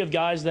so when you have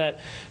guys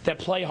that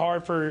play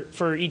hard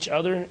for each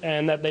other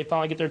and that they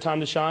finally get their time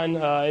to shine,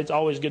 it's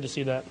always good to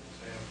see that.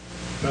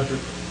 Patrick,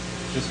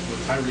 just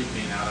with Tyreek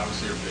being out,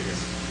 obviously your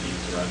biggest deep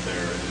threat there,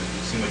 and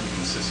it seemed like you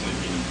consistently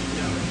beating people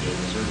down the field.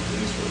 Was there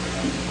any sort of a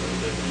little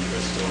bit that you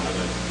guys still have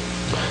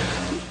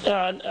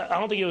that? I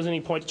don't think it was any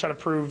point to try to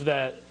prove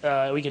that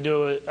we could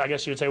do it, I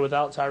guess you would say,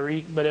 without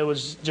Tyreek, but it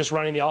was just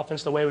running the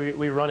offense the way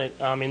we run it.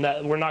 I mean,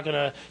 that we're not going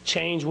to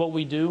change what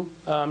we do.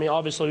 I mean,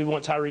 obviously we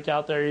want Tyreek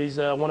out there. He's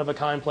a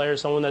one-of-a-kind player,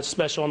 someone that's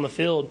special on the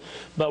field,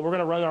 but we're going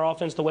to run our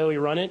offense the way we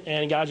run it,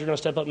 and guys are going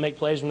to step up and make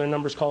plays when their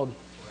number's called.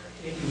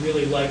 I think you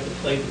really liked the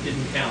play that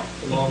didn't count,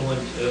 the long one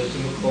to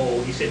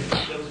McCole. You said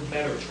that was a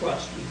matter of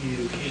trust with you.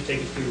 Can you just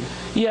take us through?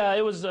 Yeah,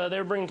 it was. They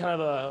were bringing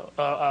kind of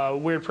a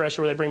weird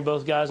pressure where they bring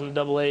both guys in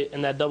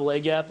that double A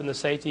gap and the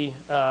safety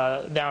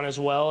down as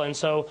well. And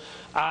so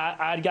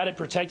I got it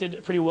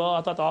protected pretty well.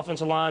 I thought the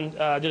offensive line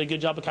did a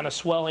good job of kind of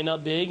swelling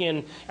up big,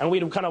 and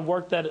we'd kind of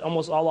worked that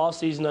almost all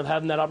offseason of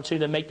having that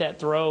opportunity to make that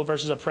throw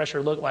versus a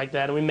pressure look like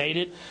that, and we made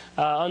it.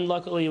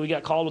 Unluckily, we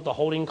got called with the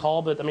holding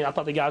call, but I mean, I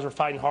thought the guys were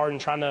fighting hard and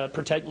trying to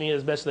protect me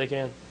as best they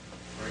can.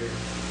 Right.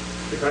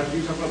 Can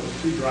you talk about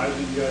those 2 drives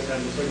that you guys had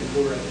in the second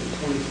quarter? I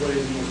think 20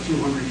 plays, almost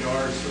 200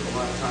 yards, took a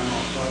lot of time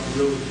off clock,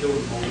 really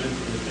killed the momentum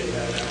that they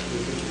had after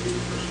the first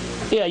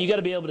quarter. Yeah, you got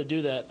to be able to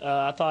do that.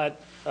 I thought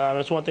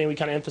that's one thing we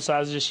kind of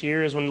emphasized this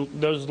year is when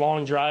those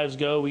long drives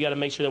go, we got to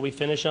make sure that we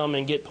finish them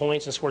and get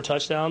points and score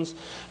touchdowns.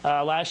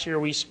 Last year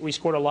we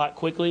scored a lot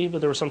quickly, but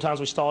there were sometimes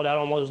we stalled out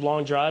on those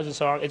long drives, and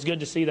so it's good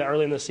to see that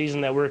early in the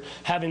season that we're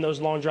having those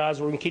long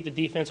drives where we can keep the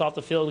defense off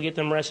the field to get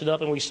them rested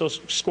up, and we still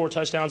score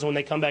touchdowns, and when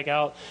they come back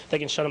out, they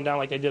can shut them down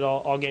like they did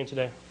all game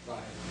today.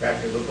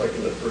 Patrick, it looked like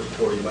in the first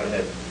quarter you might have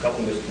had a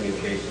couple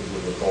miscommunications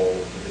with Nicole,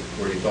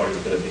 where you thought he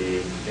was going to be.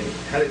 And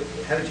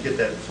how did you get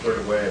that squared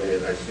away? I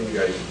mean, I assume you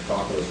guys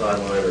talked on the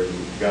sideline, or you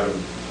got him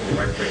in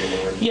the right frame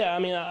of mind? Yeah, I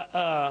mean,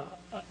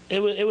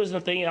 it was the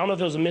thing. I don't know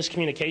if it was a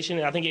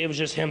miscommunication. I think it was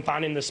just him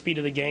finding the speed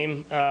of the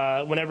game.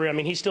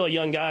 He's still a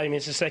young guy. I mean,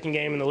 it's his second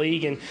game in the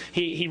league, and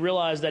he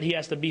realized that he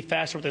has to be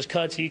faster with his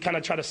cuts. He kind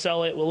of tried to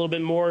sell it a little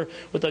bit more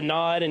with a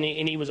nod, and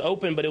he was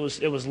open, but it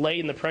was late,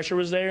 and the pressure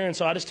was there. And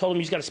so I just told him,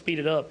 you just got to speed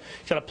it up.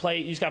 You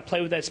just got to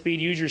play with that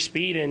speed, use your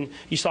speed, and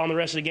you saw in the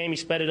rest of the game he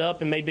sped it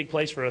up and made big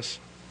plays for us.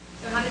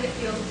 So how did it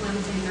feel to play on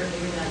the same dirt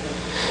that you're that good?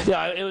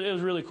 Yeah, it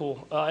was really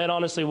cool. It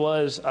honestly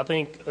was. I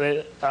think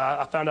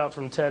I found out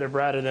from Ted or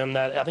Brad of them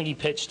that I think he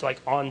pitched like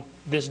on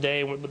this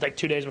day, like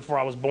 2 days before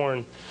I was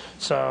born.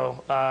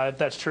 So if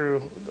that's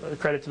true,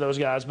 credit to those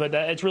guys. But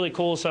it's really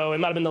cool. So it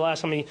might have been the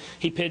last time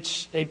he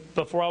pitched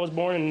before I was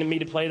born, and me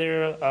to play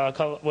there.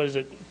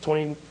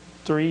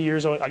 23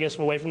 years, I guess,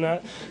 away from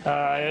that.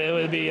 It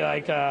would be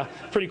like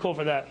pretty cool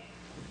for that.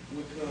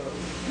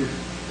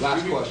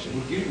 Last question.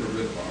 With getting a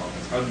rhythm on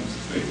offense, how do you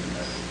sustain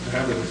that? To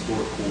have a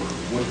historic quarter,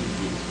 what do you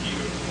do to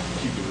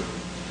keep the rhythm?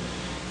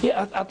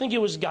 Yeah, I think it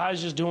was guys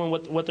just doing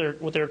what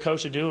their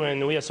coach would do,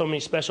 and we had so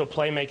many special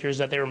playmakers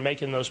that they were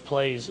making those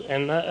plays.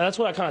 And that's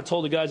what I kind of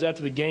told the guys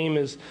after the game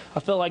is I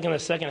felt like in the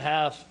second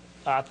half,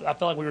 I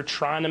felt like we were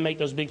trying to make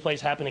those big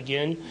plays happen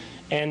again.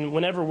 And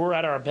whenever we're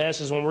at our best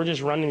is when we're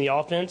just running the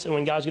offense, and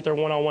when guys get their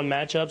one-on-one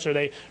matchups or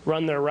they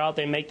run their route,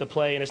 they make the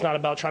play. And it's not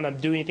about trying to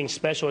do anything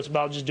special. It's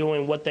about just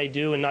doing what they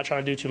do and not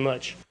trying to do too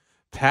much.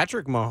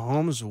 Patrick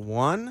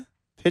Mahomes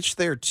pitched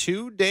there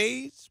 2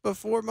 days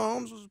before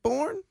Mahomes was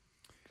born?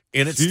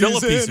 And it's still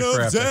a piece of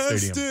crap, that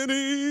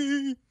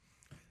stadium.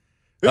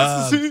 It's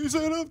the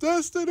season of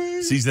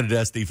destiny. Season of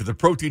destiny. For the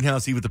Protein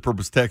House, Eat with the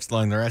Purpose text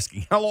line, they're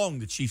asking how long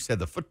the Chiefs had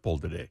the football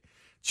today.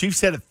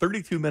 Chiefs had it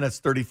 32 minutes,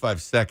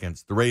 35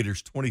 seconds. The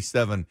Raiders,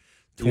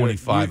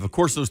 27-25. Of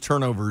course, those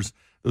turnovers,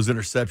 those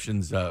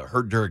interceptions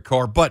hurt Derek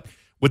Carr. But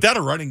without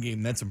a running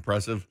game, that's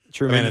impressive.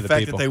 True man of the the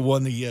fact people. that they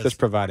won the just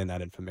providing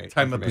that information.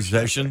 Time of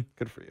possession.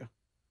 Good for you.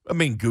 I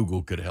mean,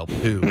 Google could help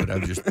too, but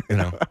I'm just,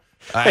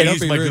 Hey, don't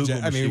use be my rude, Google Jeff.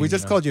 I mean, machine, we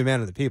just called you a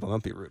man of the people.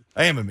 Don't be rude.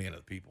 I am a man of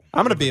the people.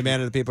 I'm going to be a man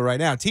of the people right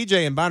now.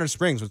 TJ in Bonner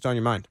Springs, what's on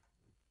your mind?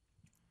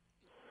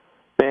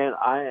 Man,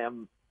 I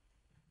am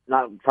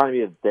not trying to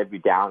be a Debbie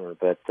Downer,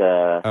 but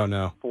oh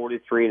no,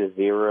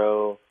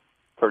 43-0,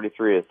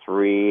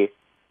 33-3.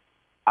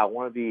 I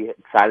want to be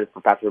excited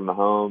for Patrick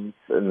Mahomes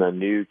and the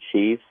new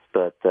Chiefs,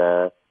 but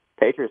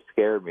Patriots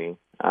scared me.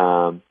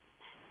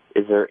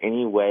 Is there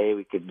any way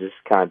we could just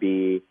kind of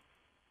be,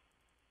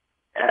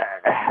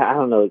 I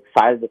don't know,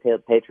 excited to play the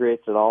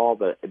Patriots at all?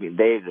 But I mean,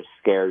 they just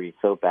scare me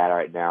so bad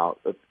right now.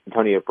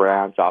 Antonio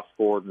Brown, Josh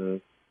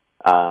Gordon,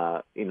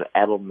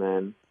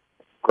 Edelman,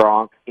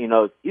 Gronk. You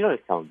know he's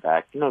coming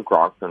back.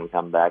 Gronk's going to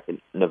come back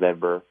in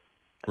November.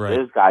 Right.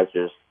 Those guys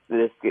just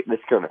they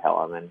scare the hell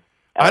out of me.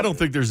 I don't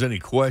think there's any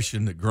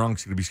question that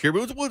Gronk's going to be scared.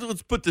 But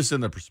let's put this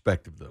into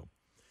perspective, though.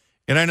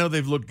 And I know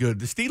they've looked good.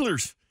 The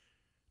Steelers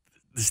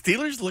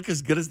look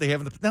as good as they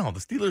have in the – no, the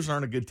Steelers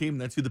aren't a good team.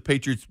 That's who the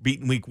Patriots beat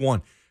in Week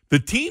 1. The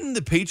team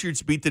the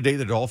Patriots beat today,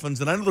 the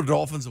Dolphins, and I know the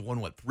Dolphins have won,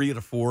 3 out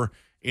of 4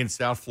 in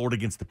South Florida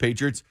against the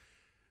Patriots.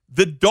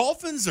 The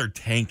Dolphins are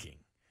tanking.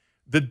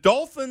 The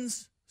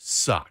Dolphins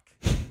suck.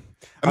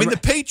 I mean, the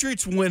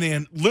Patriots went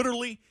in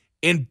literally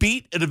and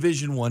beat a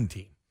Division I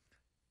team.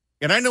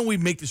 And I know we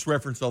make this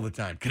reference all the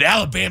time. Could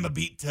Alabama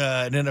beat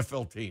an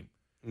NFL team?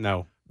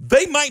 No.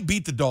 They might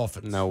beat the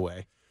Dolphins. No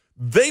way.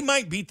 They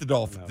might beat the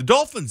Dolphins. No. The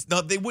Dolphins,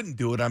 no, they wouldn't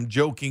do it. I'm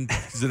joking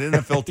because an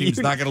NFL team's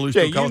not going to lose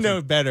Jay, to a college you know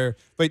team. better,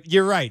 but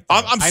you're right.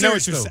 I'm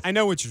serious, I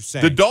know what you're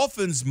saying. The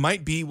Dolphins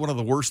might be one of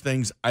the worst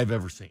things I've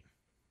ever seen.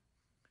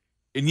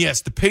 And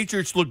yes, the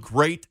Patriots look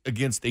great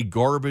against a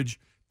garbage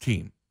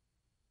team.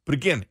 But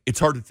again, it's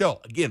hard to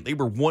tell. Again, they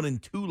were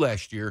 1-2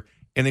 last year,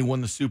 and they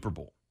won the Super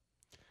Bowl.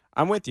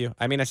 I'm with you.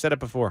 I mean, I said it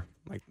before.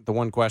 Like the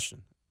one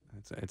question.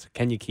 It's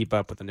can you keep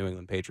up with the New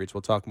England Patriots?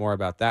 We'll talk more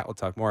about that. We'll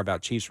talk more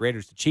about Chiefs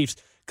Raiders. The Chiefs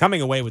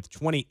coming away with a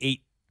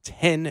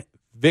 28-10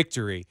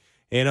 victory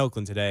in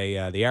Oakland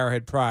today. The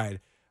Arrowhead Pride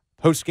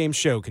post-game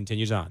show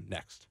continues on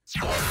next.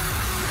 The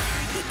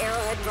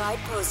Arrowhead Pride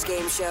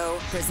post-game show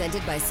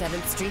presented by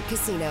 7th Street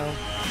Casino.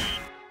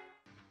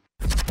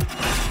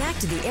 Back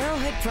to the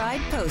Arrowhead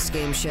Pride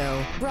post-game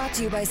show brought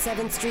to you by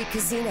 7th Street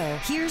Casino.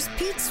 Here's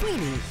Pete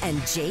Sweeney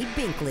and Jay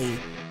Binkley.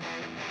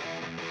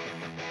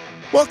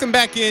 Welcome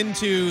back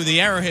into the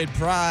Arrowhead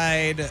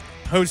Pride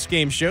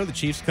post-game show. The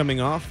Chiefs coming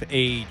off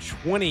a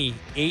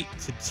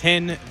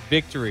 28-10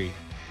 victory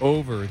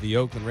over the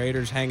Oakland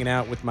Raiders. Hanging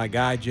out with my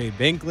guy, Jay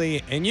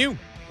Binkley, and you.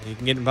 And you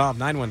can get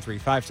involved,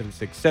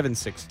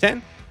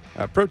 913-576-7610.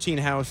 Protein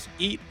House,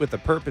 Eat with a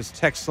Purpose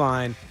text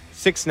line,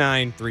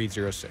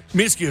 69306. Let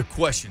me ask you a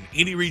question.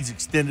 Andy Reid's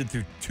extended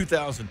through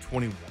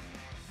 2021.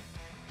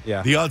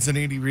 Yeah. The odds on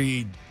Andy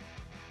Reid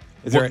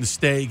wanting to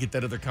stay, get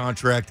that other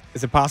contract.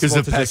 Is it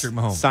possible to just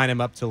Mahomes. sign him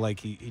up to like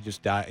he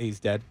just died, he's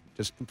dead,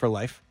 just for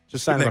life?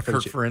 Just sign him up for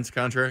Kirk the Ferentz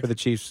contract for the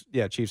Chiefs.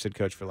 Yeah, Chiefs head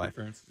coach for life.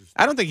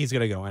 I don't think he's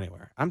going to go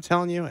anywhere. I'm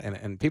telling you,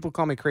 and people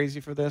call me crazy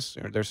for this.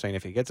 Or they're saying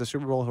if he gets a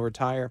Super Bowl, he'll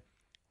retire.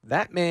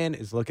 That man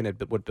is looking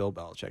at what Bill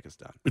Belichick has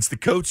done. It's the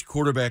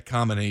coach-quarterback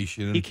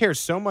combination. He cares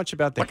so much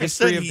about the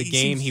history of the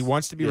game. He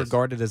wants to be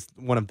regarded as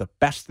one of the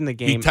best in the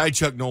game. He tied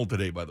Chuck Noll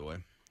today, by the way.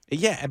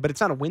 Yeah, but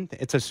it's not a win thing.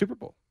 It's a Super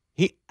Bowl.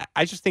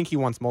 I just think he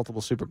wants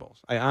multiple Super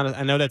Bowls.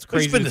 I know that's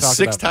crazy. He's been to to talk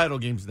 6 about. title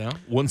games now,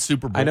 1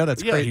 Super Bowl. I know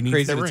that's crazy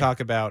that to ring. talk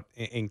about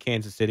in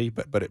Kansas City,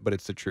 but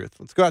it's the truth.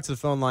 Let's go out to the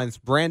phone lines.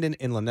 Brandon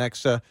in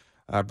Lenexa.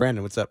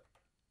 Brandon, what's up?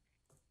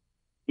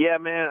 Yeah,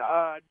 man.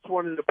 I just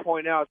wanted to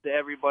point out to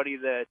everybody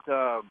that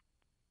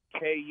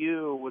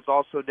KU was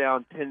also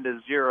down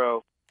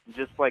 10-0,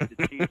 just like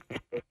the Chiefs.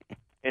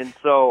 And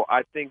so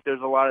I think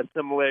there's a lot of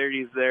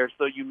similarities there.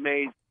 So you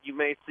may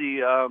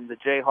see the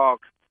Jayhawks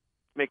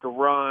make a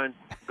run,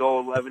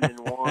 go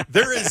 11-1.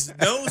 There is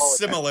no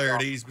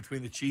similarities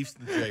between the Chiefs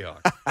and the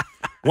Jayhawks.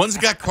 One's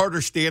got Carter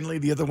Stanley,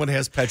 the other one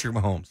has Patrick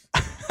Mahomes.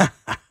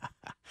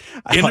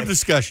 End of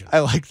discussion.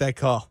 I like that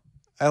call.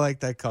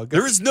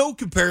 There is no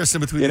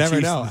comparison between you the never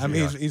Chiefs know. and the I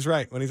mean, Jayhawks. he's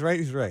right. When he's right,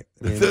 he's right.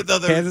 I mean,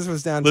 Kansas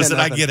was down 10-0. Listen,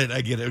 I get it.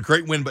 A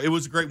great win, but it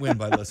was a great win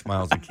by Les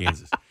Miles in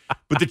Kansas.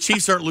 But the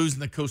Chiefs aren't losing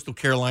to Coastal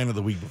Carolina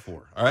the week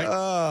before. All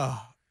right?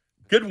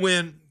 Good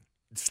win.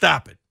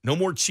 Stop it. No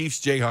more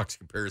Chiefs-Jayhawks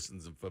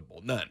comparisons in football.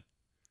 None.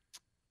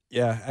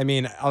 Yeah, I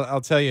mean,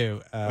 I'll tell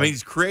you. I mean,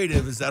 he's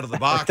creative. He's out of the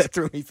box. That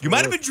threw me for You might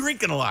a have loop. been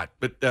drinking a lot,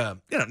 but no.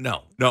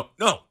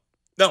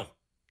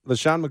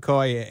 LaShawn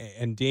McCoy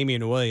and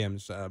Damian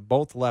Williams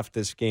both left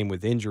this game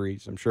with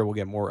injuries. I'm sure we'll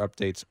get more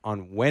updates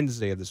on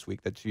Wednesday of this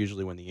week. That's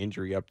usually when the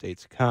injury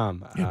updates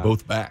come. Yeah,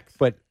 both backs.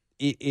 But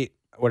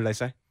what did I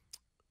say?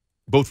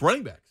 Both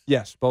running backs.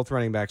 Yes, both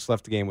running backs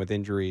left the game with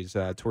injuries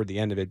toward the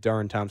end of it.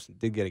 Darwin Thompson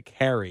did get a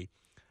carry.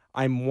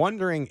 I'm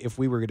wondering if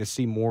we were going to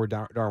see more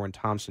Darwin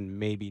Thompson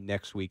maybe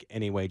next week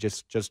anyway,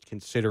 just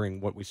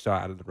considering what we saw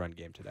out of the run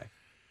game today.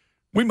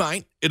 We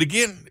might. And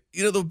again,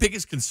 the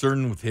biggest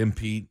concern with him,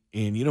 Pete,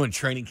 and, in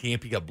training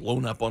camp, he got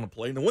blown up on a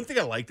play. And the one thing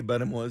I liked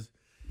about him was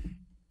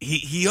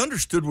he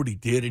understood what he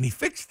did, and he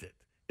fixed it.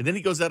 And then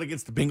he goes out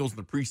against the Bengals in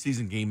the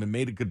preseason game and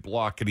made a good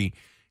block, and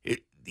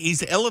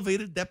he's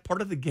elevated that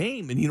part of the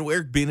game. And,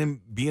 Eric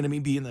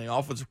Bieniemy being the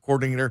offensive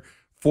coordinator,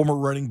 former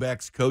running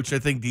backs coach, I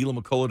think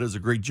Dylan McCullough does a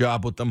great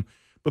job with them.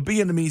 But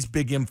Bieniemy's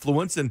big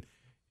influence, and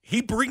he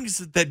brings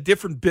that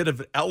different bit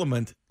of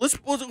element. Let's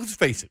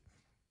face it.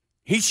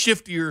 He's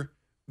shiftier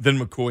than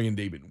McCoy and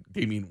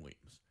Damian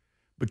Williams.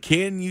 But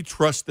can you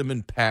trust them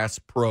in pass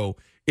pro?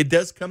 It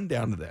does come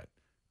down to that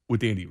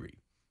with Andy Reid.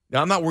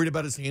 Now, I'm not worried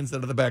about his hands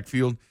out of the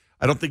backfield.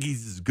 I don't think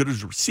he's as good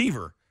as a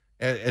receiver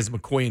as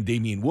McCoy and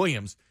Damian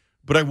Williams.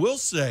 But I will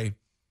say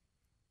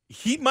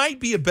he might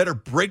be a better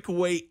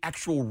breakaway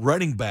actual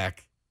running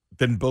back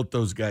than both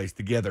those guys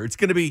together. It's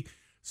going to be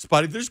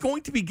spotty. There's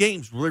going to be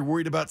games where they're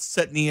worried about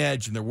setting the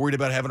edge and they're worried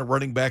about having a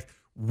running back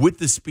with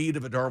the speed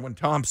of a Darwin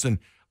Thompson.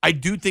 I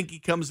do think he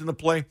comes into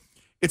play.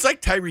 It's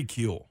like Tyreek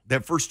Hill,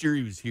 that first year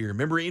he was here.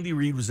 Remember, Andy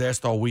Reid was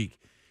asked all week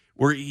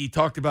where he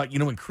talked about,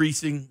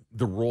 increasing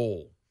the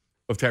role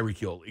of Tyreek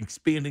Hill,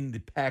 expanding the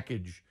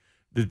package,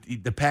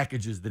 the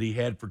packages that he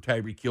had for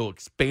Tyreek Hill,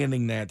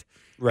 expanding that.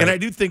 Right. And I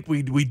do think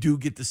we do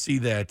get to see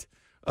that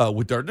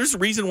with Darwin. There's a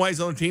reason why he's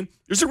on the team.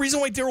 There's a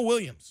reason why Darrell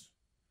Williams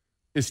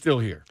is still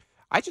here.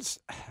 I'm just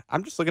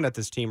looking at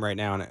this team right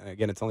now, and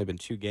again, it's only been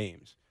 2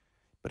 games.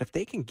 But if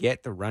they can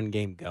get the run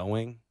game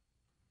going,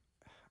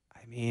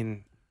 I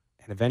mean,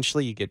 and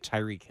eventually you get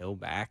Tyreek Hill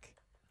back.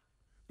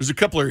 There's a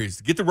couple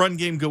areas. Get the run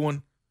game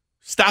going.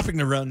 Stopping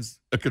the run's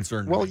a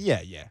concern. Well, me. yeah.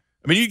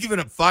 I mean, you're giving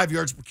up 5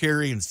 yards per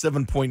carry and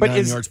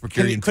 7.9 yards per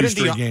carry in 2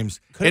 straight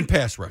games and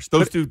pass rush.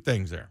 Those 2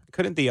 things there.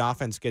 Couldn't the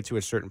offense get to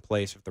a certain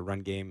place if the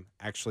run game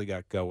actually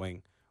got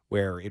going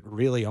where it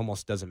really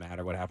almost doesn't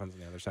matter what happens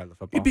on the other side of the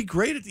football? It'd be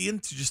great at the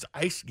end to just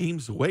ice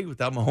games away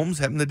without Mahomes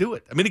having to do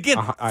it. I mean, again,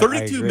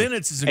 32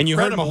 minutes is incredible. And you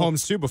heard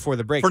Mahomes, too, before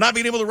the break. For not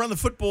being able to run the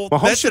football.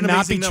 Mahomes should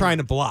not be trying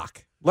to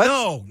block.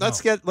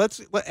 Let's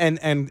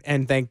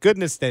thank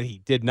goodness that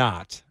he did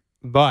not.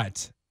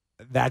 But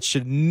that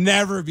should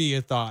never be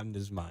a thought in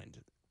his mind.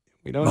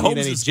 We don't need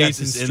any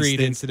Jason Street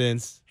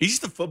incidents. He's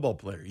just a football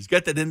player. He's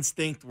got that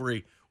instinct where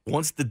he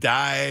wants to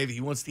dive.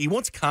 He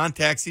wants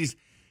contacts.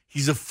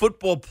 He's a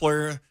football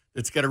player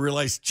that's got to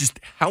realize just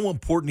how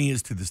important he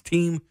is to this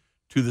team,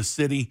 to the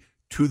city,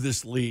 to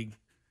this league.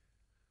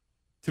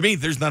 To me,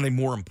 there's not a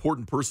more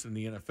important person in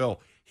the NFL.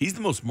 He's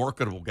the most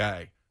marketable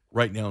guy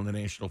right now in the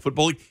National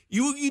Football League.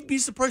 You'd be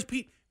surprised,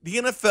 Pete. the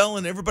NFL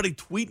and everybody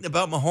tweeting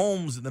about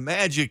Mahomes and the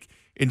Magic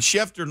and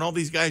Schefter and all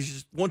these guys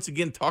just once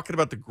again talking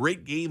about the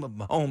great game of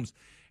Mahomes.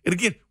 And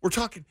again, we're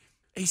talking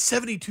a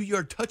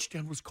 72-yard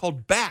touchdown was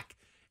called back.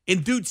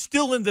 And dude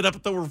still ended up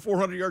with over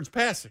 400 yards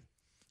passing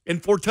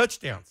and 4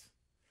 touchdowns.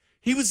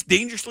 He was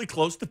dangerously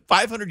close to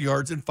 500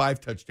 yards and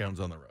 5 touchdowns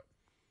on the road.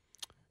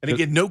 And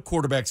again, no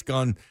quarterback's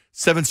gone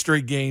 7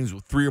 straight games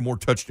with 3 or more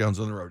touchdowns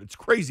on the road. It's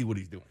crazy what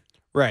he's doing.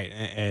 Right.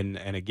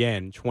 And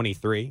again,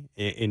 23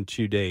 in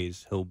 2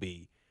 days, he'll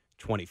be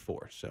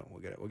 24. So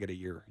we'll get a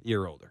year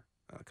older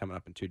coming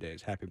up in 2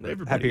 days. Happy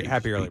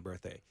early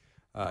birthday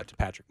to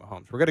Patrick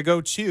Mahomes. We're going to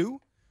go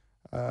to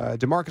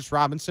Demarcus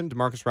Robinson.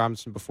 Demarcus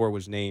Robinson before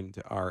was named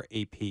our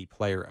AP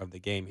player of the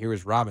game. Here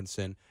is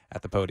Robinson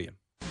at the podium.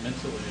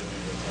 Mentally,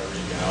 with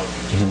Tyreek out,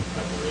 just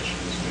preparation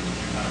this week, do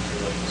you kind of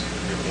feel like this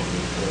could be a big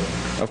week for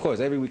you? Of course,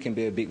 every week can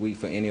be a big week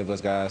for any of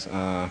us guys.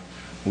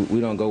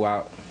 We don't go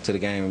out to the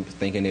game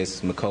thinking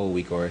it's McCole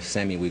week or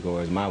Sammy week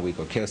or it's my week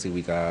or Kelsey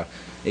week.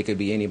 It could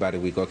be anybody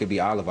week or it could be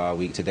all of our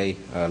week. Today,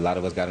 a lot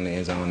of us got in the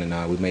end zone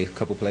and we made a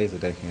couple plays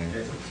today and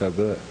it felt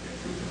good.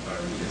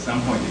 At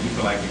some point, did you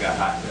feel like you got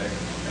hot today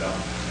at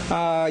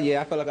all?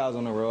 Yeah, I felt like I was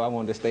on the road. I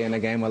wanted to stay in the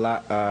game a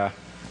lot.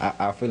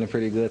 I'm feeling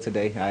pretty good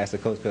today. I asked the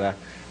coach could I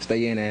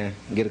stay in and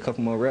get a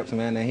couple more reps,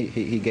 man, and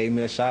he gave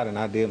me a shot, and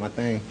I did my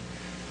thing.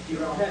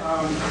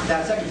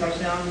 That second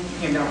touchdown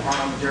came down hard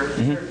on the dirt.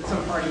 Is there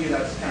some part of you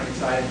that's kind of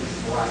excited this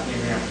is the last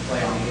game we have to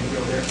play on the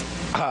infield there?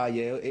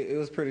 Yeah, it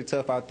was pretty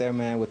tough out there,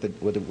 man, with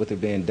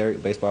it being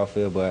dirt, baseball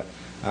field, but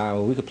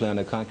we could play on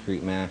the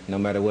concrete, man. No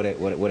matter what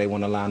they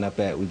want to line up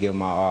at, we give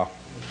them our all.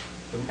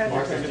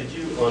 Marcus, did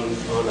you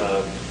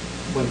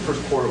when the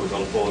first quarter was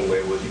unfolding the way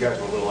it was, you guys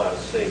were a little out of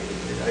sync.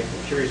 I'm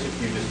curious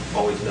if you just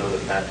always know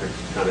that Patrick's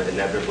kind of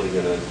inevitably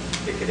going to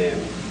kick it in,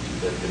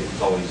 that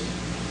it's always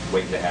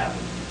waiting to happen.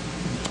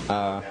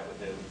 I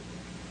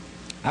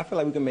feel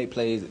like we can make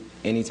plays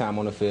anytime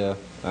on the field,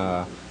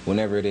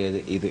 whenever it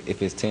is, either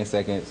if it's 10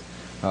 seconds,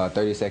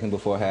 30 seconds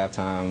before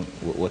halftime,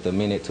 with a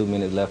minute, 2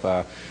 minutes left,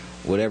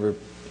 whatever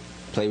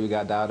play we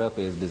got dialed up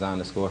is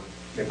designed to score.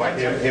 And by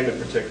him in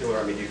particular,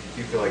 I mean, do you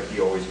feel like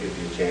he always gives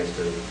you a chance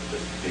to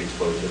just be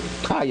explosive?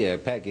 Yeah,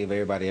 Pat gave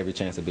everybody every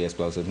chance to be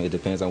explosive. It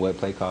depends on what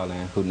play call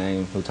and who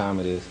time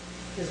it is.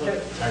 So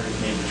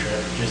Tyreek made the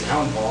trip. Just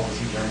how involved was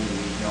he during the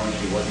week, knowing that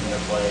he wasn't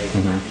going to play,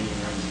 not being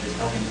runs, just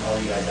helping all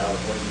you guys out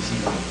with what you see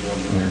on the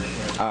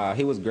field?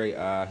 He was great.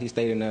 He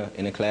stayed in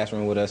the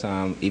classroom with us,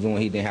 even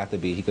when he didn't have to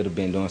be. He could have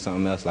been doing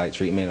something else like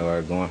treatment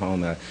or going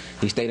home.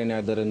 He stayed in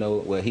there, let us know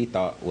what he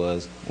thought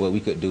was what we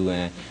could do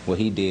and what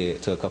he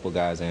did to a couple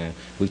guys, and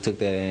we took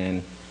that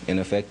in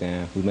effect,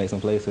 and we made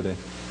some plays today.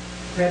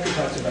 Patrick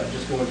talks about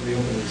just going to the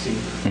open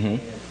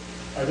receiver.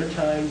 Are there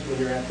times when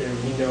you're out there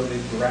and you know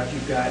that the route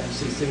you've got, you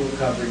see single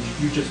coverage,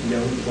 you just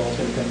know the ball's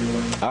going to come your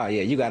way?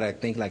 Yeah, you got to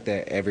think like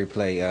that every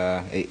play.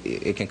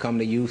 It can come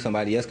to you.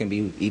 Somebody else can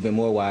be even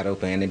more wide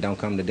open, and it don't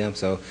come to them.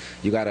 So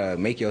you got to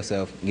make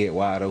yourself get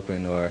wide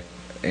open or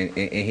in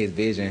his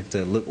vision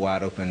to look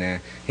wide open, and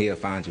he'll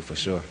find you for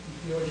sure.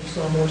 You know, you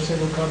saw more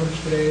single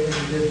coverage today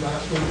than you did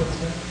last week, let's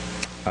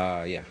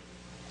say? Yeah,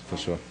 for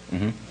sure.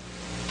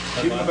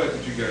 Given the fact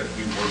that you guys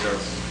do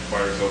workouts by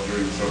yourself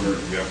during the summer,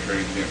 you have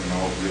training camp and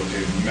all the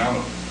the amount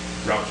of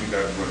routes you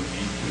guys run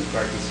each in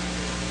practice,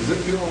 does it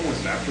feel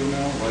almost natural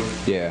now? Like,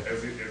 yeah.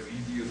 As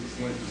easy as a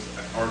slant,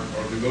 are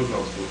those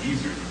routes feel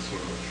easier than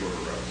sort of shorter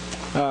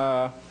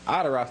routes?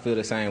 All the routes feel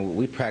the same.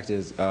 We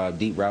practice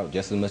deep route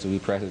just as much as we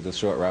practice the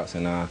short routes,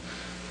 and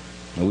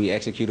we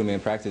execute them in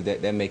practice.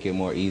 That make it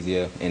more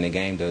easier in the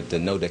game to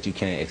know that you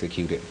can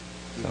execute it.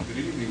 So. Did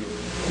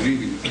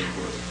anything think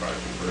for a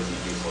surprising person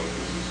just like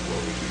this is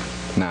what we do?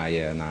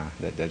 Nah,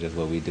 that's just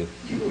what we do.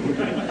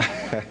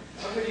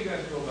 How do you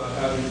guys feel about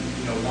having, 1, 2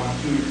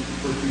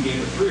 first 2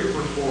 games, or 3 or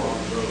first 4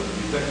 on the road?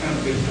 Is that kind of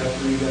a big step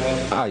for you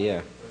guys?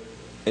 Yeah,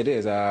 it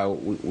is.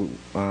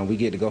 We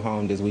get to go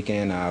home this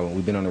weekend.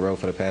 We've been on the road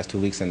for the past 2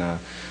 weeks, and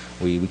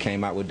we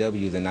came out with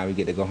W's, and now we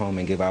get to go home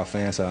and give our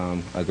fans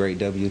a great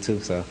W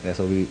too. So that's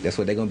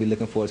what they're gonna be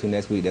looking forward to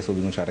next week. That's what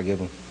we're gonna try to give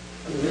them.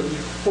 I mean,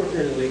 fourth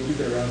year in the league, you've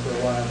been around for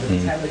a while, but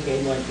having a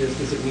game like this,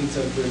 does it mean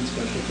something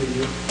special to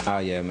you?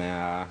 Yeah,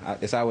 man.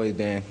 It's always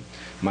been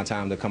my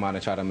time to come out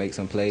and try to make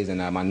some plays,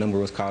 and my number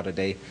was called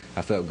today.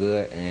 I felt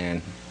good,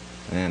 and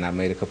I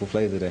made a couple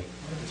plays today.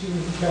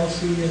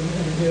 Kelsey and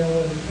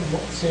Hill and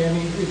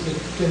Sammy, is it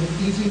been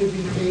easy to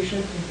be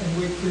patient and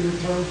wait for your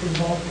turn for the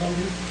ball to come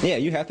in? Yeah,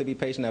 you have to be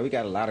patient. Now, we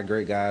got a lot of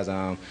great guys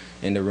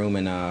in the room,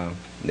 and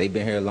they've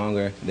been here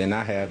longer than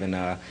I have,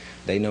 and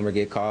they number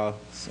get called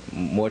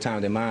more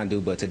time than mine do,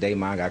 but today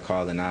mine got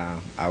called, and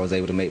I was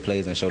able to make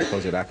plays and show the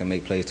coach that I can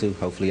make plays too.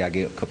 Hopefully I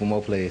get a couple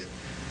more plays.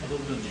 Other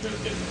than you guys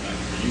getting the win,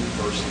 for you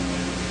personally,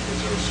 was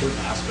there a certain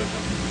aspect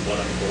of what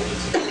unfolded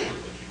today that you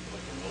feel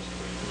like you're most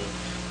pleased with?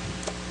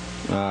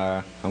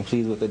 I'm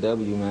pleased with the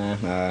W,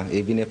 man.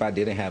 Even if I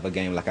didn't have a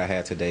game like I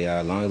had today,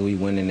 as long as we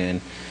winning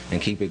and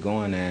keep it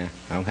going,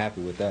 I'm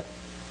happy with that.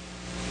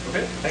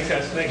 Okay, thanks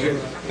guys. Thank you.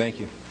 Thank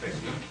you.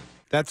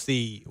 That's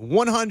the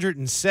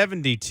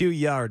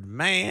 172-yard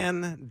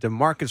man,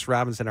 Demarcus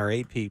Robinson, our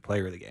AP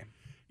player of the game.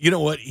 You know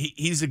what?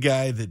 He's a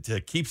guy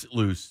that keeps it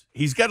loose.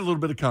 He's got a little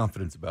bit of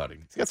confidence about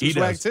him. He's got some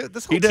swag, too.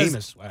 This whole team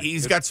is swag.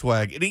 He's got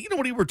swag. And you know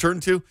what he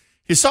returned to?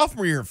 His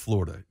sophomore year in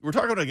Florida. We're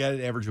talking about a guy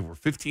that averaged over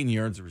 15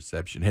 yards of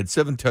reception, had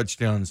 7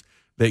 touchdowns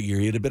that year.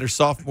 He had a better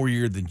sophomore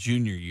year than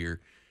junior year.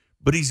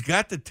 But he's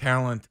got the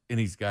talent and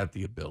he's got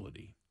the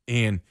ability.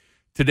 And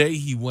today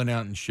he went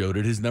out and showed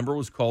it. His number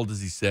was called,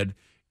 as he said,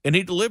 and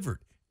he delivered.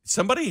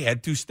 Somebody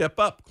had to step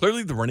up.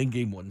 Clearly the running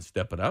game wasn't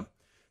stepping up.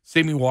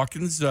 Sammy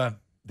Watkins,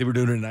 they were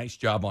doing a nice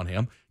job on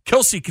him.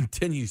 Kelsey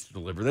continues to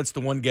deliver. That's the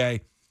one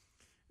guy.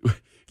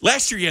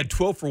 Last year he had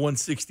 12 for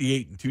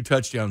 168 and 2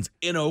 touchdowns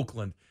in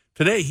Oakland.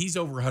 Today he's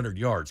over 100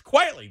 yards.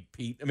 Quietly,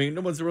 Pete. I mean,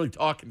 no one's really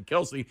talking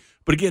Kelsey.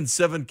 But again,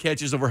 7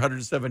 catches over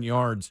 107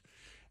 yards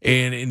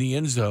and in the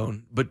end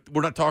zone. But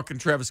we're not talking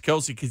Travis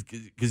Kelsey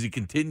because he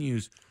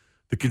continues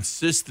the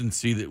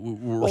consistency that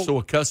we're so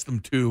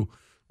accustomed to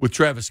with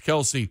Travis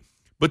Kelsey.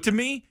 But to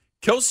me,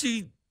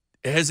 Kelsey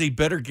has a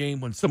better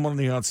game when someone on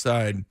the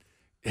outside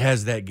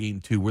has that game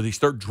too, where they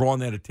start drawing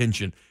that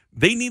attention.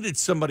 They needed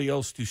somebody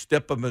else to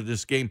step up into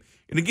this game.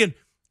 And again,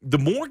 the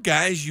more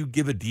guys you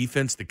give a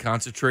defense to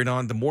concentrate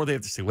on, the more they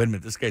have to say, wait a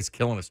minute, this guy's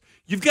killing us.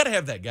 You've got to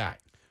have that guy.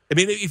 I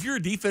mean, if you're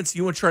a defense,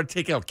 you want to try to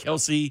take out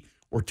Kelsey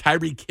or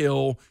Tyreek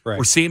Hill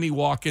or Sammy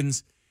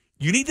Watkins,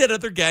 you need that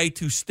other guy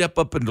to step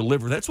up and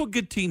deliver. That's what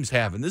good teams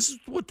have. And this is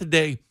what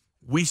today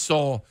we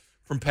saw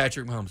from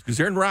Patrick Mahomes. Because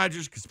Aaron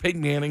Rodgers, because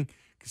Peyton Manning,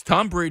 because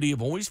Tom Brady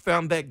have always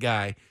found that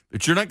guy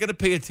that you're not going to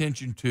pay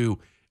attention to,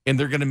 and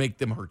they're going to make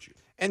them hurt you.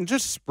 And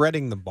just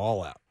spreading the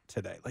ball out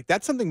today. Like,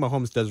 that's something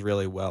Mahomes does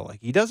really well.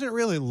 Like, he doesn't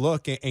really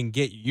look and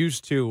get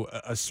used to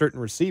a certain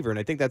receiver, and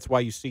I think that's why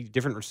you see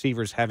different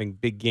receivers having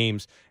big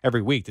games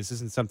every week. This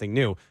isn't something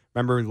new.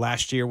 Remember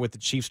last year with the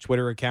Chiefs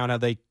Twitter account, how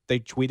they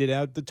tweeted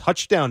out the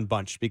touchdown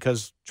bunch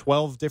because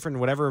 12 different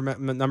whatever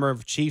number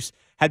of Chiefs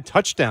had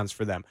touchdowns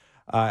for them.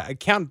 I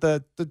count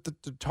the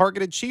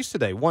targeted Chiefs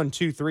today. 1,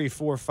 2, 3,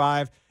 4,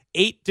 5,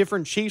 8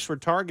 different Chiefs were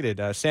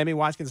targeted. Sammy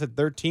Watkins had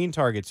 13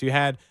 targets. You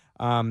had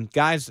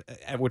guys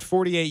with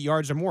 48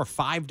 yards or more,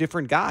 5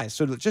 different guys.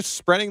 So just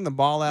spreading the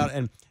ball out,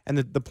 and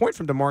the point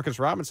from Demarcus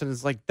Robinson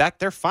is like that.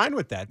 They're fine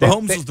with that.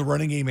 Mahomes was the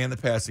running game and the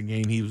passing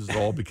game. He was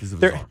all because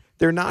of his arm.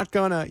 They're not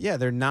gonna. Yeah,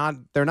 they're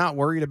not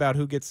worried about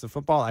who gets the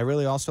football. I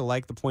really also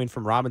like the point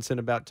from Robinson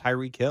about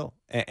Tyreek Hill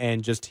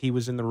and just he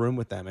was in the room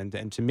with them.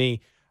 And to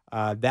me,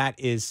 that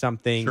is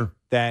something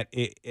that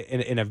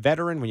in a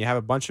veteran, when you have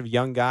a bunch of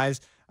young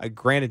guys.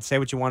 Granted, say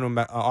what you want to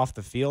them off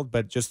the field,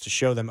 but just to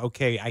show them,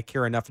 okay, I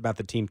care enough about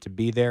the team to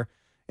be there.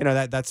 You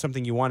know, that's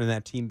something you want in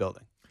that team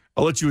building.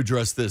 I'll let you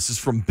address this. This is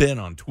from Ben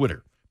on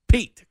Twitter.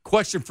 Pete,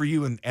 question for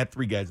you and at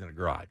 3 Guys in a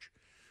Garage.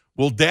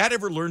 Will Dad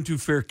ever learn to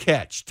fair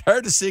catch?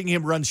 Tired of seeing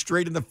him run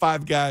straight into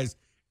 5 guys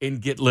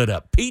and get lit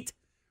up. Pete,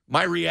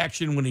 my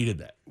reaction when he did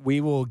that.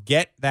 We will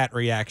get that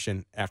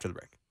reaction after the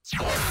break.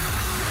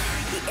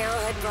 The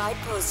Arrowhead Pride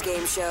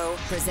postgame show,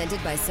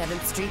 presented by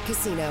 7th Street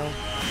Casino.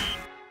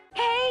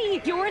 Hey,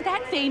 you're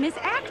that famous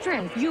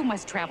actress. You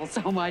must travel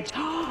so much.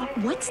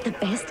 What's the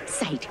best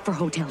site for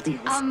hotel deals?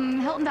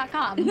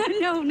 Hilton.com.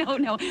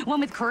 No. One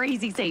with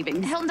crazy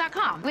savings.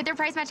 Hilton.com. With their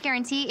price match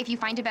guarantee, if you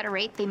find a better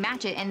rate, they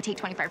match it and take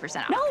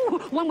 25% off. No,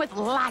 one with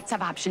lots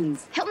of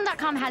options.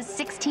 Hilton.com has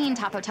 16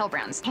 top hotel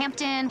brands.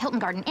 Hampton, Hilton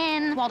Garden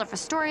Inn, Waldorf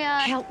Astoria.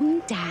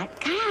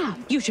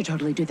 Hilton.com. You should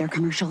totally do their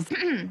commercials.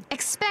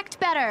 Expect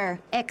better.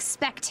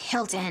 Expect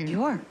Hilton.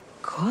 You're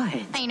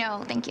good. I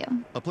know, thank you.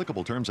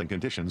 Applicable terms and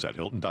conditions at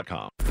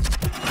Hilton.com.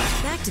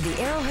 Back to the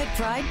Arrowhead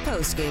Pride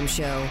postgame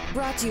show,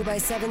 brought to you by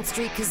 7th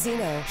Street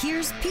Casino.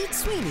 Here's Pete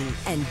Sweeney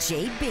and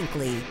Jay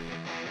Binkley.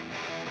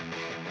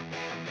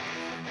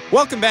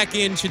 Welcome back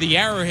into the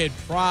Arrowhead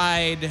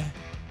Pride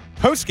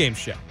postgame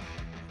show.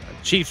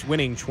 Chiefs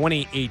winning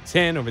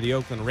 28-10 over the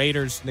Oakland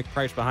Raiders. Nick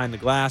Price behind the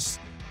glass,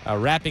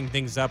 wrapping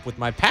things up with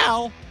my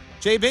pal,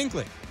 Jay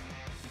Binkley.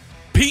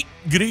 Pete,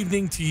 good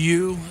evening to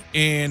you,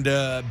 and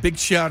big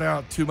shout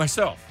out to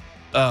myself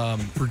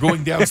for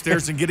going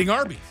downstairs and getting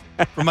Arby's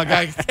from my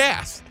guy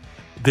Cass.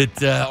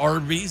 That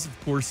Arby's,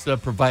 of course,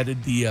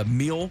 provided the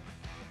meal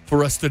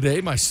for us today.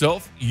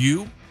 Myself,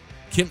 you,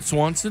 Kent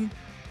Swanson,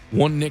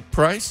 one Nick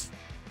Price.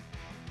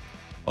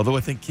 Although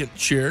I think Kent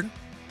shared,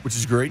 which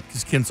is great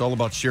because Kent's all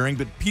about sharing.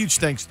 But huge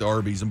thanks to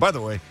Arby's. And by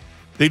the way,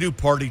 they do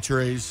party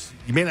trays.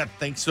 You may not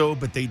think so,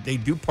 but they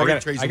do party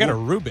trays. I got a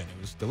Reuben.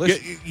 It was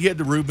delicious. Yeah, you had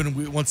the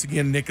Reuben. Once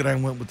again, Nick and I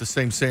went with the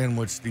same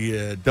sandwich,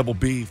 the double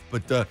beef.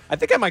 But I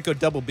think I might go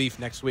double beef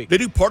next week. They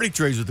do party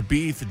trays with the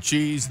beef and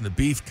cheese and the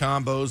beef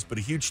combos. But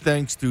a huge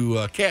thanks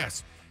to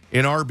Cass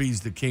and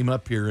Arby's that came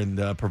up here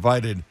and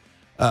provided.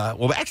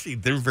 Well, actually,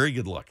 they're very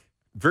good luck.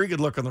 Very good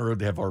luck on the road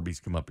to have Arby's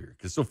come up here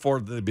because so far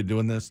they've been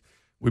doing this.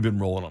 We've been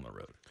rolling on the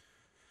road.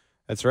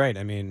 That's right.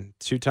 I mean,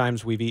 2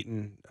 times we've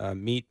eaten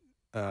meat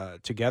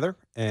together,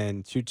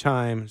 and 2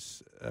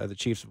 times the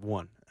Chiefs have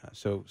won.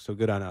 So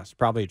good on us.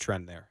 Probably a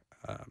trend there.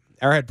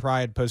 Arrowhead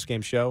Pride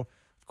postgame show,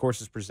 of course,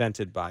 is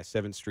presented by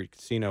 7th Street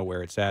Casino,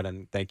 where it's at.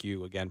 And thank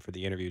you again for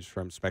the interviews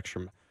from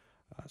Spectrum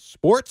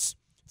Sports.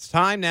 It's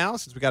time now,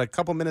 since we got a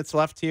couple minutes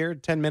left here,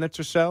 10 minutes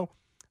or so,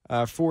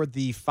 for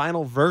the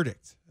final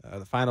verdict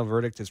The final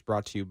verdict is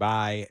brought to you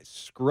by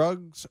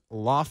Scruggs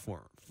Law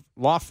Firm.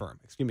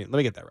 Excuse me. Let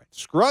me get that right.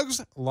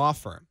 Scruggs Law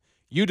Firm.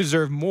 You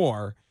deserve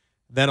more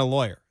than a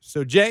lawyer.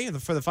 So, Jay,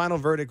 for the final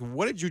verdict,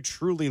 what did you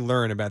truly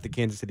learn about the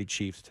Kansas City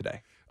Chiefs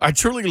today? I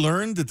truly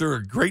learned that they're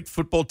a great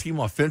football team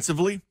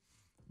offensively,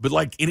 but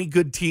like any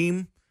good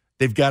team,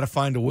 they've got to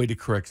find a way to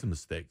correct some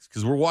mistakes.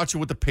 Because we're watching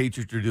what the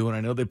Patriots are doing.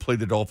 I know they played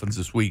the Dolphins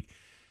this week.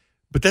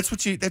 But that's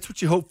what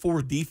you hope for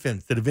with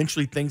defense, that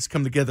eventually things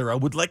come together. I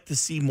would like to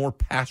see more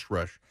pass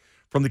rush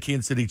from the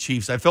Kansas City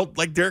Chiefs. I felt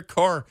like Derek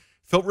Carr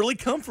felt really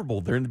comfortable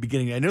there in the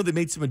beginning. I know they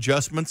made some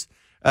adjustments.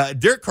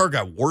 Derek Carr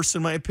got worse,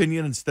 in my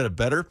opinion, instead of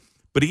better.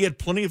 But he had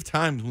plenty of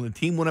times when the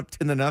team went up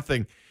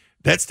 10-0.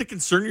 That's to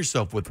concern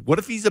yourself with. What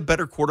if he's a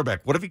better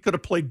quarterback? What if he could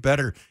have played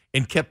better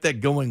and kept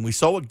that going? We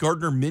saw what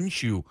Gardner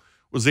Minshew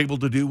was able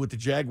to do with the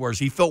Jaguars.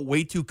 He felt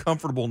way too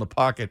comfortable in the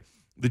pocket.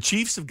 The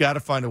Chiefs have got to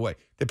find a way.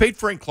 They paid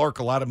Frank Clark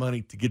a lot of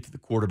money to get to the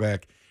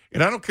quarterback.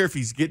 And I don't care if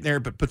he's getting there,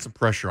 but put some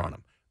pressure on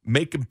him.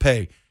 Make him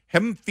pay.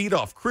 Have him feed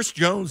off. Chris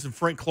Jones and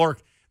Frank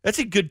Clark, that's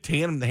a good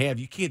tandem to have.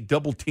 You can't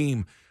double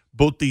team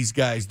both these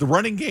guys. The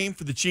running game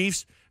for the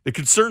Chiefs, that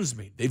concerns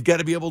me. They've got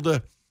to be able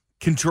to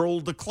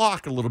control the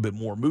clock a little bit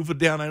more. Move it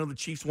down. I know the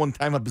Chiefs won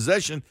time of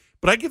possession,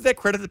 but I give that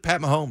credit to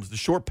Pat Mahomes. The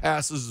short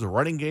passes, the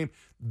running game,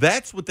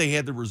 that's what they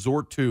had to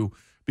resort to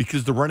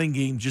because the running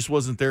game just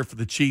wasn't there for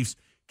the Chiefs.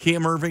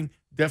 Cam Irving,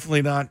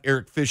 definitely not.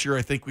 Eric Fisher,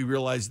 I think we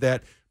realized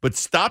that. But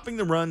stopping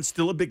the run,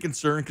 still a big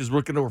concern because we're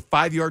looking over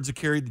 5 yards of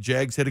carry. The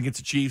Jags head against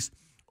the Chiefs.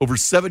 Over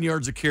 7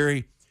 yards of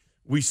carry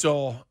we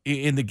saw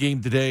in the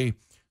game today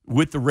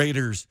with the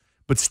Raiders.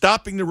 But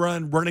stopping the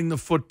run, running the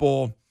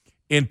football,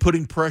 and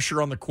putting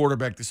pressure on the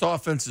quarterback. This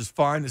offense is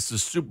fine. This is a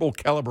Super Bowl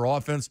caliber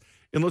offense.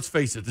 And let's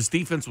face it, this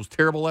defense was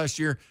terrible last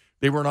year.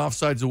 They were an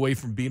offsides away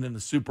from being in the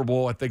Super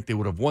Bowl. I think they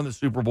would have won the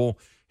Super Bowl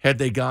had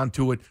they gone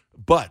to it.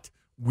 But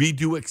we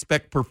do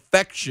expect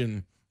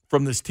perfection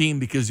from this team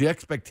because the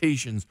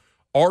expectations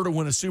are to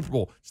win a Super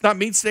Bowl. It's not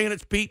me saying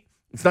it, Pete.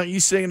 It's not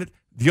you saying it.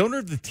 The owner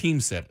of the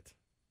team said it.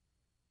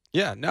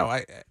 Yeah, no,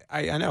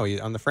 I know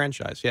on the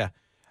franchise. Yeah,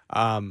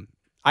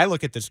 I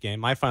look at this game.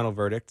 My final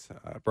verdict,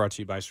 brought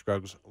to you by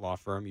Scruggs Law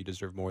Firm. You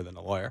deserve more than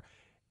a lawyer.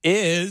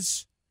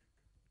 Is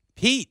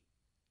Pete,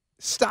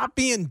 stop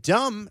being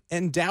dumb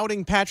and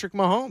doubting Patrick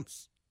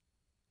Mahomes.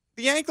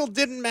 The ankle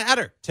didn't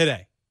matter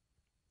today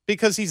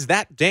because he's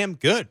that damn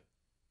good.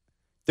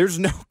 There's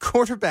no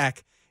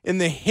quarterback in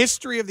the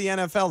history of the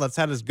NFL that's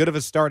had as good of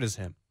a start as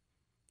him.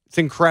 It's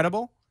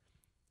incredible.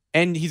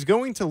 And he's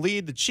going to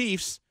lead the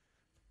Chiefs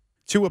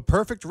to a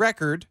perfect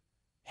record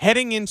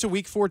heading into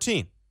Week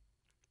 14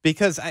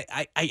 because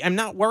I'm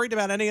not worried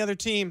about any other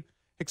team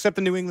except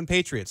the New England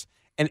Patriots.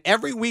 And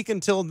every week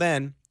until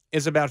then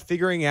is about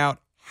figuring out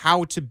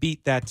how to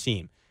beat that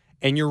team.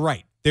 And you're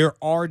right. There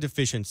are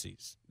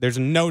deficiencies. There's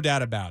no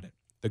doubt about it.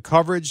 The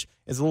coverage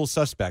is a little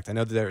suspect. I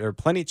know that there are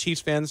plenty of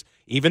Chiefs fans,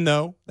 even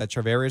though that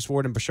Charvarius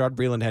Ward and Bashard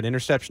Breeland had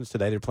interceptions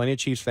today, there are plenty of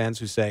Chiefs fans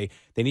who say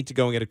they need to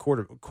go and get a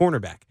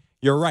cornerback.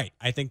 You're right.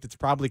 I think that's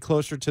probably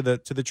closer to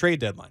the trade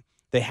deadline.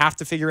 They have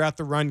to figure out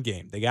the run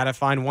game. They got to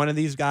find one of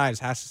these guys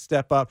has to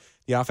step up.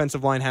 The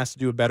offensive line has to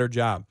do a better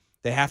job.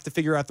 They have to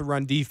figure out the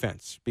run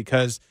defense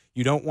because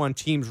you don't want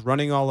teams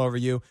running all over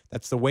you.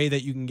 That's the way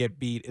that you can get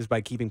beat is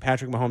by keeping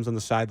Patrick Mahomes on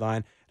the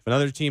sideline. If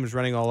another team is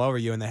running all over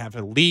you and they have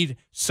to lead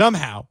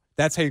somehow,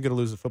 that's how you're going to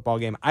lose the football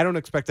game. I don't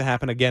expect to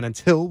happen again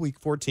until Week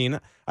 14.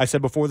 I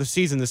said before the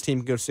season this team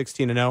can go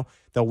 16-0.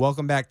 They'll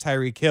welcome back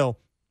Tyreek Hill.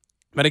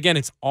 But again,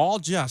 it's all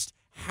just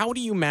how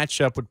do you match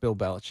up with Bill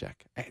Belichick?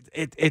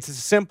 It's as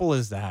simple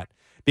as that.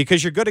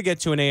 Because you're going to get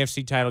to an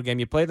AFC title game.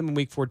 You play them in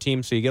Week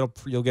 14, so you'll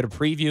get a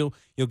preview.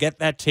 You'll get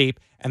that tape,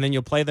 and then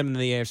you'll play them in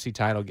the AFC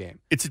title game.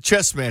 It's a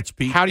chess match,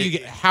 Pete.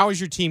 How is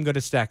your team going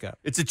to stack up?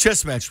 It's a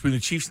chess match between the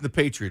Chiefs and the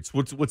Patriots.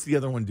 What's the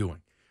other one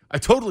doing? I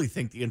totally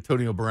think the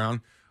Antonio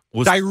Brown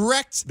was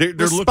direct they're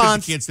response looking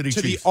at the Kansas City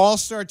to Chiefs. The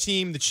all-star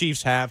team the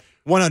Chiefs have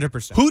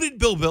 100%. Who did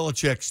Bill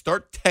Belichick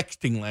start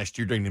texting last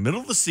year during the middle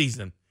of the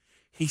season?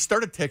 He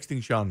started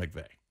texting Sean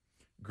McVay.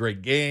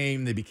 Great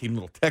game. They became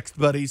little text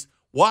buddies.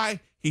 Why?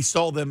 He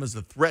saw them as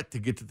a threat to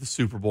get to the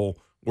Super Bowl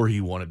where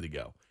he wanted to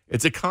go.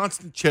 It's a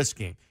constant chess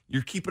game.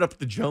 You're keeping up with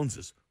the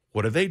Joneses.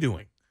 What are they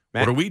doing?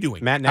 What are we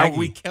doing? Matt Nagy, how are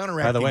we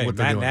counteracting by the way, what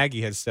they're Matt doing?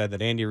 Nagy has said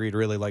that Andy Reid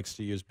really likes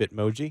to use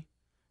Bitmoji.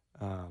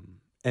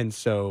 And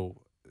so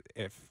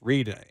if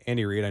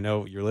Andy Reid, I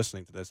know you're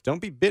listening to this, don't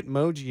be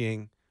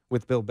Bitmojiing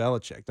with Bill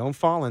Belichick. Don't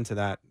fall into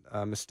that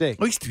mistake.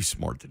 Well, he's too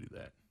smart to do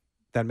that.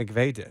 That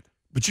McVay did.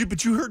 But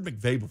you heard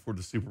McVay before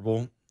the Super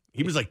Bowl.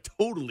 He was like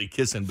totally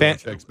kissing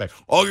Belichick's back.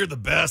 Oh, you're the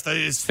best.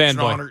 It's an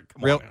honor.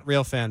 Come on, man.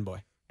 Real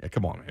fanboy. Yeah,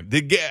 come on, man.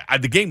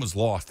 The game was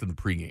lost in the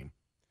pregame.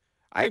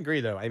 I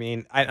agree, though. I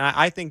mean,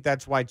 I think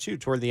that's why, too,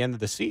 toward the end of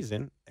the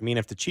season, I mean,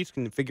 if the Chiefs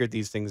can figure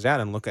these things out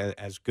and look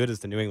as good as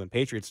the New England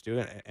Patriots do,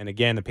 and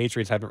again, the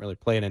Patriots haven't really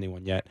played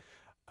anyone yet,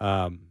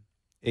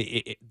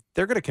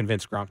 they're going to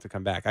convince Gronk to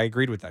come back. I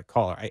agreed with that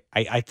caller.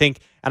 I think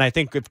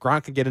if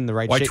Gronk can get in the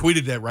right shape. I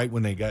tweeted that right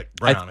when they got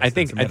Brown. I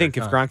think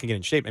if Gronk can get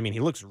in shape, I mean, he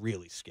looks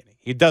really skinny.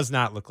 He does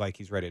not look like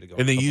he's ready to go.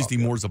 And they used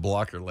him more as a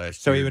blocker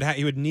last year. So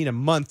he would need a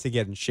month to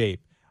get in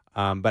shape.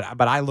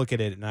 But I look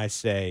at it and I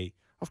say,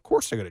 of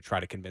course they're going to try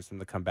to convince him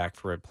to come back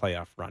for a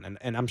playoff run.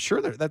 And I'm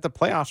sure that the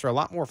playoffs are a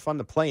lot more fun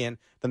to play in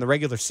than the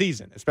regular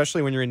season,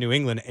 especially when you're in New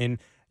England and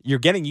you're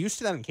getting used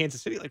to that in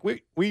Kansas City. Like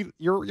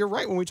you're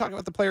right when we talk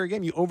about the player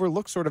game, you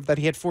overlook sort of that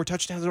he had 4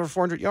 touchdowns over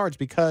 400 yards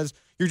because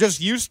you're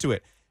just used to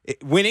it.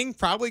 Winning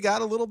probably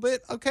got a little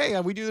bit, okay,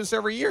 we do this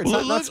every year. It's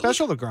not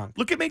special to Gronk.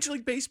 Look at Major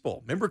League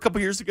Baseball. Remember a couple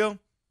years ago,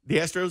 the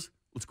Astros?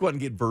 Let's go out and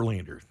get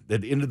Verlander.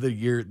 At the end of the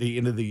year, the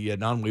end of the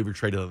non-waiver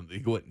trade, they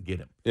go out and get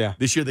him. Yeah.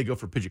 This year they go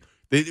for pitching.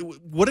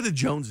 What are the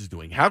Joneses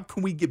doing? How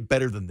can we get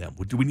better than them?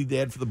 Do we need to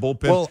add for the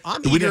bullpen? Well,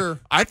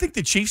 I think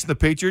the Chiefs and the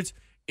Patriots,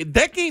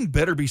 that game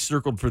better be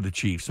circled for the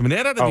Chiefs. I mean,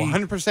 that ought to be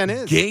 100%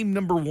 is. Game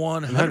number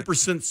 1,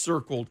 100%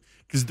 circled.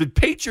 Because the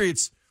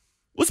Patriots,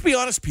 let's be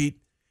honest, Pete,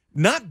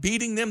 not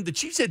beating them, the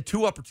Chiefs had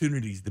 2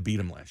 opportunities to beat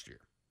them last year.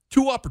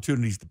 2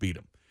 opportunities to beat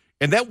them.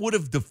 And that would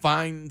have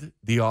defined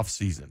the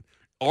offseason.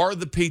 Are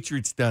the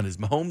Patriots done? Is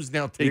Mahomes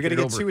now taking it over? You're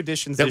going to get 2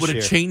 additions that this would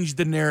year. have changed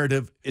the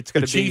narrative.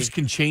 The Chiefs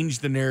can change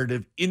the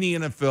narrative in the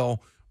NFL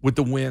with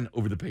the win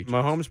over the Patriots.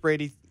 Mahomes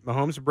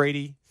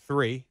Brady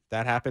 3.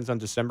 That happens on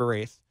December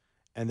 8th.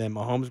 And then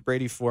Mahomes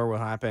Brady 4 will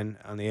happen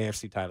on the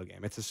AFC title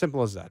game. It's as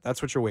simple as that.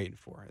 That's what you're waiting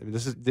for. I mean,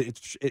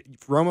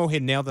 Romo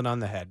had nailed it on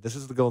the head. This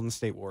is the Golden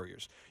State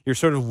Warriors. You're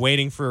sort of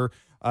waiting for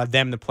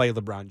them to play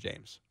LeBron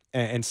James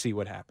and see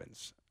what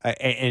happens.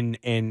 And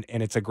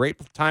it's a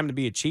great time to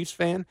be a Chiefs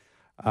fan.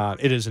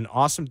 It is an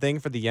awesome thing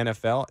for the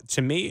NFL.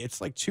 To me, it's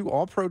like 2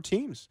 all-pro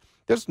teams.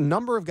 There's a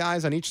number of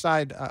guys on each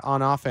side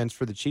on offense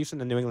for the Chiefs and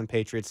the New England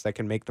Patriots that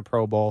can make the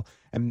Pro Bowl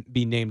and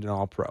be named an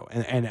all-pro.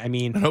 And I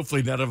mean, and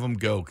hopefully none of them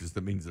go because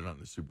that means they're not in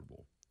the Super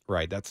Bowl.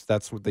 Right. That's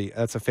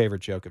a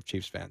favorite joke of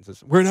Chiefs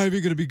fans. We're not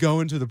even going to be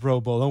going to the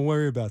Pro Bowl. Don't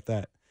worry about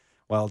that.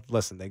 Well,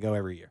 listen, they go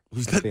every year.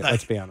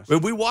 Let's be honest.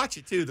 But we watch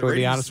it too. To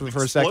be honest with you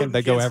for a second,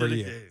 they go every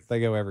year. They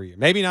go every year.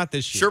 Maybe not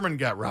this year. Sherman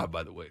got robbed,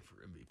 by the way, for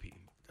MVP.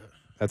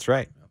 That's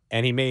right.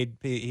 And he made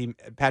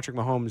Patrick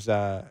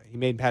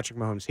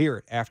Mahomes hear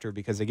it after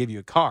because they give you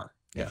a car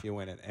if you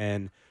win it.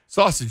 And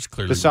Sausage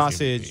clearly. The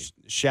sausage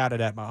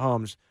shouted at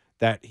Mahomes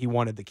that he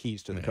wanted the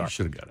keys to the car. He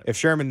should have got it. If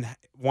Sherman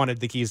wanted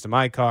the keys to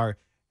my car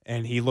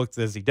and he looked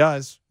as he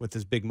does with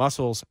his big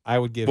muscles, I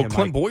would give him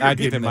Clint Boyer I'd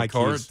gave give him my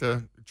car keys.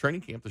 at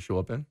training camp to show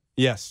up in.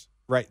 Yes.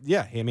 Right.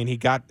 Yeah. I mean, he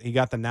got the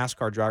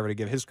NASCAR driver to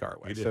give his car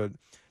away. So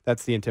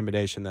that's the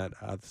intimidation that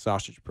the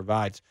sausage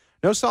provides.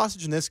 No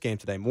sausage in this game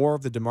today. More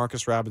of the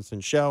DeMarcus Robinson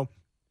show.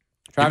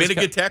 He made a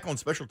good tackle on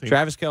special teams.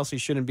 Travis Kelce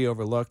shouldn't be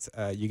overlooked.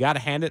 You got to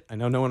hand it. I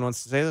know no one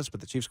wants to say this, but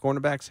the Chiefs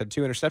cornerbacks had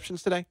 2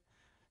 interceptions today.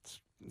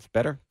 It's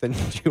better than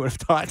you would have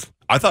thought.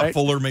 I thought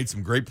Fuller made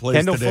some great plays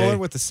Kendall today. Fuller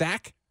with the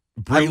sack.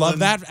 Breland, I love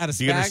that out of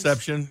the Spags.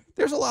 interception.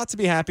 There's a lot to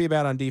be happy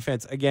about on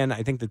defense. Again,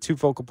 I think the 2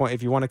 focal point,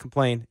 if you want to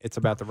complain, it's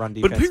about the run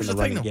defense and the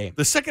running game.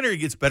 The secondary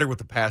gets better with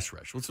the pass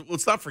rush.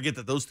 Let's not forget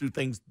that those 2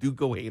 things do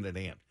go hand in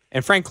hand.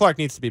 And Frank Clark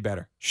needs to be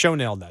better. Show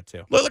nailed that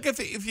too. Look,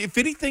 if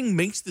anything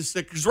makes this,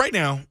 because right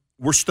now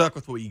we're stuck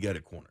with what you get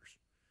at corners.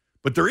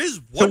 But there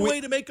is one way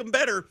to make them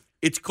better.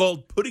 It's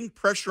called putting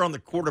pressure on the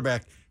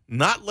quarterback,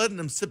 not letting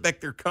them sit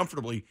back there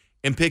comfortably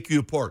and pick you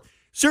apart.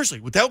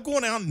 Seriously, without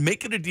going out and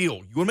making a deal,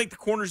 you want to make the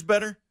corners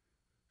better?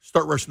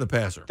 Start rushing the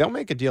passer. Don't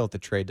make a deal at the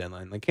trade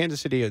deadline. Like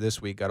Kansas City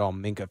this week got all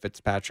Minka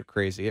Fitzpatrick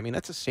crazy. I mean,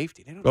 that's a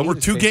safety. Well, we're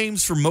 2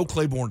 games from Mo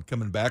Claiborne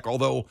coming back,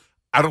 although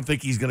I don't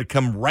think he's going to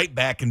come right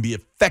back and be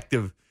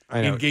effective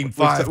in Game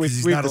 5 because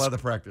he's not allowed to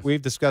practice.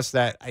 We've discussed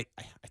that. I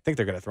think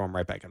they're going to throw him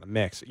right back in the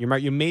mix. You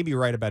may be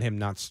right about him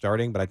not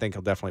starting, but I think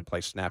he'll definitely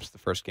play snaps the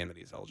first game that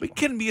he's eligible. He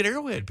can be at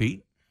Arrowhead,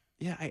 Pete.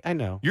 Yeah, I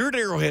know. You're at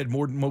Arrowhead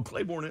more than Mo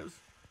Claiborne is.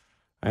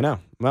 I know.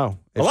 Mo,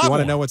 if you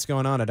want to know what's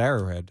going on at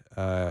Arrowhead,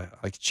 I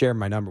can share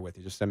my number with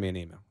you. Just send me an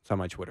email. It's on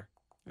my Twitter.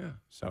 Yeah.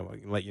 So I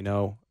can let you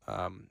know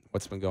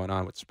what's been going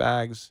on with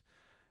Spags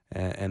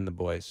and the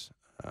boys.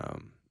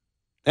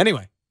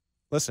 Anyway,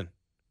 listen,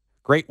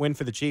 great win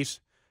for the Chiefs.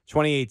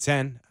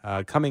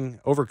 28-10,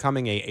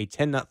 overcoming a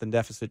 10-0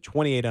 deficit,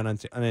 28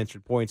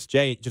 unanswered points.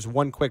 Jay, just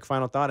one quick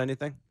final thought.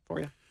 Anything for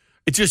you?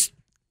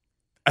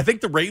 I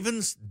think the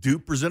Ravens do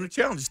present a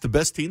challenge. It's the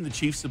best team the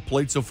Chiefs have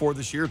played so far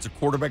this year. It's a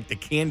quarterback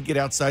that can get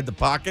outside the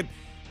pocket.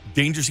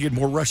 Dangerous. He had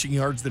more rushing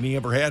yards than he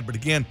ever had. But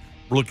again,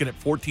 we're looking at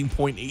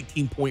 14-point,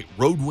 18-point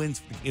road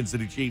wins for the Kansas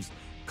City Chiefs.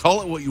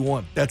 Call it what you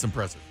want. That's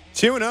impressive.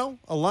 2-0,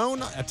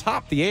 alone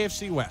atop the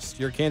AFC West.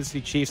 Your Kansas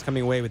City Chiefs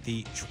coming away with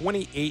the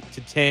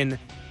 28-10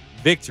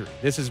 victory.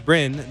 This has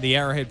been the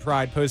Arrowhead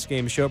Pride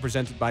postgame show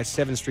presented by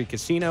 7th Street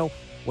Casino,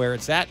 where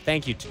it's at.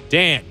 Thank you to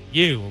Dan,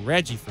 you,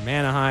 Reggie from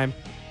Anaheim.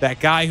 That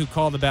guy who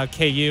called about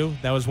KU,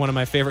 that was one of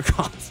my favorite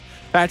calls.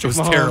 Patrick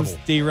Mahomes, terrible.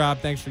 D-Rob,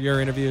 thanks for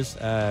your interviews.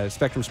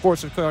 Spectrum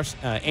Sports, of course.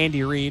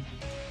 Andy Reid.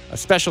 A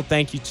special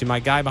thank you to my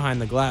guy behind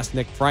the glass,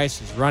 Nick Price,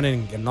 who's running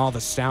and getting all the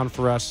sound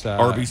for us.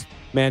 Arby's.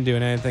 Man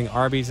doing anything.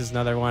 Arby's is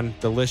another one.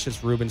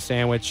 Delicious Reuben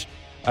sandwich.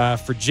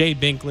 For Jay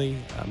Binkley,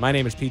 my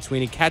name is Pete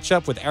Sweeney. Catch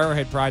up with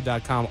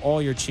arrowheadpride.com,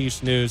 all your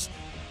Chiefs news.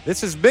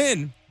 This has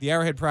been the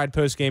Arrowhead Pride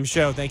postgame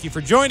show. Thank you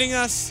for joining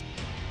us,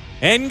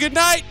 and good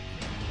night.